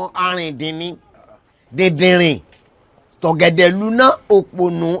ọlọ́mọ arìndínní dèdèrìn tọ̀gẹ̀dẹ̀ lúná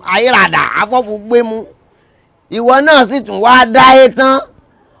òpònú ayírádà afọ́fúngbẹ́mú ìwọ náà sì tún wá dáyé tán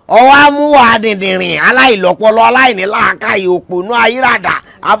ọwọ́ amúwà dèdèrìn aláìlọ́pọlọ aláìníláàkáyè òpònú ayírádà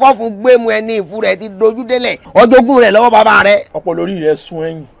afọ́fúngbẹ́mú ẹni ìfú rẹ̀ ti dojú délẹ̀ ọjọ́gún rẹ̀ lọ́wọ́ bàbá rẹ̀. ọpọlọ orí rẹ̀ sún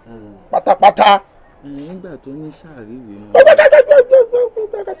ẹ̀yìn pátápátá. nígbà tó ní sàárìwé wọn.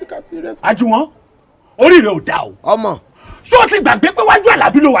 àjùwọ̀n orí rẹ̀ ò dá o. ọmọ. ṣé o ti gbàgbé pé wájú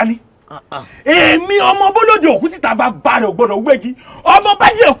àlàbí ló wà ní. èmi ọmọ bólódé òkú títa bá bá rẹ̀ ò gbọ́dọ̀ gbégi ọmọ bá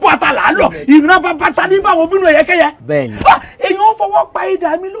jẹ́ èkó àtàlà lọ ìran bàbá ta ní báwọn bínú ẹ̀yẹkẹ́yẹ. bẹ́ẹ̀ni. èèyàn fọwọ́ pa idà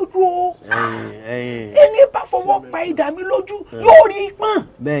mi lójú o. ẹni bá fọwọ́ pa idà mi lójú yóò rí i pọ́n.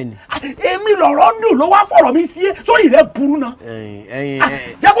 bẹ́ẹ̀ni. èmi lọ̀rọ̀ ń dùn ló wá fọ̀rọ̀ mi sí sórí rẹ̀ burú náà.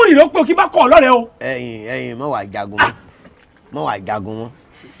 jẹ́ kó ìrẹ́ pé o kí bá kọ́ ọ lọ́rẹ̀ o. mọ wàá jagun mọ́ mọ wàá jagun mọ́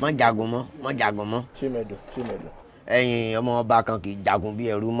mọ jagun mọ́ mọ jagun mọ́. ṣé mẹ́dọ̀ ṣé mẹ́dọ̀. ọmọ ọba kan kì í jagun bí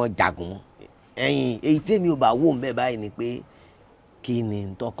ẹrú mọ́ jagun mọ́. èyí tèmi ò bá wò ń bẹ báyìí ni pé kí ni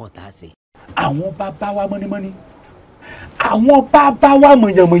n tọkàn tá a ṣe. àwọn bàbá wa mọ́nímọ́ní àwọn bàbá wa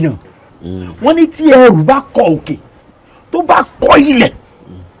mọ̀yànmọ̀yàn wọ́n ní tí ẹrù bá kọ òkè tó bá kọ ilẹ̀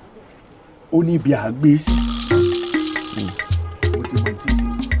ó ní ibi àgbé sí.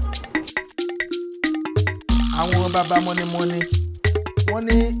 àwọn bàbá mọ́nímọ́ní wọ́n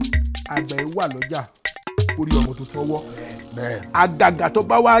ní àgbẹ̀ wà lọ́jà orí ọmọ tó tọwọ́ àgàgà tó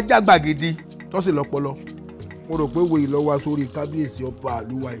bá wá jágbà gidi tó sì lọ́pọlọ mo rò pé wòye lọ́wọ́ sórí kábíyèsí ọba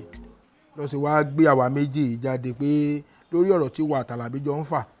àlúwa yìí lọ sí wàá gbé àwa méjì yìí jáde pé lórí ọ̀rọ̀ tí wà tàlàbí jọ ń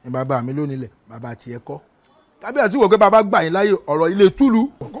fà ní bàbá mi lónìí lẹ̀ bàbá tiẹ̀ kọ́ kábíyèsí wò pé bàbá gbà yín láyè ọ̀rọ̀ ilé túlù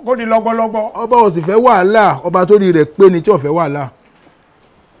kó ní lọ́gbọ́lọ́gbọ́. ọba ò sì fẹ́ wàhálà ọba tó rí rẹ̀ pé ni tí ò fẹ́ wàhálà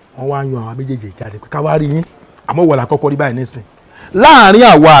wọ́n wá yan àwa méjèèjì jáde pé ká wá rí yín àmọ́ wọ̀là kọ́kọ́ rí báyìí nísìn láàárín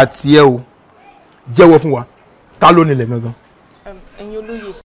àwa àti ẹ o jẹ́wọ́ fún wa ta ló nílẹ̀ gangan. ẹ̀yin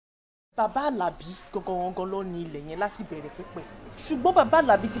olóye bàbá Àlàbí gangan ló ní ilẹ̀ yẹn láti bẹ̀rẹ̀ pẹ́pẹ́ ṣùgbọ́n bàbá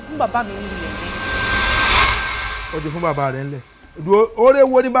Àlàbí ti fún bàbá mi ní ilẹ̀ yẹn. ó ti fún bàbá rẹ̀ ńlẹ̀ oore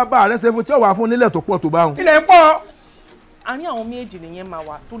wo ni bàbá rẹ̀ ṣe fún tí ó wà fún nílẹ̀ tó pọ̀ tó bá wọn. ilẹ̀ pọ̀. àárín àwọn méjì nìyẹn máa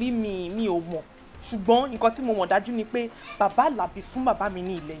wà torí mi ò mọ̀ ṣùgbọ́n nǹkan tí mo mọ̀ dájú ni pé bàbá Àlàbí fún bàbá mi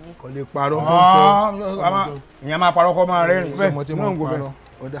ní ilẹ̀ yẹn. kò lè parọ́ ìyẹn máa parọ́ kọ́ máa rẹ́rìn bẹ́ẹ̀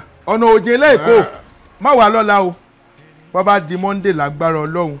ọ̀nà òjè lẹ́ẹ̀kọ́ má wà lọ́la o wọ́n bá di Monday lágbára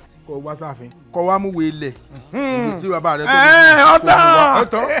Ọlọ́run kó wá sáfin kó wá múwèé ilẹ̀ tí bàbá rẹ tó ní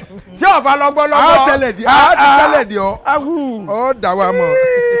ọ̀tọ̀ tí ọba lọ́gbọ́lọ́gbọ́ á tẹ́lẹ̀ di ọ́ dà wá mọ̀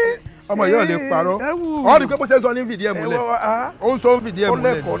ọmọ yóò lè parọ́ ọ́ rí pé bó ṣe ń sọ ní fìdí ẹ̀ múlẹ̀ ó ń sọ ń fìdí ẹ̀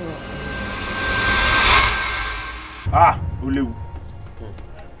múlẹ̀. ó léwu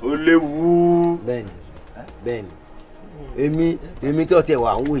ó léwu. bẹ́ẹ̀ni èmi tí ọtí ẹ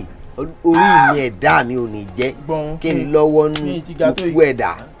wà ń wò yìí orí mi ẹ̀dá mi ò ní jẹ́ kí n lọ́wọ́ nú òkú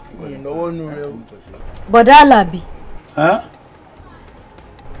ẹ̀dá. bọ̀dá Àlàbí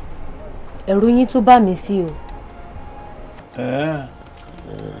ẹ̀rù yín tún bá mi sí o.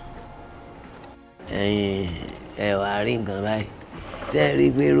 ẹ̀yin ẹ wàá rí nǹkan báyìí ṣé ẹ rí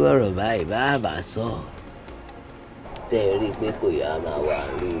i pé irú ọ̀rọ̀ báyìí bá a bá sọ ṣé ẹ rí i pé kò yá máa wà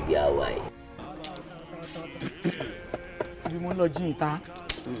ní ìdí àwa yìí. ibi mo ń lọ jí ìta.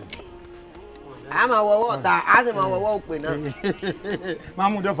 a máa wọwọ́ ta a sì máa wọwọ́ òpè náà. máa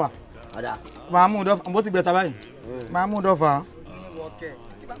mú dọ́fà. máa mú dọ́fà bó ti gbẹ̀ta báyìí. máa mú dọ́fà.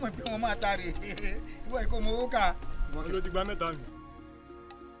 ìbámu pé wọn máa ta rè ìwọ ìkó mo wó kà. ìwọ ló ti gba mẹ́ta mi.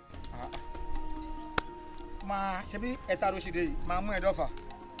 máa ṣe bí ẹ̀ta ló ṣe dé yìí máa mú ẹ̀dọ́fà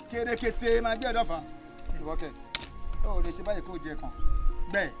kérékété máa gbé ẹ̀dọ́fà ìwọ́kẹ̀ ó lè ṣe báyìí kó jẹ kàn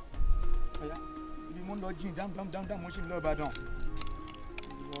bẹ́ẹ̀ ọ̀yá ibi mo ń lọ jìn dáhùn mo ṣì ń lọ Ìbàdàn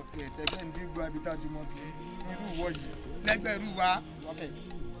ìwọ́kẹ̀ tẹ̀gbẹ́ ń bí gbọ́ abita jùmọ̀ bí irú wọ yìí lẹ́gbẹ̀ẹ́ irú wa ìwọ́kẹ̀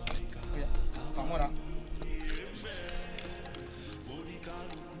ọ̀yá fàmọ́ra.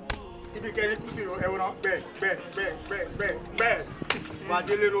 ibi kẹrin kú sí ẹwọ́n bẹ́ẹ̀ wà á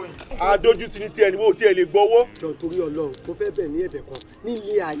délé ròyìn. adójú ti ní tiẹ̀ ní wo tiẹ̀ lè gbọ́wọ́. jọ torí Ọlọ́run mo fẹ́ bẹ̀ ní ẹ̀bẹ̀ kan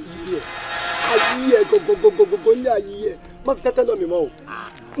nílé ayé ẹ̀ gọgọgọgọgọ nílé ayé ẹ̀ má fi tẹ́tẹ́ lọ mi mọ́ o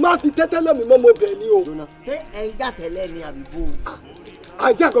má fi tẹ́tẹ́ lọ mi mọ́ mo bẹ̀ ni o. ṣé ẹ̀ ń jà tẹ́lẹ̀ ni àbíbó.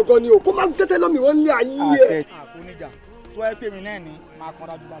 àjà gangan ni o kó má fi tẹ́tẹ́ lọ mi wọ́n lé ayé ẹ̀. àkóníjà tó ẹ pè mí náà ni máa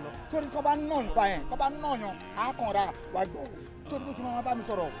kanra jù bá lọ torí kọ́ bá nà nípa yẹn kọ́ bá nà yan á kanra wá gbọ́ torí bó ṣe máa bá mi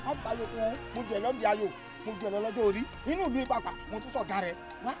sọ̀rọ̀ wọ́n fi tayọ fún mo jù ẹ̀ lọ́ndì ayò mo jù ẹ̀ lọ́jọ́ orí inú ìlú ìpapà mo tún sọ̀gá rẹ̀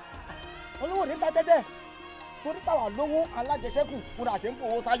wá olówó ní ta tẹ́tẹ́ torí pàwọ́ lówó alájẹsẹ́kù mo rà ṣe ń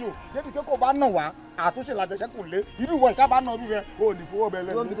fowó sáyò débi pé kò bá nà wá àtúnṣe làjẹsẹ́kù lé irú ìwọ ìka bá nà irú rẹ o ò ní fowó bẹ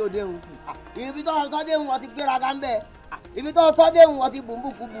lẹ́nu. ibi tó dé ń ibi tó sọ dé ń wọ́n ti gbéraga ń bẹ̀ ibi tó sọ dé ń wọ́n ti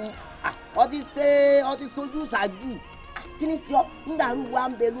bùnbùkúbu wọ́n ti sojú ṣáájú kí ni sọ ń dàrú wa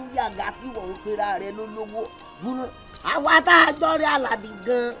ń bẹ lórí àga tí wọ́n ń pera rẹ lólówó búná àwa tá a gbọ́ rí Àlàbí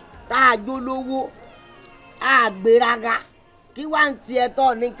gan tá a jó lówó àgbéraga kí wá ń tiẹ̀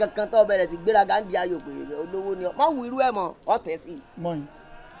tọ́ ní kankan tó bẹ̀rẹ̀ sí gbéraga ń di ayò pé olówó ni ọ má wù irú ẹ̀ mọ́ ọ tẹ̀ sí. mọ̀nyí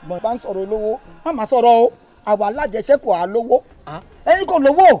bá ń sọ̀rọ̀ olówó má má sọ̀rọ̀ o àwa alájẹsẹ́kù à lówó ẹ̀yin kò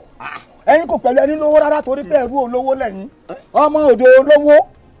lówó ẹ̀yin kò pẹ̀lú ẹni lówó rárá torí pé ẹrú olówó lẹ́yìn ọmọ òde olówó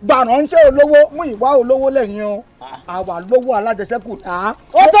gbàránṣẹ́ olówó mú ìwà olówó lẹ́yìn o àwa lówó alájẹsẹ́kù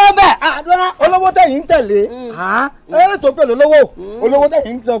ó tó bẹ́ẹ̀ olówó tẹ̀yìn ń tẹ̀lé ẹ̀ tó pẹ̀lú olówó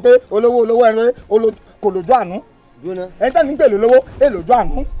tẹ̀yìn ń sọ pé olówó ẹ̀rẹ́ kò lójú àánú ẹni tẹ́ni ń pèlè lówó èlòjọ́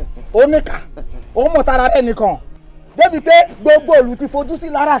àánú ó níkà ó mọ̀ tara rẹ̀ nìkan débi pé gbogbo òlù ti fojú sí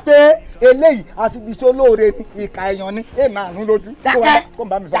lára pé eléyìí àfibíṣẹ́ olóore ni ìka èèyàn ni èèmà àánú lójú.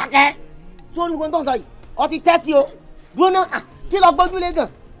 dákẹ́ tó ní gbogbo tó ń sọ yìí ọ ti tẹ́ sí o dúró náà kí lọ gbójúlé gan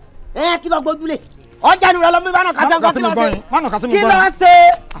kí lọ gbójúlé ọjà nìrọ̀ lọ́mú bá náà kàtà nǹkan kí lọ ṣe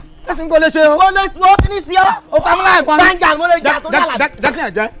ẹsìn kò lè ṣe o. mo lè sọ kí ni sí ọ. o ta mi láì pọn. gbàǹjà mo lè jà tó yàrá.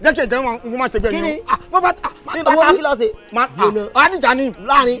 jẹ́kì ẹ̀jẹ̀ wọn máa ṣe gbẹ̀yìn o. kí ni bí bàtà kí lọ ṣe. adìjà ni.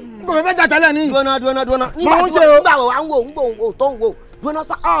 láàrin. n kò fẹ́ jà tẹ́lẹ̀ ni. dúnà. mo ń ṣe o. nígbà wo à ń wò tó ń wò dúnà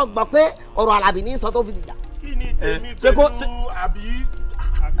sọ ọ gbọ́ pé ọ̀rọ̀ Àlàbí ní sọ tó fi dìjà. kí ni tèmi pẹ̀lú àbí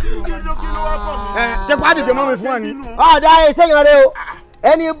kí ló wá pọ̀ mí. ṣé kó àdìjẹ mọ́ mi fún ẹ ni. ọ̀dà ìṣèyàn rẹ o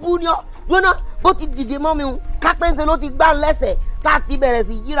ẹni bú ni ọ dúnà bó ti dìde mọ́ mi kápẹ́ńsẹ̀ ló ti gbá lẹ́sẹ̀ tá a ti bẹ̀rẹ̀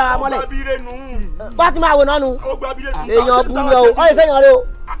sí yíra wa mọ́lẹ̀. bá ti máa wò náà nu èèyàn bú ni o ọ ìṣèyàn rẹ o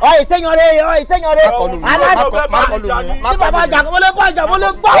ọ ìṣèyàn rẹ aláàjì tí bàbá jà mo lè bọ́ ìjà mo lè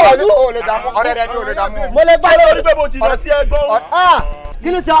gbọ́ ojú. ọ̀rẹ́ rẹ ni o lè dààmú. mo lè gbá lójú. orí pé mo ti lọ sí ẹgbọ́n. kí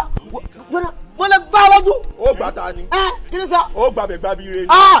ni sọ mo lè gbá lójú. ó gbà ta ni. kí ni sọ. ó gbàgbé gbàbí re ni.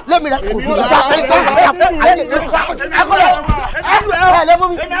 lẹ́mi rẹ̀ kò sí ìjà ẹ lẹ́mú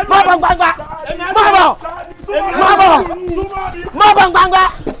mi má bọ̀ gbangba má bọ̀ gbangba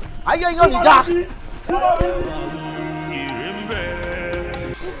ayé yóò ní já.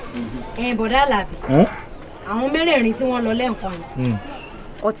 Bọ̀dá Àlàbí àwọn mẹ́rẹ̀ẹ̀rin tí wọ́n lọ lẹ́ǹkan yìí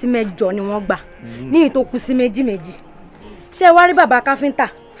ọtí mẹ́jọ ni wọ́n gbà ní ìtòkù sí méjì ṣé wá rí bàbá káfíńtà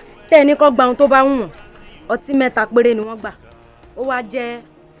tẹ́ ẹ ní kó gba ohun tó bá wù wọ́n ọtí 3 péré ni wọ́n gbà ó wá jẹ́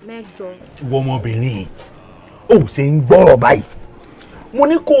 8. ìwọ ọmọbìnrin ò ṣe ń gbọ́rọ̀ báyìí mo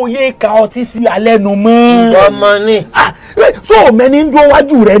ní kó o yé ka ọtí sí alẹ́ nu mọ́. ọmọ ni. so mẹ́ni ń dúró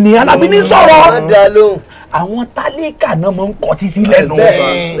wájú rẹ ni Àlàbí ní sọ̀rọ̀. àwọn tálíkà náà máa ń kọtí sí lẹ́nu.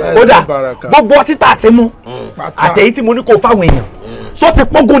 ó dà gbogbo ọtí tá a ti mú àtẹ̀yí tí mo ní kó fáwọn èèyàn sọ ti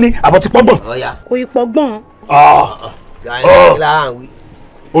pọ́gún ni àbọ̀ ti pọ́gbọ̀n. kò ì pọ́gbọ̀n.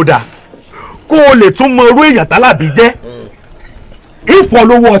 ó dà kó o lè tún mọ irú èèyàn tálàbí jẹ́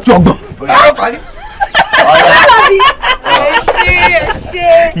ìfọ̀lówó ọtí ọgbọ̀n.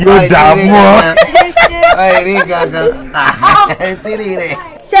 yóò dààmú ọ. ẹ̀rín gangan ẹ̀ńtírì rẹ̀.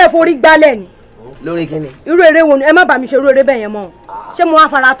 ṣé ẹ forí gbálẹ̀ ni. lórí kíni. irú eré wo ni ẹ má bà mí ṣe irú eré bẹ́ẹ̀ yẹn mọ́ ṣé mo wá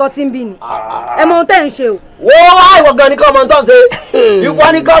fara tọ́ tí ń bí ni ẹ mọ ohun tẹ́ ń ṣe o. wo wá ìwọ gan ni kọ́ ọmọ tán ṣe ìwọ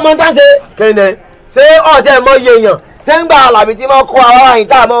ni kọ́ ọmọ tán ṣe. kéde ṣé ọ̀sẹ̀ mọ iye èèyàn ṣé ń gba Àlàbí tí wọ́n kọ́ àwọn àyìn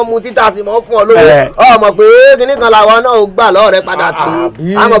tá a mọ̀ mu títà sí mọ́ fún ọ lóye ọmọ pé kíní kan làwọn náà ó gbà lọ́ọ̀ rẹ padà pé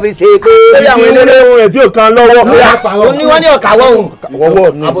àmọ́ fi ṣe pé lórí àwọn eléré ohun ẹ̀ tí ò kan lọ́wọ́ ó ní wọ́n ní ọ̀kàwọ́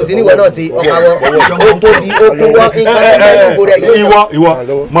òun àbòsí níwọ̀ náà ṣe ọ̀kàwọ́ ó tóbi ó kún wọ́n nǹkan ẹgbẹ́ ìbò rẹ̀ yóò. ìwọ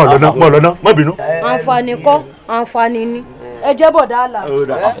mọ̀ lọ́nà mọ̀ bínú. àǹfààní kọ́ àǹfààní ni ẹ jẹ́ Bọ̀dá Àlàbí.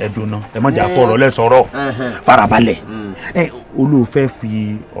 ẹ dùnà ẹ má jà fọ̀rọ̀ lẹ́sọ̀rọ̀ farabalẹ̀ olóòfẹ́ fi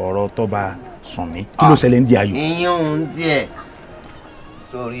ọ̀rọ̀ tọ́ba sùn mí kí ló ṣẹlẹ̀ ń di ayò. ìyún díẹ̀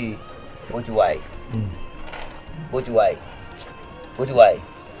sórí bó ti wà yìí bó ti wà yìí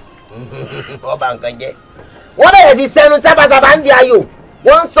ọba nǹkan jẹ́. wọ́n bẹ̀rẹ̀ sí sẹ́nu sábàsábà ń di ayò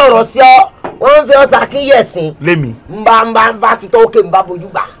wọ́n ń sọ̀rọ̀ sí ọ wọ́n ń fi ọ ṣàkíyèsí. lémi. ń bá tutọ́ òkè ń bá bojú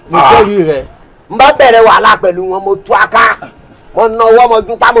gbà. nítorí rẹ̀ ń bá bẹ̀rẹ̀ wàhálà pẹ̀lú wọn mo tú aká mo náwó mo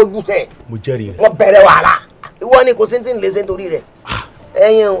dúpá mo dùsẹ̀. mo jẹ́rìí rẹ̀. wọ́n bẹ̀rẹ̀ wàhálà ìwọ ni kò sí ti ń lè ṣe nítorí rẹ̀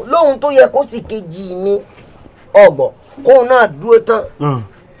ẹ̀yin lóhun tó yẹ kó sì kejì mi ọgbọ kóun náà dúró tán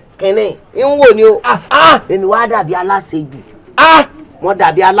kínní ń wò ni o èmi wá dàbí aláṣejù wọ́n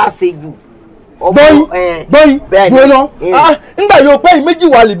dàbí aláṣejù. gbọ́yìn gbọ́nà nígbà yóò pẹ́ yìí méjì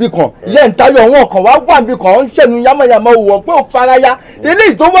wà níbì kan ìyá ìtayọ̀ wọn kan wá wà níbì kan ń ṣẹ̀nu yamayama òwò pé ó faraya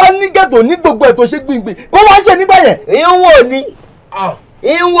eléyìí tó wá ní gẹ̀tò ní gbogbo ẹ̀ tó ṣe gbìngbìn kó wá ṣe nígbà yẹn.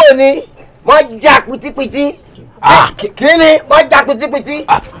 ń wò ni mo já pitipiti kíni mo já pitipiti.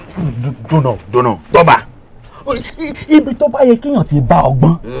 dùnà tọ́ba ibi tó bá yẹ kéèyàn ti bá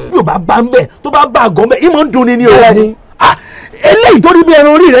ọgbọ́n bí o bá bá ń bẹ̀ tó bá bá àgọ́ ń bẹ̀ ìmọ̀ ń dunni ni o eléyìí tó rí bí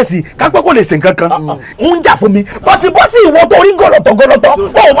ẹran orí rẹ sí kápẹ́ kò lè ṣe nǹkan kan ń jà fún mi bọ́sibọ́sì ìwọ tó rí gọ̀lọ̀tọ̀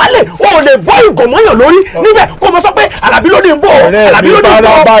o lè bọ́ ìgọ̀mọ́yàn lórí níbẹ̀ kó o mọ sọ pé Àlàbí ló ní ń bọ̀ Àlàbí ló ní ń bọ̀.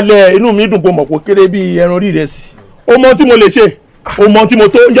 farabalẹ̀ inú mi dùn kó mọ̀ kó kéré bí ẹran orí rẹ sí o mọ tí mo lè ṣe o mọ tí mo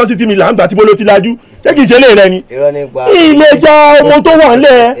tó ń jọ́sí tí mi là ń gbà tí mo ló ti lajú ṣé kì í ṣe lè rẹ ni. ilé ja ọmọ tó wà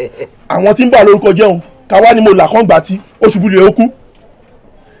ńlẹ̀ àwọn tí ń bà lórúkọ jẹun káwá ni mo là kán gbà tí oṣù bùrẹ̀ ó kú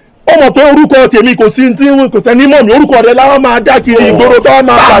ó mọ̀ pé orúkọ tèmi kò sí tí kò sẹ́ni mọ̀ mi orúkọ rẹ̀ láwọn máa dá kiri ìgboro tó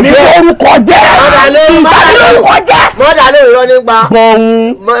máa bàjẹ́ orúkọ jẹ́ mọ́dà ló rọ nípa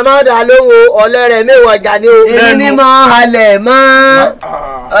mọ́dà ló wo ọ̀lẹ́rẹ̀ mẹ́wàá ọjà ni o èmi ní mọ́ halẹ̀ mọ́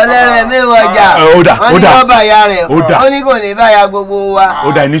ọ̀lẹ́rẹ̀ mẹ́wàá ọjà wọ́n ní wọ́n bàyà rẹ̀ ó ní kò ní bàyà gbogbo wa.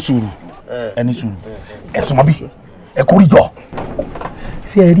 ó dà ẹni sùúrù ẹ̀sùn mọ́bí ẹ kórìí jọ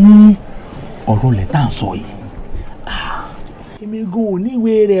ṣé ẹ rí ọ̀rọ̀ lẹ̀ tá à ń sọ yìí èmi gan ò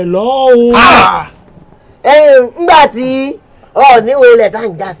níwèé rẹ̀ lọ o. ńgbà tí níwèé rẹ̀ tá à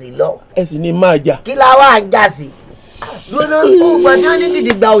ń jà sí lọ. ẹ sì ní máa jà. kí la wá ń jà sí. dúró ògbọ́n tí wọ́n ní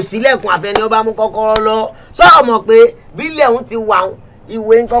gidigba òsílẹ̀kùn àfẹni ọba mú kọ́kọ́rọ́ lọ sọ́ọ̀ mọ̀ pé bílẹ̀ ń ti wà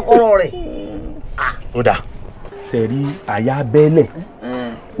ìwé ń kọ́kọ́rọ́ rẹ̀. ó dà ṣe rí àyà bẹ́lẹ̀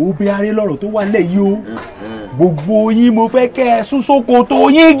ó bí aré lọ́rọ̀ tó wà nílẹ̀ yìí o gbogbo yín mo fẹ́ kẹ́ ẹ sún sóko tó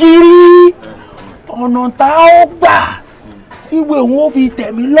yín gírí ọ̀nà tá ó gbà tí ìwé òun ó fi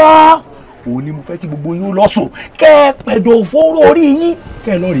tẹ̀mí lọ òun ni mo fẹ́ kí gbogbo yín ó lọ sùn kẹ́ ẹ pẹ̀dọ̀ fóró orí yín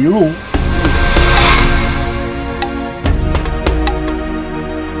kẹ́ ẹ lọ rèé rò.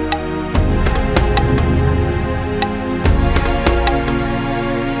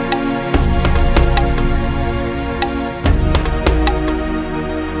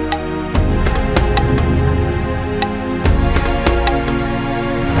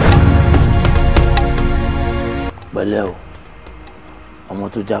 pẹ̀lẹ́ o ọmọ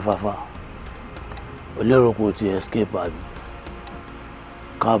tó jáfáfá o lérò pé o ti escape àbí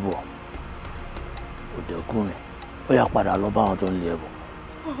káàbọ̀ òdẹ̀kùnrin ó yá padà lọ bá àwọn tó ń lé ẹbọ.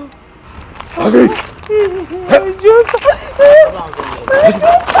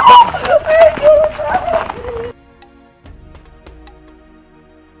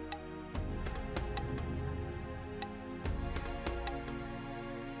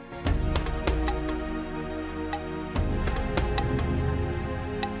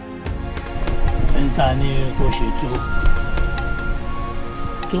 ta ni kò ṣe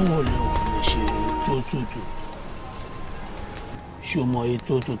tó wọn lè ṣe tó tútù ṣé o mọ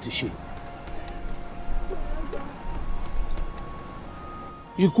ètò tó ti ṣe.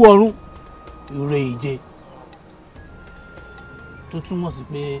 ikú ọ̀run ire ìje tó túmọ̀ sí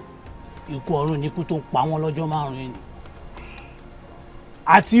pé ikú ọ̀run ní ikú tó ń pa wọ́n lọ́jọ́ márùn-ún ẹni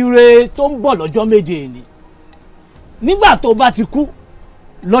àti ire tó ń bọ̀ lọ́jọ́ méje ẹni nígbà tó bá ti kú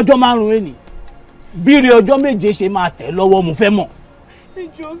lọ́jọ́ márùn-ún ẹni bíire ọjọ́ méje ṣe máa tẹ̀ lọ́wọ́ mo fẹ́ mọ̀. ẹ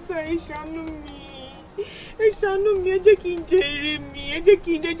jọ̀ọ́ sà ẹ ṣàánú mi ẹ jẹ́ kí n jẹ ire mi ẹ jẹ́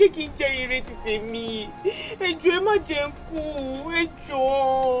kí n jẹ ire títè mi ẹ jọ̀ọ́ ẹ má jẹ́ n kú ẹ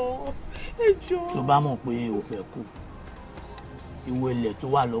jọ̀ọ́. tó bá mọ̀ pé o fẹ́ kú ìwé ilẹ̀ tó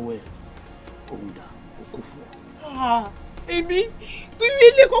wà lọ́wọ́ ẹ̀ òun dà ó kú fún ọ. èmi ìwé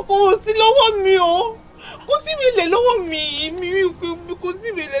ilé kọ̀ọ̀kan ò sí lọ́wọ́ mi o kò sí ìwé ilẹ̀ lọ́wọ́ mi kò sí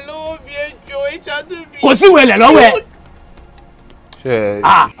ìwé ilẹ̀ lọ́wọ́ mi ẹ jọ̀ọ́ ẹ ṣàánú mi. kò sí ìwé ilẹ̀ lọ́wọ́ ẹ̀. ṣe ẹ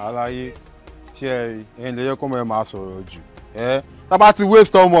àlàyé ṣe ẹ ẹ̀yin lè yẹ kó mọ ẹ máa sọ̀rọ̀ jù ẹ tábà ti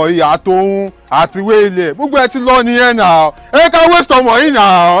waste ọmọ yìí àtòhún àti wé ilẹ̀ gbogbo ẹ ti lọ nìyẹn náà ẹ ká waste ọmọ yìí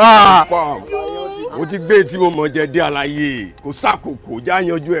náà. mo ti gbé tí mo mọ̀ jẹ́ dé àlàyé kò sákòókò já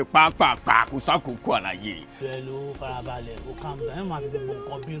yanjú ẹ̀ pàápàá kò sákòókò àlàyé. fẹ́ ló farabalẹ̀ kó calm down ẹ máa fi gbogbo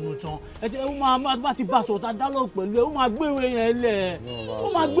nǹkan bínú tán ẹ jẹ́ ó máa bá ti bá a sọ̀tà dálọ́ pẹ̀lú ẹ ó máa gbéwèé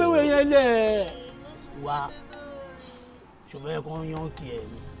yẹn lẹ̀ wá ṣùgbọ́n ẹ kàn yán kí ẹ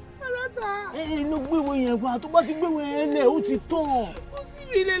ní. inú gbéwèé yẹn wá tó bá ti gbéwèé yẹn lẹ̀ ó ti tán. kò sí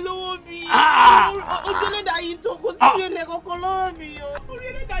mi lè lọ́wọ́ mi ojú ẹlẹ́dàá yìí tó kò sí mi lè kọ́kọ́ lọ́wọ́ mi orí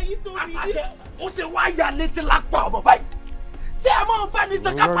ẹlẹ́dàá yìí tó mi. Àṣàkẹ́ ó ṣe wá ya létí lápá ọmọ báyìí ṣé ẹ máa ń bá ní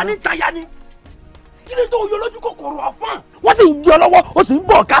tán kápá ní tàyà ni kí ni tó yọ lójú kòkòrò ọ̀fọ́n wọ́n sì ń gbé ọ lọ́wọ́ ó sì ń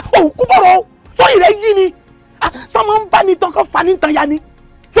bọ̀ ọ̀ká òun kú bọ̀rọ̀ sórí rẹ̀ yí ni sọ máa ń bá ní tán kó fa ní tàyà ni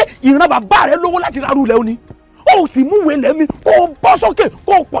ṣé ṣé ìran bàbá rẹ lówó láti rárú ilẹ̀ òní ó sì mú ìwé lẹ́mí kó o bọ́ sókè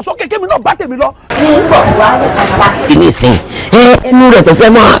kó o pọ̀ sókè kémi náà bá tèmi lọ. kìíní sìn ẹnu rẹ̀ tó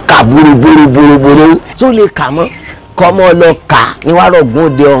fẹ́ máa kà búrúbúrú tó lè kà mọ́ kọ́mọ lọ kà ní wàá rọ̀gùn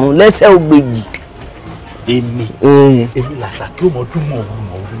òde ọ̀run lẹ́sẹ̀ ògbèjì. èmi làṣà kí ó mọ dún mọ́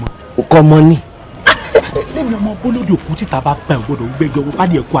ọ̀run kọ́mọ ni. lẹ́mi ọmọ bólódì òkú títa bá pa ìgbọ́dọ̀ gbẹ́jọ́ wọn bá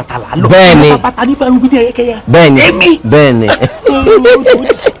ní ẹ̀kú àtàlà lọ. bẹ́ẹ̀ni bàtà nípa irú bíi ẹ̀kẹ́yà. bẹ́ẹ̀ni.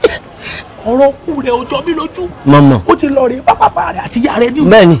 ọ̀rọ̀ kú rẹ̀ ọjọ́ mi lójú. mọ̀mọ́. ó ti lọ rí pápá rẹ̀ àti ìyá rẹ̀ ní.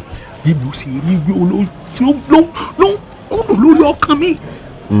 bẹ́ẹ̀ni. bí mo sì rí ìwé olóyún tí ó ló ń kúndùn lórí ọkàn mi.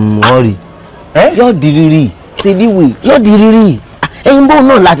 wọ́n rí yóò di rírì sídìwì yóò di rírì ẹyin bóun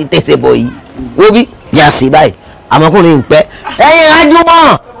náà láti tẹ̀sẹ̀ bọ̀ yìí wo bí jà sí báyìí àmọ́kùnrin ń pẹ́ ẹyin ajúmọ̀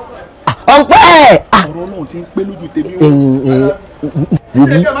ọ̀pẹ́. ọ̀rọ̀ náà ti ń pé lójú tèmi o. wo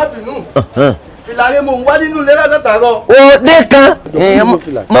bí. ẹ má bínú filare mo ń wá nínú ilé látàtàrọ. òde kan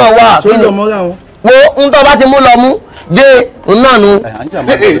mọ wá tó lọ mọ́ra wọn. wo ń tọ́ bá ti mú lọ mú dé náà nu.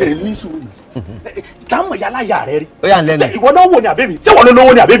 táwọn ìyá aláya rẹ rí. ó yà ń lẹ́nu. ìwọ náà wò ní àbẹ́mi ṣé wọ́n ló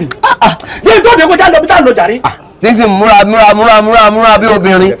lówó ní àbẹ́mi. ní ìtòdè kọjá lọ bí táwọn lọ jàre. nísìn múra bí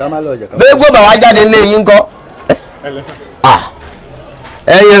obìnrin bẹ́ẹ̀ gbọ́ bàwá jáde lé yín kọ́.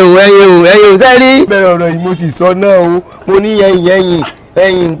 ẹyẹ o sẹ́rí. bẹ́ẹ̀ ọ̀rọ̀ yìí mo sì sọ náà o mo ní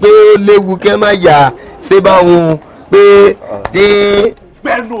ẹ̀yìn pé ó léwu kẹ́ má yà ṣé bá wọn pé dé.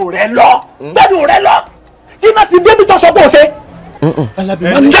 gbẹnu rẹ lọ kí n bá ti débi tó sọ pé o ṣe.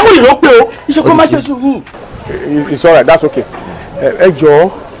 ǹjẹ́ ìró pé o ìṣòkò má ṣe sùúrù. It's all right, that's okay. ẹ jọ̀ọ́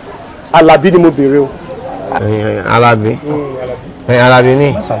Alábí ni mo béèrè o. Alábí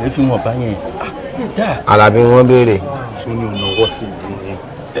ni. masale fi wọn bá yẹn. Alábí wọn béèrè. sóní ò náwó sí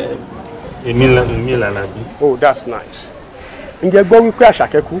mi èmi làlábí. Oh, that's nice. ǹjẹ́ gbọ́ wípé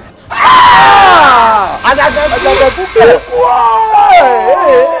Àṣàkẹ́ kú. Àṣàkẹ́ kú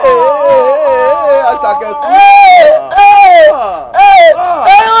Àṣàkẹ́ kú.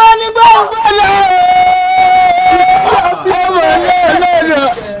 ẹ̀wọ̀n ní gbọ́ngbọ́n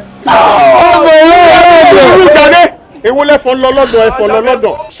ewo lẹ́fọ̀ lọ lọ́dọ̀ ẹ̀fọ̀ lọ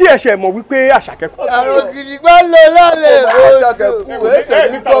lọ́dọ̀ ṣé ẹ̀ṣẹ̀ mọ̀ wípé Àṣàkẹ́ kú. àrògìdìgbà lọ lálẹ́ Àṣàkẹ́ kú ẹsẹ̀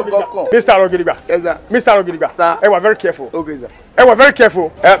ní gbọ̀ngàn. Mr. Arogidigba Mr. Arogidigba ẹ wà very careful ẹ wà very careful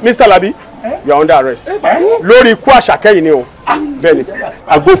Mr. Labi you are under arrest lórí ikú Àṣàkẹ́ yìí ni o bẹ́ẹ̀ ni.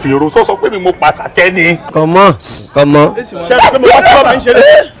 agbófinró sọ pé mi mo pa Àṣàkẹ́ ni. kọ́mọ. ṣé ẹ pé mo wá sí ọmọ yín ṣe lé.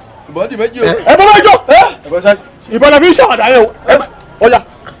 ìbọn di méjì o. ẹ bọ́ bá jọ ìbọn náà fi ń ṣàwádà yẹn o ọjà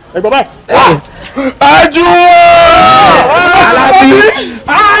ẹgbẹ́ báyìí. Àjùwọ̀ Alábí.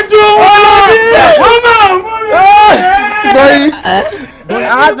 Àjùwọ̀ ọmọ bọ́yì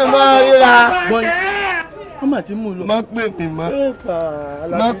àtúmọ̀ ríra. wọ́n mà ti mú un lọ. má pè mí mọ́.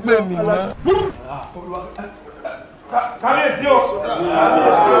 kábíyèsí o.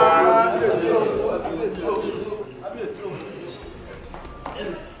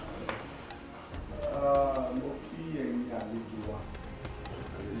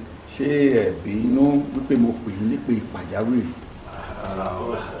 ṣé ẹ bínú wípé mo pè yín nípe ìpàjáwìrì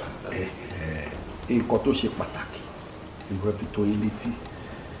nǹkan tó ṣe pàtàkì ìwé fi tó yín létí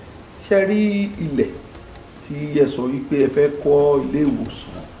ṣe rí ilẹ̀ tí ẹ sọ wípé ẹ fẹ́ kọ́ ilé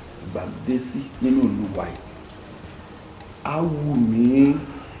ìwòsàn ìgbàlódé sí nínú ìlú wa yìí á wù mí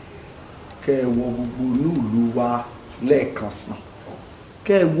kẹ́ ẹ wọ gbogbo inú ìlú wa lẹ́ẹ̀kan sí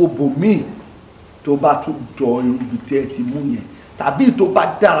kẹ́ ẹ wo bòmíì tó bá tún jọ irú ibi tí ẹ ti mú yẹn tàbí tó bá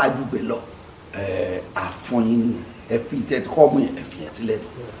dára jù bẹ́ẹ̀ lọ àfọyín ni ẹ fi ìtẹ́ tí kọ́ mú yẹn ẹ fi yẹn sílẹ̀.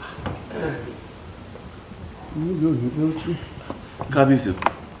 kábíyèsí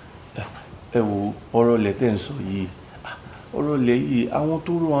ẹ wo ọ̀rọ̀ ilẹ̀ tẹ́ ń sọ yìí ọ̀rọ̀ ilẹ̀ yìí àwọn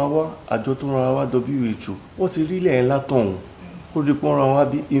tó rán wa àjọ tó rán wa WHO wọ́n ti rí ilẹ̀ yẹn látọ̀hún kó rí pé wọ́n rán wa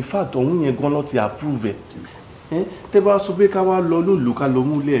bí in fact ọ̀hún yẹn gan lọ́ ti approve ẹ̀ tẹ́ bá sọ pé ká wá lọ lóòlù ká lọ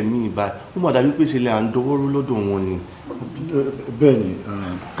mú ilé ẹ̀mí ìbá ó mà dàbí pé ṣe lè à ń dọwọ́rọ́ lọ́dọ̀ wọn ni. bẹ́ẹ̀ ni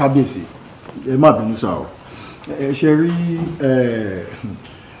kábíyèsí ẹ má bínú sá o ẹ ṣe rí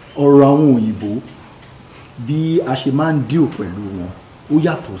ọ̀rọ̀ àwọn òyìnbó bí a ṣe máa ń díò pẹ̀lú wọn ó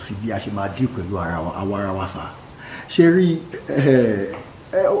yàtọ̀ sí bí a ṣe máa díò pẹ̀lú àwa ara wa sá ṣe rí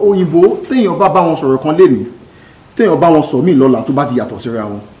òyìnbó téèyàn bá wọn sọ̀rọ̀ kan lénìí téèyàn bá wọn sọ míì lọ́la tó bá ti yàtọ̀ síra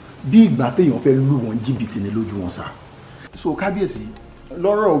wọn bí ìgbà téèyàn fẹ́ lù wọ́n jìbìtì ní lójú wọn sá so kábíyèsí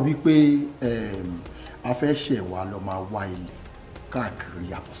lọ́rọ̀ wípé a fẹ́ ṣẹ̀ wá lọ máa wá ilẹ̀ káàkiri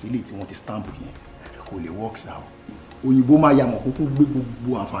yàtọ̀ sílé tí wọ́n ti stamp yẹn kò lè work sá o òyìnbó máa yàmọ̀ kókó gbé gbogbo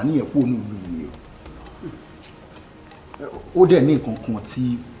àǹfààní yẹn kúrò ní ìlú yìí o ó dẹ̀ ní nǹkan kan tí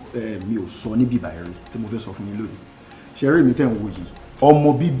mi ò sọ níbi ìbàyẹ̀rí tí mo fẹ́ sọ fún yín lónìí ṣẹ́rí mi tẹ̀ ń wo yìí ọmọ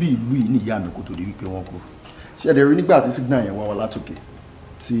bíbí ìlú yìí ní ìyá mi kó tó di wípé wọ́n kú ṣẹ́dẹ̀ rí nígbà tí signal yẹn wá wá látòkè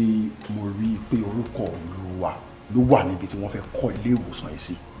tí mo rí pé orúkọ Olúwa ló wà níbi tí wọ́n fẹ́ kọ́ ilé ìwòsàn yìí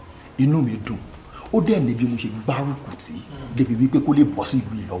sí inú mi dùn ó dẹ̀ ní bí mo ṣe gbárùkù tí débi wípé kó lè bọ́ sí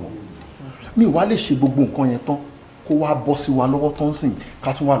ìlú ìlọ́wọ́ mi wá lè ṣe gbogbo nǹkan yẹn tán kó wá bọ́ sí wa lọ́wọ́ tó ń sìn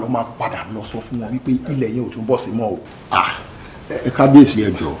ká tún wà lọ́ máa padà lọ sọ fún wọn wípé ilẹ̀ yẹn ò tún bọ́ sí mọ́ o. ẹ kábíyèsí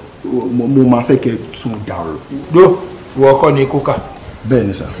ẹ jọ̀ọ́ mo máa fẹ́ kẹ́ tún dàrú. dó ìwọ kọ́ ni kókà. bẹ́ẹ̀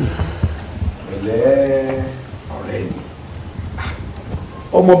ni sà. ẹ̀lẹ́ ọ̀rẹ́ mi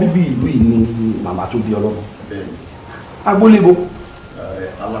ọmọ bíbí ìlú yìí ni màmá tó bí ọlọ́mọ. bẹ́ẹ̀ ni. agbólébo.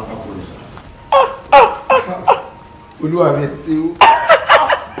 alápapọ̀ ni sà. olúwa mi ṣe o.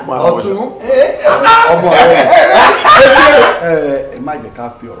 ọ̀tún ọmọ rẹ ẹ má jẹ́ ká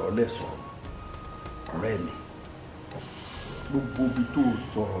fi ọ̀rọ̀ lẹ̀ sọ̀rọ̀ ọ̀rẹ́ mi gbogbo ibi tó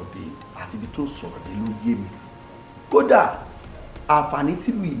sọ̀rọ̀ dé àti ibi tó sọ̀rọ̀ dé ló yé mi kódà àǹfààní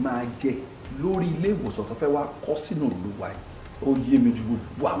tìlú yìí máa jẹ lórí ilé ìwòsàn tó fẹ́ wá kọ́ sínú ìlú wa yìí ó yé mi ju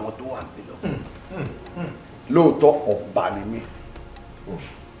gbogbo àwọn tó wà níbẹ̀ lọ lóòótọ́ ọba ni mí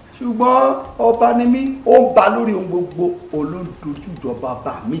ṣùgbọ́n ọba ni mí ó ń ba lórí ohun gbogbo olódojújọba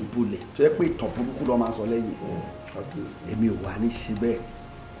bá mi bolẹ̀ tó yẹ pé ìtàn burúkú ló máa sọ lẹ́yìn èmi ò wá ní ṣe bẹ́ẹ̀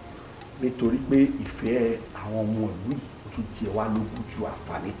nítorí pé ìfẹ́ àwọn ọmọ ìlú yìí ó tún jẹ wá lógún ju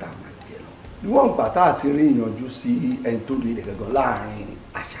àǹfààní tá a máa jẹ lọ. níwọ̀n ìgbà tá a ti rí ìyànjú sí ẹni tó ní ilẹ̀ gangan láàrin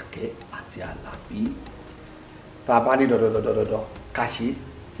Àṣàkẹ́ àti Àlàbí tá a bá ní dandan ká ṣe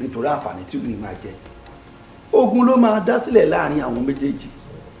nítorí àǹfààní tí ìlú yìí máa jẹ ogun ló máa dá sílẹ̀ láàrin àwọn méjèèjì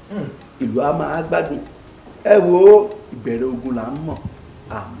ìlú á máa gbádùn ẹ wo ìbẹ̀rẹ̀ ogun là ń mọ̀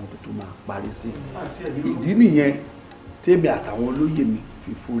àmọ́ tó máa parí sí ìdí nìyẹn tèmi àtàwọn olóyè mi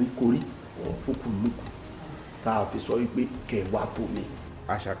fi foríkorí fúkúlùkù tá a fi sọ wípé kẹwàá bò mí.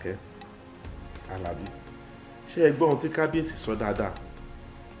 Àṣàkẹ́ Àlàbí ṣé ẹ gbọ́ ohun tí kábíyèsí sọ dáadáa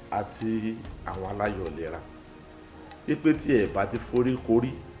àti àwọn aláyọ̀ ìlera wípé tí ẹ bá ti foríkorí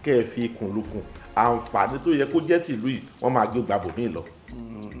kẹ́ ẹ fi ikùn lukùn àǹfààní tó yẹ kó jẹ́ tìlú yìí wọ́n máa gbé gbàbò mí lọ.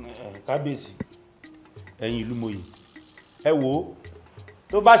 kábíyèsí ẹ̀yin ìlú mòye ẹ wò ó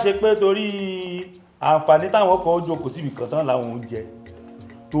tó bá ṣe pé torí àǹfààní táwọn kan ó jókòó síbi kan tán làwọn ń jẹ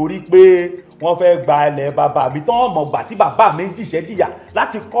torí pé wọ́n fẹ́ gba ilẹ̀ bàbá mi tán ọmọ gbà tí bàbá mi ń jìṣẹ́ jìyà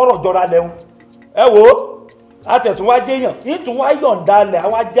láti kọ́rọ̀ jọra lẹ́hún ẹ wò ó àtẹ̀tún wá jẹ́yàn nítorí wá yọ̀ǹda lẹ̀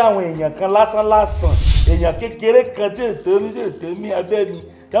àwa jẹ́ àwọn èèyàn kan lásán èèyàn kékeré kan tí ètò mi abẹ́ mi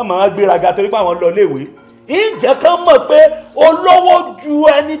tá máa gbéraga torí pé àwọn lọ léèwé ìjẹ́ kan mọ̀ pé olówó ju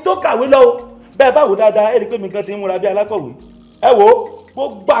ẹni tó kàwé lọ o bẹ́ẹ̀ báwo dáadáa ẹ̀rí pé mi kan ti ń múra bí alákọ̀wé ẹ wò ó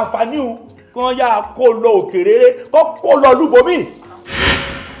gbogbo àǹfààní o kan yá kó lọ òkèrèrè kó lọ lúbomí.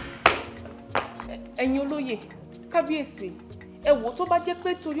 ẹ̀yin olóyè kábíyèsí ẹ wò tó bá jẹ́ pé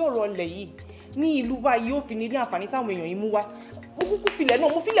torí ọ̀rọ̀ ọlẹ̀ yìí ní ìlú wa yóò fi ní rí àǹfààní táwọn èèyàn yìí mú wá mo kúkú filẹ̀ náà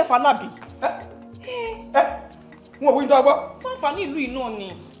mo filẹ̀ fàlàbí. n ò wí dọ́gbọ́. fún àǹfààní ìlú yìí náà ni.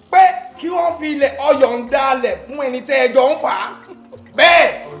 pé kí wọ́n fi ilẹ̀ ọyọ̀ ń dalẹ̀ fún ẹni tẹ́ ẹjọ́ ń fà á bẹ́ẹ̀.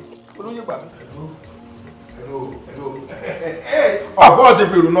 olóyè gbà mí. ọ̀pọ̀ ti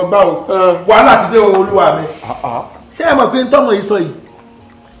fi ìrùnà gbá o wàhálà ti dé olúwa mi. ṣé ẹ mọ̀ pé tọ́mọ yìí sọ yìí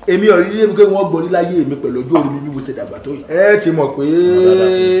èmi ò rí ilé pé wọ́n gbọ́ níláyé mi pẹ̀lú ojú orí mi bí mo ṣe dàgbà tó yìí. ẹ ti mọ̀ pé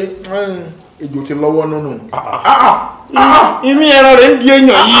ejò ti lọ́wọ́ nínú. ìmí ẹran rẹ̀ ń di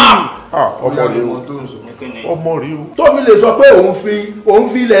èèyàn yìí. ọmọ rẹ o ọmọ rẹ o. tó fi lè sọ pé òun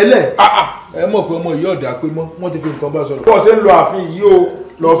fi ilẹ̀ lẹ̀ ẹ mọ̀ pé ọmọ yìí ọ̀dà pé mọ́ wọ́n ti fi nǹkan bá sọ̀rọ̀. bó ṣe ń lo ààfin yìí o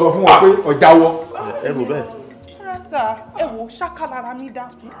lọ sọ fún wọn pé ọjà wọ. ẹ rò bẹ́ẹ̀. rásà ẹ wò ṣáká lára mi dá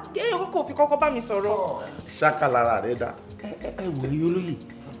kéèyàn kókò fi kọ́kọ́ bá mi sọ̀rọ̀. ṣáká lára rẹ dá. ẹ wò ó olóyè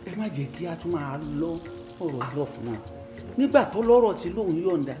ẹ má jẹ́ kí a tún máa lọ ọ̀rọ̀ lọ fún wa nígbà tó lọ́rọ̀ tí lóun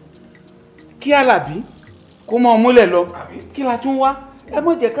yọ̀ǹda kí Àlàbí kó mọ múlẹ̀ lọ kí la tún wá ẹ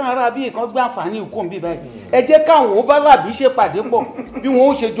mọ̀ jẹ́ káwọn ará bí nǹkan gbé àǹfààní ìkó bí báyìí ẹ jẹ́ káwọn ó bá Àlàbí ṣe pàdé pọ̀ bí wọn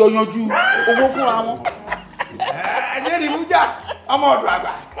ó ṣe jọ yanjú owó fúnra wọn. ẹ̀jẹ̀ rí mú jà ọmọ ọ̀dọ̀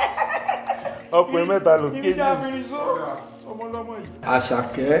àgbà. ọkùnrin mẹ́ta ló ké sí.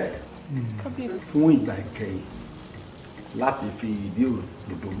 Àṣàkẹ́ fún ìgbà ìkẹyìn láti fi ìdí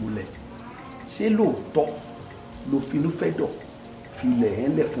òdòdó múlẹ̀ ṣé lóòótọ́ ló finúfẹ́dọ̀ fi ilẹ̀ ẹ̀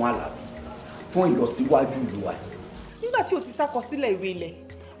lẹ̀ fún Àlàbí fún ìlọsíwájú ìlú wa. nígbà tí o ti ṣàkọsílẹ̀ ìwé ilẹ̀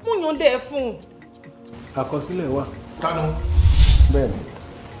mú yànjẹ́ ẹ fún un. àkọsílẹ̀ wà. kánú. bẹ́ẹ̀ni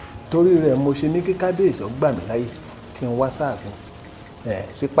torí rẹ̀ mo ṣe ní kí kábíyèsí gbà mí láyè kí n wá sáàfin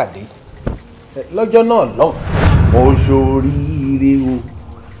sípàdé lọ́jọ́ náà lọ́hùn. mo ṣoríire o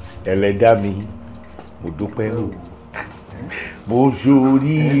ẹlẹ́dàá mi mo dúpẹ́ o mo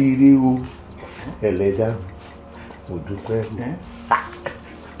ṣoríire o ẹlẹ́dàá mi mo dúpẹ́ o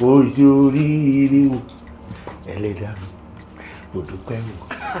mo ṣoríire o ẹlẹ́dàá mi mo dúpẹ́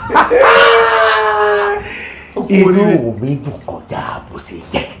o inú mi dùn kọjá bó ṣe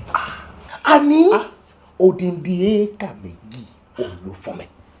yẹ. a ní odindi éékà méjì òun ló fún mi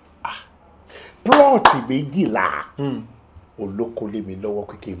plọ́ọ̀tì méjìlá olókòlé mi lọ́wọ́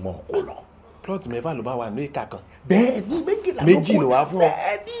kékeré mọ́ ọkọ lọ. plọ́ọ̀tì mẹ́fà ló bá wà ní éékà kan. bẹ́ẹ̀ ni méjìlá méjì ló wá fún ọ.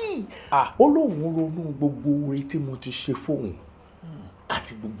 bẹ́ẹ̀ ni ó lóun ronú gbogbo oore tí mo ti ṣe fóun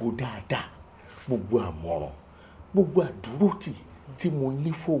àti gbogbo dáadáa gbogbo àmọ̀ràn gbogbo àdúrótì tí mo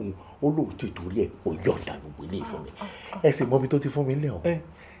ní fóun ó lóun ti torí ẹ̀ ó yọ̀ǹda gbogbo ilé ìfún mi ẹ sì mọ́bi tó ti fún mi lẹ́ o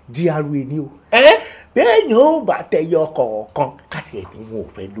GRA ni o bẹ́ẹ̀ yẹn ó bá tẹyọ kọ̀ọ̀kan káti ẹ̀ ní wọn ò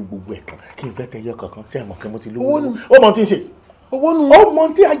fẹ́ lu gbogbo ẹ̀ kan kí n fẹ́ tẹyọ kọ̀ọ̀kan tí ẹ̀ mọ̀ kí mo ti lówó lówó ó mọ tí ń ṣe ó mọ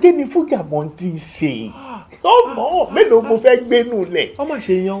tí ajé ni fújà mọ tí ń ṣe ó mọ mélòó mo fẹ́ gbénu lẹ̀. ọmọ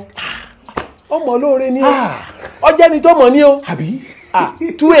ṣe yan ọmọ olóore ni o ọjọ́ ni tó mọ̀ ní o àbí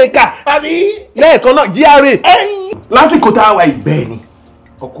 2 acre àbí lẹ́ẹ̀kan náà GRA lásìkò tá a wà ìbẹ́ẹ̀ ni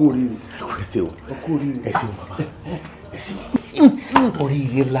ọkọ oríire ọkọ oríire ẹ ṣeun bàbá ẹ ṣeun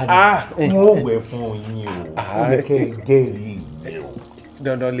oríire ńlá ni wọn ò wẹ̀ fún yín o kẹ́ ẹ jẹ́rìí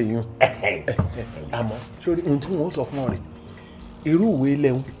dandan lè yún àmọ́ sórí ohun tí wọ́n sọ fún ọ rẹ̀ irú ìwé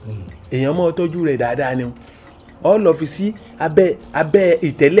lẹ́hún èèyàn mọ́ tọ́jú rẹ̀ dáadáa ni ọ lọ fi sí abẹ́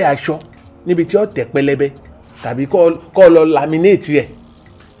ìtẹ́lẹ̀ aṣọ níbi tí ó tẹ̀ pẹlẹbẹ tàbí kọ́ lọ laminate rẹ̀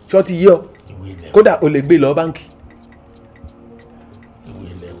ṣọ́ ti yí ọ kódà o lè gbé lọ báńkì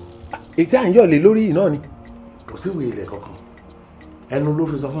ètí à ń yọ̀ lé lórí yìí náà ni. kò sí ìwé ilẹ̀ kankan ẹnu ló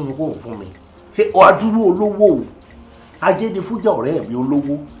fi sọ fún mi kó òun fún mi ṣé adúrú olówó o ajé ni fújà ọ̀rẹ́ mi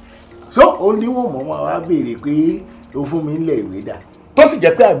olówó ṣó oníwọ̀n mọ́ wọn wá béèrè pé o fún mi nílẹ̀ ìwé dà tó sì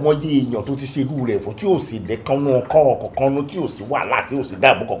jẹ́ pé àìmọye èèyàn tó ti ṣe irú rẹ̀ fún tí ò sì lẹ́kànnú ọ̀kọ̀ọ̀kan tí ò sí wàhálà tí ò sí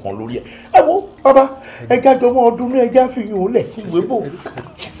dáàbò kankan lórí ẹ̀ ẹ wo bàbá ẹja jọmọ ọdún ní ẹja fi yùn ún lẹ̀ ìwé bò.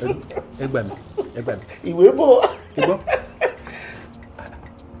 ẹ gbà mí ìwé bò. gbọ́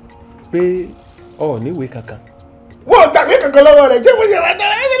pé ọ níwèé kankan. wọ́n gbàgbé kankan lọ́wọ́ rẹ̀ ṣé mo ṣe rẹ̀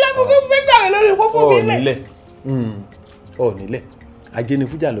dára ẹ̀mí lákòókò fẹ́ gbàgbé lórí ìwọ́ fún mi lẹ̀. ọ nílẹ̀ ajé ni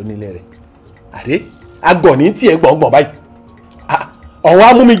fújà ló nílẹ̀ rẹ̀ àdé agọ̀ ní tiẹ̀ gbọ̀ngbọ̀n báyìí ọ̀wọ́n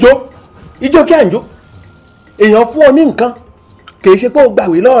amúmijó ijó kí à ń jó èèyàn fún ọ ní nǹkan kì í ṣe pé ó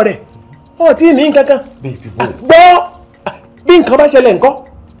gbàwé lọ́wọ́ rẹ̀ ọ tí ì ní nǹkan kan gbọ́ bí nǹkan bá ṣẹlẹ̀ nǹkan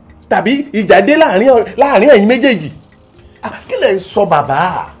tàbí ìjà dé láàrin ẹ̀yin méjèèjì. kí lẹ̀ ń sọ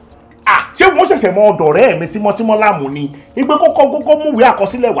bàbá ṣé wọ́n ṣẹ̀ṣẹ̀ mọ ọ̀dọ̀ rẹ̀ mi tímọ́tímọ́ láàmú ni ìgbé kókó múwèé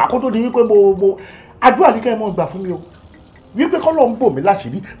àkọsílẹ̀ wá kó tó di wípé mo àdúrà ní kẹ́ ẹ mọ́ gbà fún mi o wípé kọ́lọ́ ń bò mí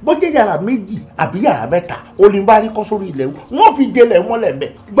láṣìírí bó jẹ́ yàrá méjì àbí yàrá mẹ́ta olùbárí kọ́ sórí ilẹ̀ wọ́n fi délẹ̀ wọ́n lẹ̀ mbẹ́.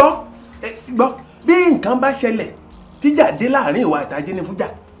 gbọ́ bí nǹkan bá ṣẹlẹ̀ tíjà dé láàrin ìwà àtàjẹ́ ní fújà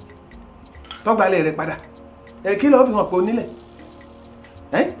tọ́gbalẹ̀ rẹ̀ padà kí ló fi hàn pé onílẹ̀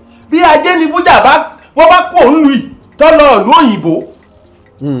bí ajé ní fújà wọ́n bá kó òun lù yìí tọ́lọ̀ ìlú òyìnbó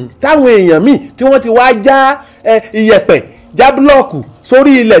táwọn èèyàn míì tí wọ́n ti wá já iyẹ̀pẹ̀ já búlọ́ọ̀kù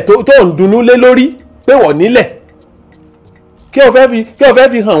sórí ilẹ̀ tó ń dunnú lé lórí pé wọ́n nílẹ̀ kí o fẹ́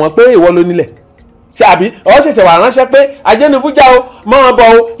fi hàn wọ́n pé ìwọ ló nílẹ̀ ṣàbí ọ ṣẹ̀ṣẹ̀ wà ránṣẹ́ pé ajẹ́nifújà o máa bọ̀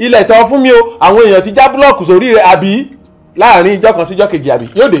o ilẹ̀ tọ́ fún mi o àwọn èèyàn ti já búlọ́ọ̀kù sórí rẹ̀ àbí láàrin ìjọ kan sí ìjọ kejì àbí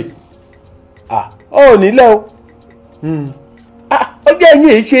yóò dé ọ nílẹ̀ o ó jẹ́ ẹ̀yìn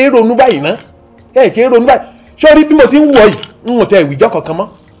èyí ṣe é ronú báyìí ná ẹ̀ ṣe é ronú báyìí sórí bí mo ti ń wọ̀ yìí n ò tẹ ìwìjọ́ kankan mọ́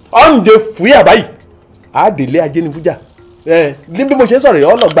ọ̀njẹ fúyà báyìí àdèlé ajẹ́nifújà ní bí mo ṣe ń sọ̀rọ̀ yìí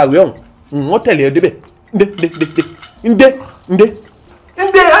ọlọ́gbàwé ọ̀hún wọ́n tẹ̀lé ẹ débẹ̀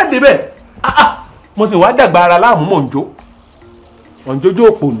ndé àdébẹ̀ mo sì wá dàgbà ara láàmú mọ̀ njó ọ̀njójó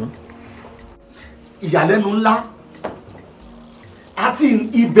òpònú. ìyàlẹ́nu ńlá àti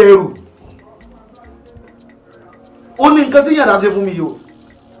ìbẹ̀rù ó ní nǹkan tí yàrá ṣe fún mi yìí o.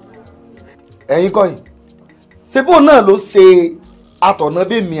 ẹ̀yin kọ́ yìí ṣebó náà ló ṣe àtọ̀nà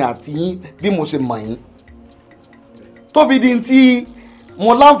bèmi àti yín bí mo ṣe mọ̀ yín tóbi di tí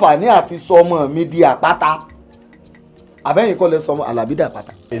mo láǹfààní àti sọ ọmọ mi di àpáta àbẹ́yìn kọ́ lẹ sọ ọmọ àlàbídà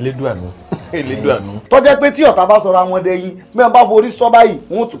àpáta. elédùànù elédùànù. tọ́jẹ́ pé tí ọ̀tá bá sọra wọn dẹ́yìn mẹ́wọ́n bá forí sọ báyìí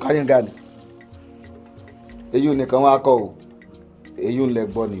wọ́n tún káyán ga ni. èyí ò nìkan wá kọ́ o èyí ò ń lẹ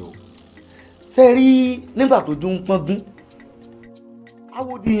gbọ́ ni o. ṣe rí nígbà tó dún pọ́ngún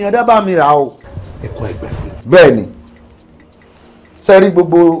àwòdì yẹn dábàá mi rà o. ẹ̀kọ́ ẹgbẹ̀gbẹ̀. bẹ́ẹ̀ ni ṣe rí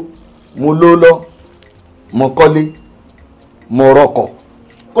gbogbo mo ló lọ mo kọ́lé mo rọkọ̀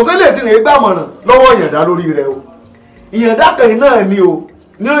kò sí lè ti rìn gbàmọ̀ràn lọ́wọ́ ìyàndá lórí rẹ o ìyàndá kan náà ni o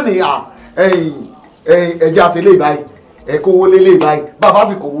ní òní ẹ̀jẹ̀ àṣẹ lè báyìí ẹ̀kọ́ owó lé lè báyìí bàbá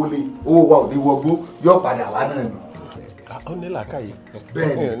sì kò owó lé owó wa ò ní wọgbó yóò padà wá náà ni. ó ní làákàyè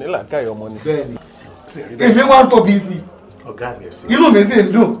bẹ́ẹ̀ni ó ní làákàyè ọmọ ni. bẹ́ẹ̀ni èmi wá ń tóbi sí i inú mi sì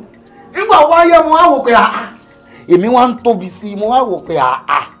ń dùn nígbà wáyé mo wá wò pé èmi wá ń tóbi sí i mo wá wò pé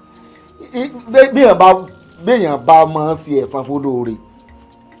bí ẹ̀ bá béèyàn bá máa ń ṣe ẹ̀san fún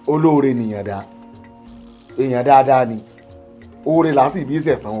olóore nìyàn dá èèyàn dáadáa ni oore là sì bí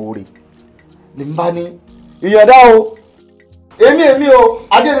ṣẹ̀san oore ní bá ní èèyàn dá o èmi o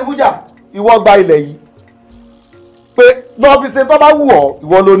ajẹ́nifújà ìwọ gba ilẹ̀ yìí pé lọ́ọ́ fi ṣe tó bá wù ọ́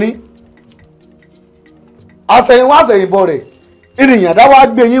ìwọ ló ní àṣẹ̀yìnwá àṣẹ̀yìnbọ̀ rẹ̀ ènìyàn dá wá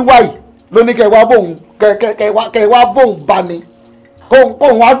gbé yín wáyìí ló ní kẹ́ wá bóun bá mi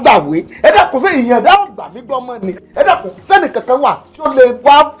kóun wá gbàwé ẹ dàkún sí ìyẹn dá gbà mí gbọ́ mọ́ ni ẹ dàkún sẹ́ni kankan wà tí ó lè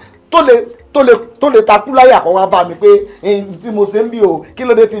wá tó lè takú láyà kó wá bá mi pé tí mo ṣe ń bí o kí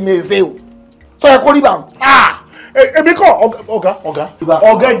ló dé tí mi ṣe o sọ yẹ kó rí bá èmi kọ́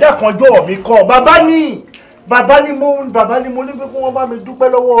ọ̀gá ẹ̀dá kan jọ mi kọ́ bàbá ni mo ní pé kí wọ́n bá mi dúpẹ́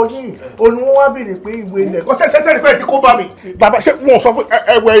lọ́wọ́ yín òun wọ́n wá béèrè pé ìwé ilẹ̀ kọ́ sẹ́sẹ́ nípa ẹ̀ tí kò bá mi bàbá ṣé wọ́n sọ fún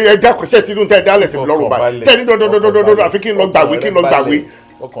ẹja kọ́ṣẹ́ tí inú tẹ́ ẹ dálẹ̀ sí mi lọ́rùn báyìí tẹ́ ní dọ́dọ́dọ́dọ́dọ́ àfi kí n lọ gbàwé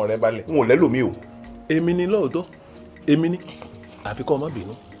ọkàn rẹ balẹ̀ n ò lẹ́lò mi o. èmi ni lóòótọ́ èmi ni àfi kọ́ má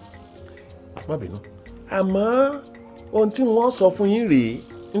bínú àmọ́ ohun tí wọ́n sọ fún yín rèé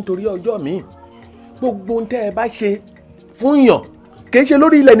nítorí ọjọ́ mi gbogbo ohun tẹ́ ẹ bá ṣe fún yàn kì í ṣe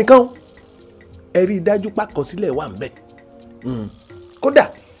lórí ilẹ̀ nìkan ẹ rí i dájú pàkọsílẹ̀ wà ń bẹ̀ kódà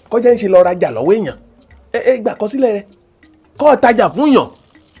kọjá ń ṣe lọ rajà lọ́wọ́ èèyàn ẹ gbà kọsílẹ̀ rẹ kọ́ ọ tajà fún yàn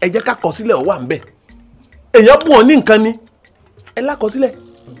ẹ jẹ́ ká kọsílẹ̀ wà ń bẹ̀ èèyàn bùn ọ́ ní nǹkan ni ẹ lákọsílẹ̀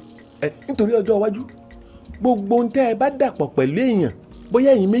ẹ nítorí ọjọ́ iwájú gbogbo ohun tẹ́ ẹ bá dàpọ̀ pẹ̀lú èèyàn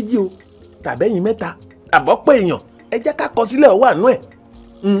bóyá ẹ̀yin méjì o tàbí ẹ̀yin mẹ́ta àbọ̀pọ̀ èèyàn ẹ jẹ́ ká kọsílẹ̀ wà nú ẹ̀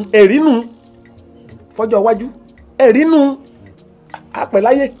ẹ̀rínú fọjọ́ iwájú ẹ̀rínú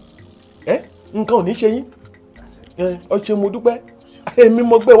àpẹ̀láyé nǹkan ò ní ṣe yín ọ ṣe mo dúpẹ́ èmi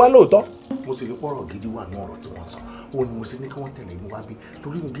mo gbé wá lóòótọ́. mo sì rí pọ̀rọ̀ gidi wà ní ọ̀rọ̀ tí wọ́n sọ òun ni mo sì ní kí wọ́n tẹ̀lé mi wá bí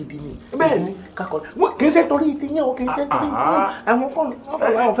torí mi gidi ni. bẹ́ẹ̀ ni kakọ kì í ṣe torí ti yẹn o kì í ṣe torí ti yẹn àwọn kọlù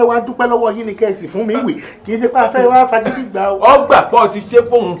àwọn fẹ́ wá dúpẹ́ lọ́wọ́ yín ni kẹ́ẹ̀sì fún mi ìwé kì í ṣe pé a fẹ́ wá fagídí gbà o. ọgbà pọ̀ ti ṣe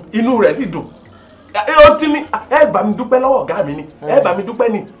fóun inú rẹ̀ sì dùn ó ti ní ẹ bá mi dúpẹ́ lọ́wọ́ ọ̀gá mi ni ẹ bá mi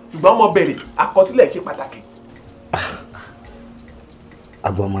dúpẹ́ ni ṣùgbọ́n mo bẹ̀rẹ̀ àkọsílẹ̀ ṣe pàtàkì.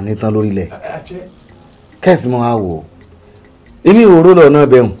 àgbọ̀mọ̀ ní tán lórílẹ̀ kẹ́sì mọ́ á wò ó èmi ò rò lọ́nà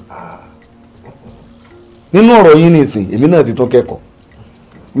bẹ́ẹ̀ hùn nínú ọ̀rọ̀ yín nìsín èmi náà ti tún kẹ́kọ̀ọ́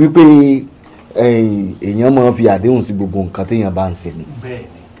wípé èèyàn máa fi àdéhùn sí gbogbo nǹkan téèyàn bá ń ṣe ni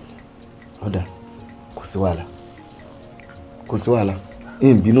ọ̀dà kò sí wàhálà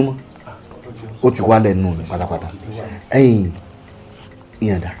ń bínú mọ́ ó ti wá lẹ́nu mi pátápátá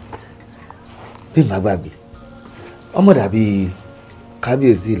ìyànda bí màá gbàgbé ọmọ dàbí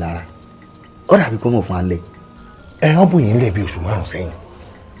kábíyèsí lára ó dàbí pé mo fún alẹ́ wọ́n bù yín lẹ̀ bí oṣù márùn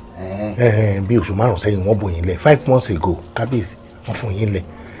sẹ́yìn wọ́n bù yín lẹ̀ 5 months ago kábíyèsí wọ́n fún yín lẹ̀.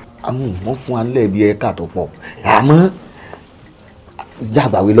 wọ́n fún alẹ́ bí ẹ̀ka tó pọ̀ àmọ́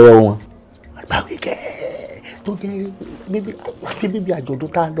jàgbàwé lọ́wọ́ wọn. àgbàwé kẹ́ tó jẹ́ bíbí àjọ̀dún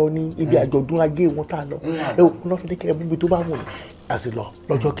tá a lọ ní ibi àjọ̀dún ajé wọn tá a lọ ẹ ò lọ́ fi ní kẹ́ ẹ búbi tó bá wù ní a sì lọ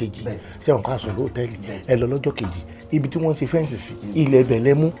lọ́jọ́ kejì ṣé wọn kà sùn lóòtẹ́ẹ̀lì ẹ lọ lọ́jọ́ kejì ibi tí wọ́n ṣe fẹ́ǹsì sí ilẹ̀ ẹbẹ̀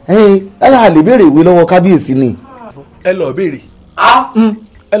lẹ́mú. ẹ yà lè béèrè ìwé lọ́wọ́ kábíyèsí ni. ẹ lọ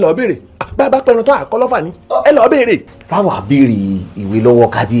béèrè bàbá pẹ̀rù tó àkọlọ́fà ni ẹ lọ béèrè. sáwà béèrè ìwé lọ́wọ́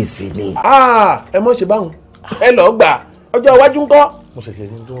kábíyèsí ni. ẹ mọ̀ ṣe báwọn ẹ lọ gbà ọjọ́ iwájú ńkọ́. mo ṣẹ̀ṣẹ̀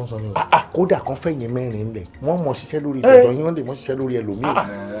ní tí wọ́n sọ ní kódà kan fẹ̀yìn mẹ́rin lẹ̀ wọ́n mọ̀ ṣiṣẹ́ lórí ìtọ́jú yín wọ́n lè mọ̀ ṣiṣẹ́ lórí ẹlòmíì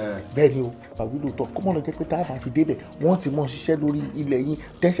bẹ́ẹ̀ ni o àwílò tọ́ kọ́mọ́ lọ jẹ́ pé táwọn fi débẹ̀ wọ́n ti mọ̀ ṣiṣẹ́ lórí ilẹ̀ yín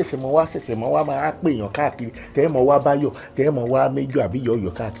tẹ́ ṣẹ̀ṣẹ̀ mọ́ wá máa pè yàn káàkiri tẹ́ mọ̀ wá báyọ̀ tẹ́ mọ̀ wá méjọ àbí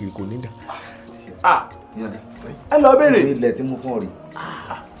yọ̀ọ̀yọ̀ káàkiri kò ní dà. ẹ lọ béèrè. ilẹ̀ tí mo fún ọ rí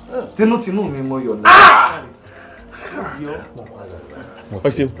tinútinú mi mo yọ̀ mo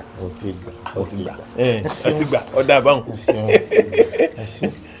ti gbà ọ̀dà àbáwọn.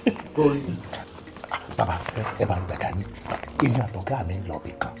 bàbá ẹ bá ń gbàdá ní èmi àtọ̀gá mi ń lọ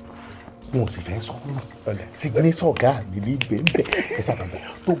bí kan wọn ò sì fẹ́ sọ nù signation ọ̀gá mi ní bẹ́ẹ̀ ẹ sábàbà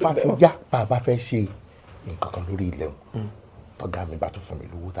tó bá ti yá bàbá fẹ́ ṣe nǹkan kan lórí ilẹ̀ wọn tọ́gá mi bá tún fún mi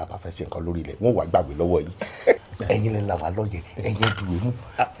lówó tá a bá fẹ́ ṣe nǹkan lórí ilẹ̀ wọn wà gbàgbé lọ́wọ́ yìí ẹ̀yin lè la wà lọ́yẹ̀ ẹ̀yin dùwẹ̀ mú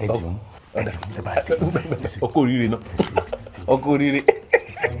ẹ̀dùn ẹ bá dé ọkọ oríire náà ọkọ oríire.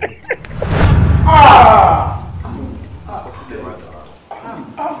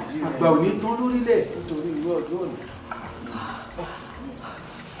 àgbà ò ní tán lórílẹ̀ nítorí ìlú ọdún òní.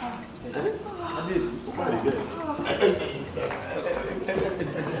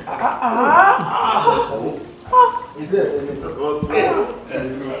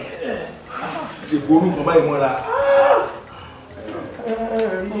 ìgbórú nǹkan báyìí mọ́ra.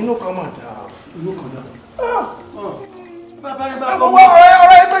 inú kan mà dá inú kan dá.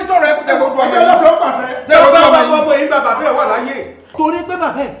 ọ̀rẹ́ ẹgbẹ́ ìṣòro ẹ̀ kò tẹ̀ gbogbo ọ̀rẹ́ lọ́sọ̀ pàṣẹ. tẹ̀wọ́ bá wà wọ́pọ̀ yìí bàbá bẹ́ẹ̀ wà láyé. torí pé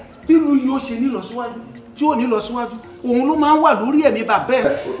bàbá ẹ̀ bílù yóò ṣe nílọsíwájú síwájú tí ò ní lọ síwájú òun ló máa ń wà lórí ẹ̀mí bàbá ẹ̀.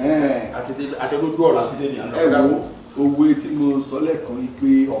 àti lójú ọ̀rọ̀ àti lẹ́yìn àná. ẹ wo owó tí mo sọ lẹ́ẹ̀kan yìí pé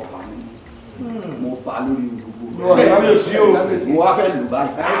ọ̀pá mi mo bá lórí gbogbo. mo wá fẹ́ lù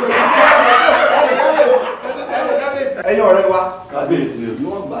báyìí. ẹ̀yin ọ̀rẹ́ wa kábíyèsí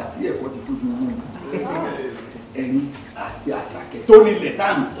níwọ̀n gbà tí ẹ̀kọ́ ti fojú wú ẹ̀yin àti Àṣàkẹ́ tó nílẹ̀ tá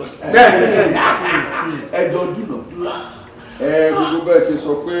à ń sọ ẹjọ́ dúnàdúrà gbogbo bẹ́ẹ̀ ṣe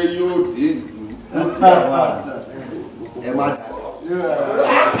sọ pé yóò dé ìlú ẹ má dà.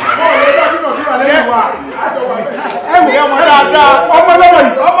 ẹ wò ọmọ dáadáa ọmọ lọ́wọ́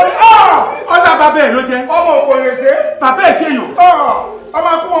yìí ọ̀dà bàbá ẹ̀ ló jẹ́. ọmọ kò lè ṣe. bàbá ẹ̀ ṣèyàn.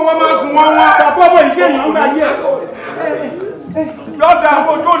 ọmọ kú wọn máa sùn wọn. bàbá ọmọ yìí ṣèyàn ń gbà yẹ. yóò da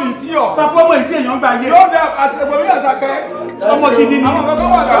àwọn ojú òní tí ọ. bàbá ọmọ yìí ṣèyàn ń gbà yẹ. yóò da àtẹ̀wé bí Àṣàkẹ́. ọmọ gidi ni. àwọn kankan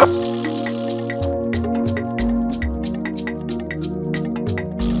wà sá.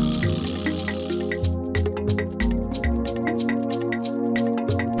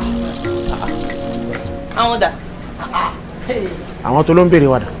 àwọn dà. àwọn tó ló ń béèrè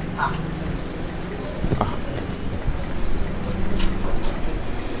wa dà.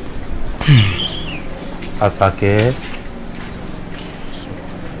 Àṣàkẹ́.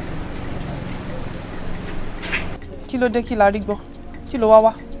 kí ló dé kí la rí gbọ́ kí ló wá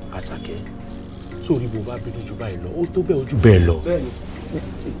wá. Àṣàkẹ́ sórí bó bá bínú jù báyìí lọ ó tó bẹ́ẹ̀ ojú bẹ́ẹ̀ lọ.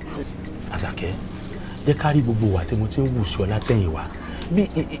 Àṣàkẹ́ jẹ́ ká rí gbogbo wa tí mo ti ń wù sí ọ látẹ̀yìn wa bí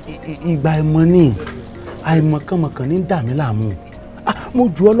ìgbà ẹ̀mọ́ ní àìmọ̀kànmọ̀kàn ní dà mí láàmú mo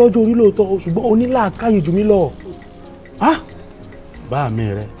jù ọ lọ́jọ́ orí lóòótọ́ ṣùgbọ́n onílàákàyè jù mí lọ. bá mi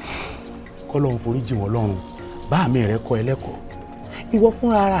rẹ kọ́ lọ́run forí jì wọ́n lọ́run bá mi rẹ kọ́ ẹlẹ́kọ̀ọ́ ìwọ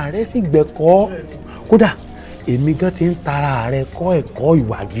fúnra ara rẹ sì gbẹ̀kọ́ kódà èmi gan ti ń tara rẹ kọ́ ẹ̀kọ́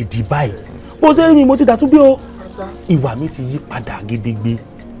ìwà gidi báyìí bó ṣe rí mi mo ti dàtú bí o ìwà mi ti yí padà gédégbé.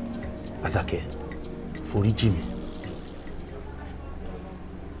 Àṣàkẹ́ forí jì mí.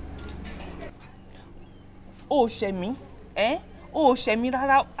 o ò ṣẹ̀ mí o ò ṣẹ̀ mí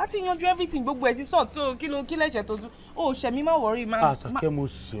rárá a ti yanjú everything gbogbo ẹ̀ ti sọ̀ tó kí lẹ́sẹ̀ tó tún o ò ṣẹ̀ mí má wọrí má. Àṣàkẹ́ mo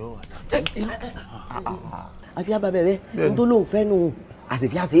ṣe ọ́ Àṣàkẹ́. àfi ababẹ̀rẹ̀ ohun tó lóun fẹ́ nù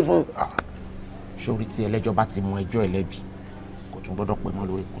àṣìfi àṣẹ fún. sórí tí ẹlẹ́jọ́ bá ti mú ẹjọ́ ẹlẹ́bi kò tún gbọ́dọ̀ pẹ́ mọ́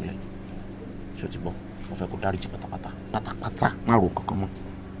lórí ìkúnlẹ̀ ṣó ti gbọ́ mo fẹ́ kó dáríjì pátápátá má ro kankan mọ́.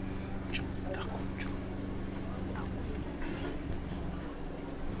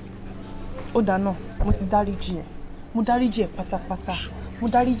 ó dáná mo ti dáríjì ẹ mo dáríjì ẹ pátápátá mo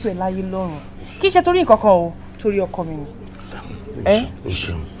dáríjì ẹ láyé lọ́run kì í ṣe torí nǹkan kan o torí ọkọ mi ni.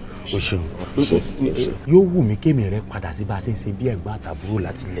 o ṣeun yóò wù mí kémi rẹ padà sí bá a ṣe ń ṣe bí ẹ̀gbọ́n àtàbúrò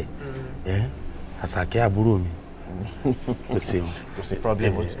láti lẹ̀ Àṣàkẹ́ àbúrò mi o ṣeun kò sí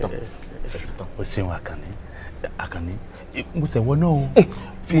problem ó ti tán o ṣeun Àkànní mo ṣẹ̀wọ́ náà o.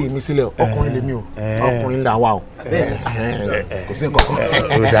 fi èmi sílẹ̀ ọkùnrin lèmi o ọkùnrin là wà o kò sí nǹkan kan.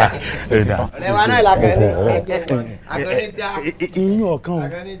 ó dáa. ọ̀rẹ́wà náà làkànní Àkànní tí a. ìyín ọ̀kan o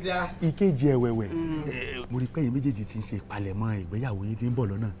ìkejì ẹ̀wẹ̀wẹ̀ mo rí pé ẹ̀yin méjèèjì ti ń ṣe ìpalẹ̀mọ́ ìgbéyàwó yín tí ń bọ̀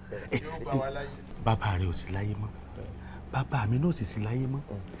lọ́nà bàbá rẹ̀ ò sí láyé mọ́ bàbá mi náà sì sí láyé mọ́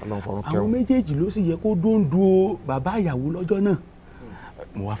àwọn méjèèjì ló sì yẹ kó dóńdó bàbá ìyàwó lọ́jọ́ náà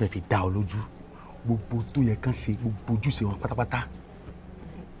mo wá fẹ́ fi dá ọ lójú gbogbo tó yẹ kán ṣe gbogbo ojúṣe wọn pátápátá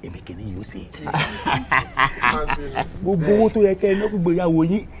èmi kìíní yóò ṣe gbogbo owó tó yẹ kẹ́ ẹ náà fún ìgbéyàwó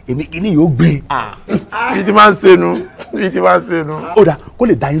yín èmi kìíní yóò gbé. bí ti máa ń ṣenu ó dà kó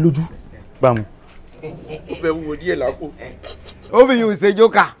lè dá yín lójú bá mu. ó fẹ́ wúwo díẹ̀ lápò. ó fi yóò ṣe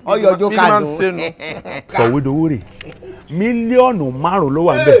jókà ọyọ jókà dùn. sọ̀wédowó rè mílíọ̀nù 5 ló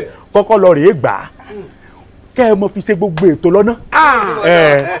wà níbẹ̀ kọ́kọ́ lọ rèé gbà á kẹ́ ẹ mọ fi ṣe gbogbo ètò lọ́nà.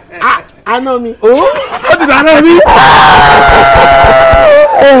 àná mi. ó ti dáná mi.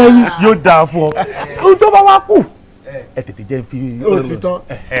 yóò dáa fún ọ ohun tó bá wá kù ẹ tètè jẹ́ fi. ó ti tán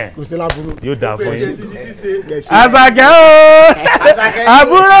kò sí láburú. yóò dáa fún yín. Àṣàkẹ́ o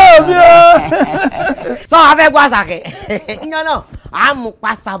àbúrò mi o. sọ afẹ́ gbọ́ Àṣàkẹ́ ǹjọ́ náà à ń mú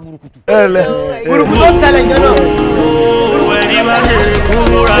pásá burúkutu. burúkutu ó ṣẹlẹ̀ ǹjọ́ náà.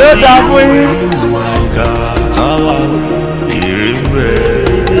 yóò dáa fún yín.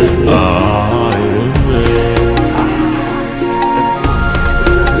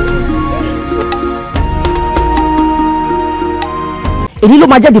 èyí ló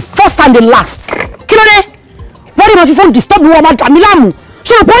máa jẹ́ the first and the last kí ló dé wọ́n rí ma fi fóònù disturb wọn máa dà mí láàmú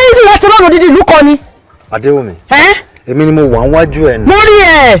ṣé o pọ́n easy láti rọrùn dídì ìlú kan ni. Adéwùmí èmi ni mo wà níwájú ẹ̀ nù. mo rí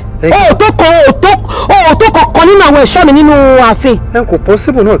ẹ̀ o tó kọ̀ọ̀kan nínú àwọn ẹ̀ṣọ́ mi nínú ààfin. ẹ kò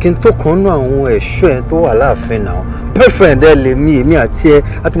possible náà kí n tó kan nínú àwọn ẹ̀ṣọ́ ẹ̀ tó wà láàfin náà boyfriend ẹ lè mi èmi àti ẹ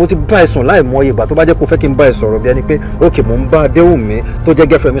àti mo ti bá ẹ sùn láì mọye ìgbà tó bá jẹ́ pé o fẹ́ kí n bá ẹ sọ̀rọ̀ bí ẹni pé ok mo ń bá Adéwùmí tó jẹ́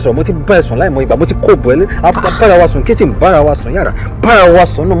girlfriend mi sọ̀rọ̀ mo ti bá ẹ sùn láì mọye ìgbà mo ti kó bọ̀ ẹ́ bára wa sùn kitchen bára wa sùn yàrá bára wa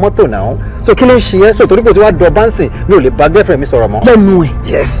sùn nínú mọ́tò náà so kí ló ń ṣe ẹ́ so torí pé o ti wá dọ̀ bánsìn mi ò lè bá girlfriend mi sọ̀rọ̀ mọ́. lẹ́nu ẹ̀.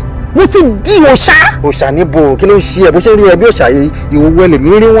 yes. mo ti di òòṣà. òòṣà níbo kí ló ń ṣe ẹ bó ṣe ń rí ẹ bí òòṣà ìwòwò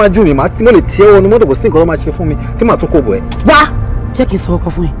ẹlẹ́mí rí wájú mi mo lè tiẹ́ wọnú mọ́tò kò sí nǹkan tó máa ṣe fún mi tí màá tún kó bọ̀ ẹ́. wá jẹ́ kí n sọ ọkọ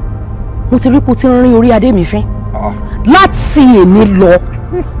fún ẹ mo ti rí pé o ti ń rin orí adé mi fín láti èmi lọ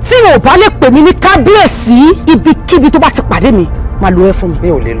tí o bá lè pè mí ní kábíyèsí ibikíbi tó bá ti pàdé mi máa lo ẹ fún mi. mi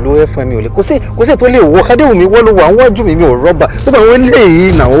ò lè lo ẹ fún mi ò lè kò sí tó lè wọ Adéwùmí wọ́n ló wà wájú mi ò rọ́bà tó bá wọn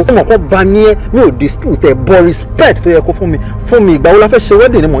eléyìí náà ó mọ̀ kó bá ní ẹ mi ò dispute ẹ bọ respect tó yẹ kó fún mi ìgbà wo la fẹ́ ṣe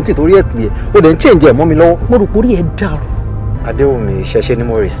wedding ni mò ń tì torí ẹ̀ pè é ó dẹ̀ ń change ẹ̀ mọ́ mi lọ́wọ́. mo rò pé orí ẹ dàrú. Adéwùmí ṣẹṣẹ ni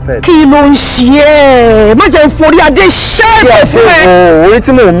mo respect. kí ló ń ṣe ẹ́ má jẹ́ forí adé ṣẹ́ẹ̀kọ̀ fún ẹ. orí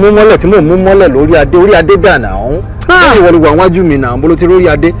tí mò ń mú mọ́lẹ̀ lórí adé dànà ọ̀hún lórí ìwọlùwà wájú mi náà bolo ti rórí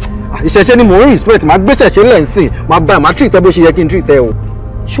adé ìṣẹ̀ṣẹ̀ ni mò ń respect máa gbé ṣẹ̀ṣẹ̀ lẹ́ǹsìn máa treat ẹ bó ṣe yẹ kí n treat ẹ o.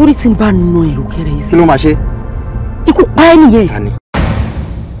 sórí tí n bá na èrò kẹrẹ yìí. kí ló máa ṣe. ikú pa ẹ́ nìyẹn.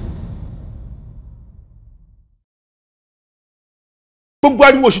 gbogbo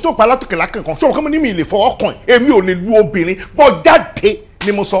ariwo oṣù tó pa látòkè lákànkan ṣé o kọ́ mi ní mi lè fọwọ́ kàn èmi ò lè lu obìnrin bọ́ jáde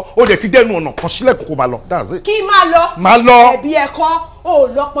ni mo sọ ó dẹ̀ ti dẹ́nu ọ̀nà kan sílẹ̀ kókó máa lọ that's it. kí máa lọ. máa lọ. ẹbí ẹ̀kọ́ ò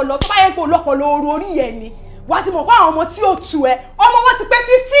lọ́pọlọ tó bá yẹ kó lọ́pọlọ oru orí ẹ̀ ni wá sí mọ̀ pé àwọn ọmọ tí ó tu ẹ ọmọ wọn ti pé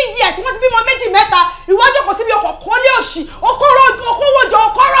 15 years wọ́n ti bímọ méjì mẹ́ta ìwájú kò síbi ọkọ̀ kọ́lé òṣì okòwòjọ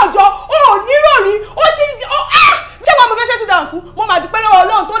ọkọ̀rọ̀jọ ó nírọ̀rí ó ti jẹ́ wọn mo fẹ́ settle down fún mo máa dúpẹ́ lọ́wọ́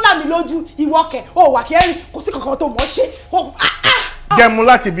Ọlọ́run tó là mí lójú ìwọ́kẹ̀ ó wà kẹ́rì kò sí kankan tó mọ̀ ṣe. jẹ́mu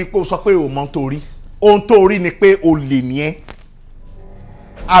láti ibi pé o sọ pé o mọ torí ohun tó rí ni pé o lè ní ẹ́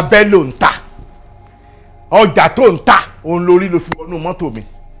abẹ́ ló ń ta ọjà tó ń ta òun lórí ló fi wọnú mọ́tò mi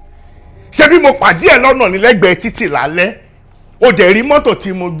ṣé bí mo pàdé ẹ̀ lọ́nà ní lẹ́gbẹ̀ẹ́ títì lálẹ́ o dẹ̀ rí mọ́tò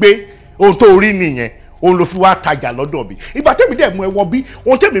tí mo gbé ohun tó rí nìyẹn òun ló fi wá tajà lọ́dọ̀ mi ìgbà tẹ́mi dẹ̀ mú ẹ wọ bí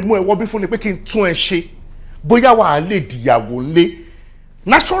ohun tẹ́mi mú ẹ wọ bí fún ni pé kí n tún ẹ ṣe bóyá wàá lè dìyàwó ńlé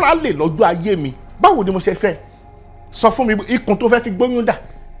naturally lọ́jọ́ ayé mi báwo ni mo ṣe fẹ́ sọ fún mi ikùn tó fẹ́ fi gbóyún dà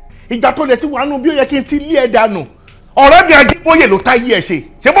ìgbà tó lẹ ti wà nù bí ó yẹ kí n ti lé ẹ dànù ọ̀rẹ́ mi Ajíbóyè ló tá yí ẹ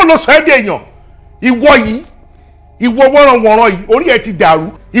ṣe bó ló sọ ẹ́ dé èèyàn ìwọ yìí ìwọ wọ́nranwọ̀nran yìí orí ẹ ti dàrú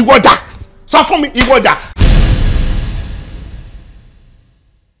ìwọ dà sọ fún mi ìwọ dà.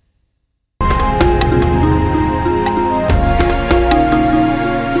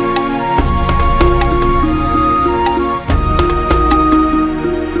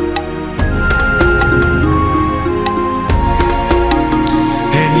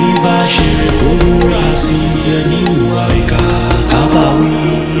 ṣe kó múra sí ẹni ìwà ìkà kábàáwí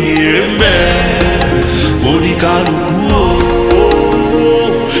èrè ń bẹ oníkálukú o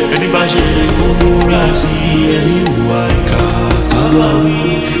ẹni bá ṣe kó múra sí ẹni ìwà ìkà kábàáwí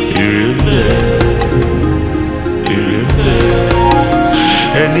èrè ń bẹ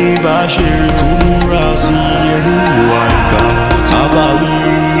ẹni bá ṣe kó múra sí ẹni ìwà ìkà.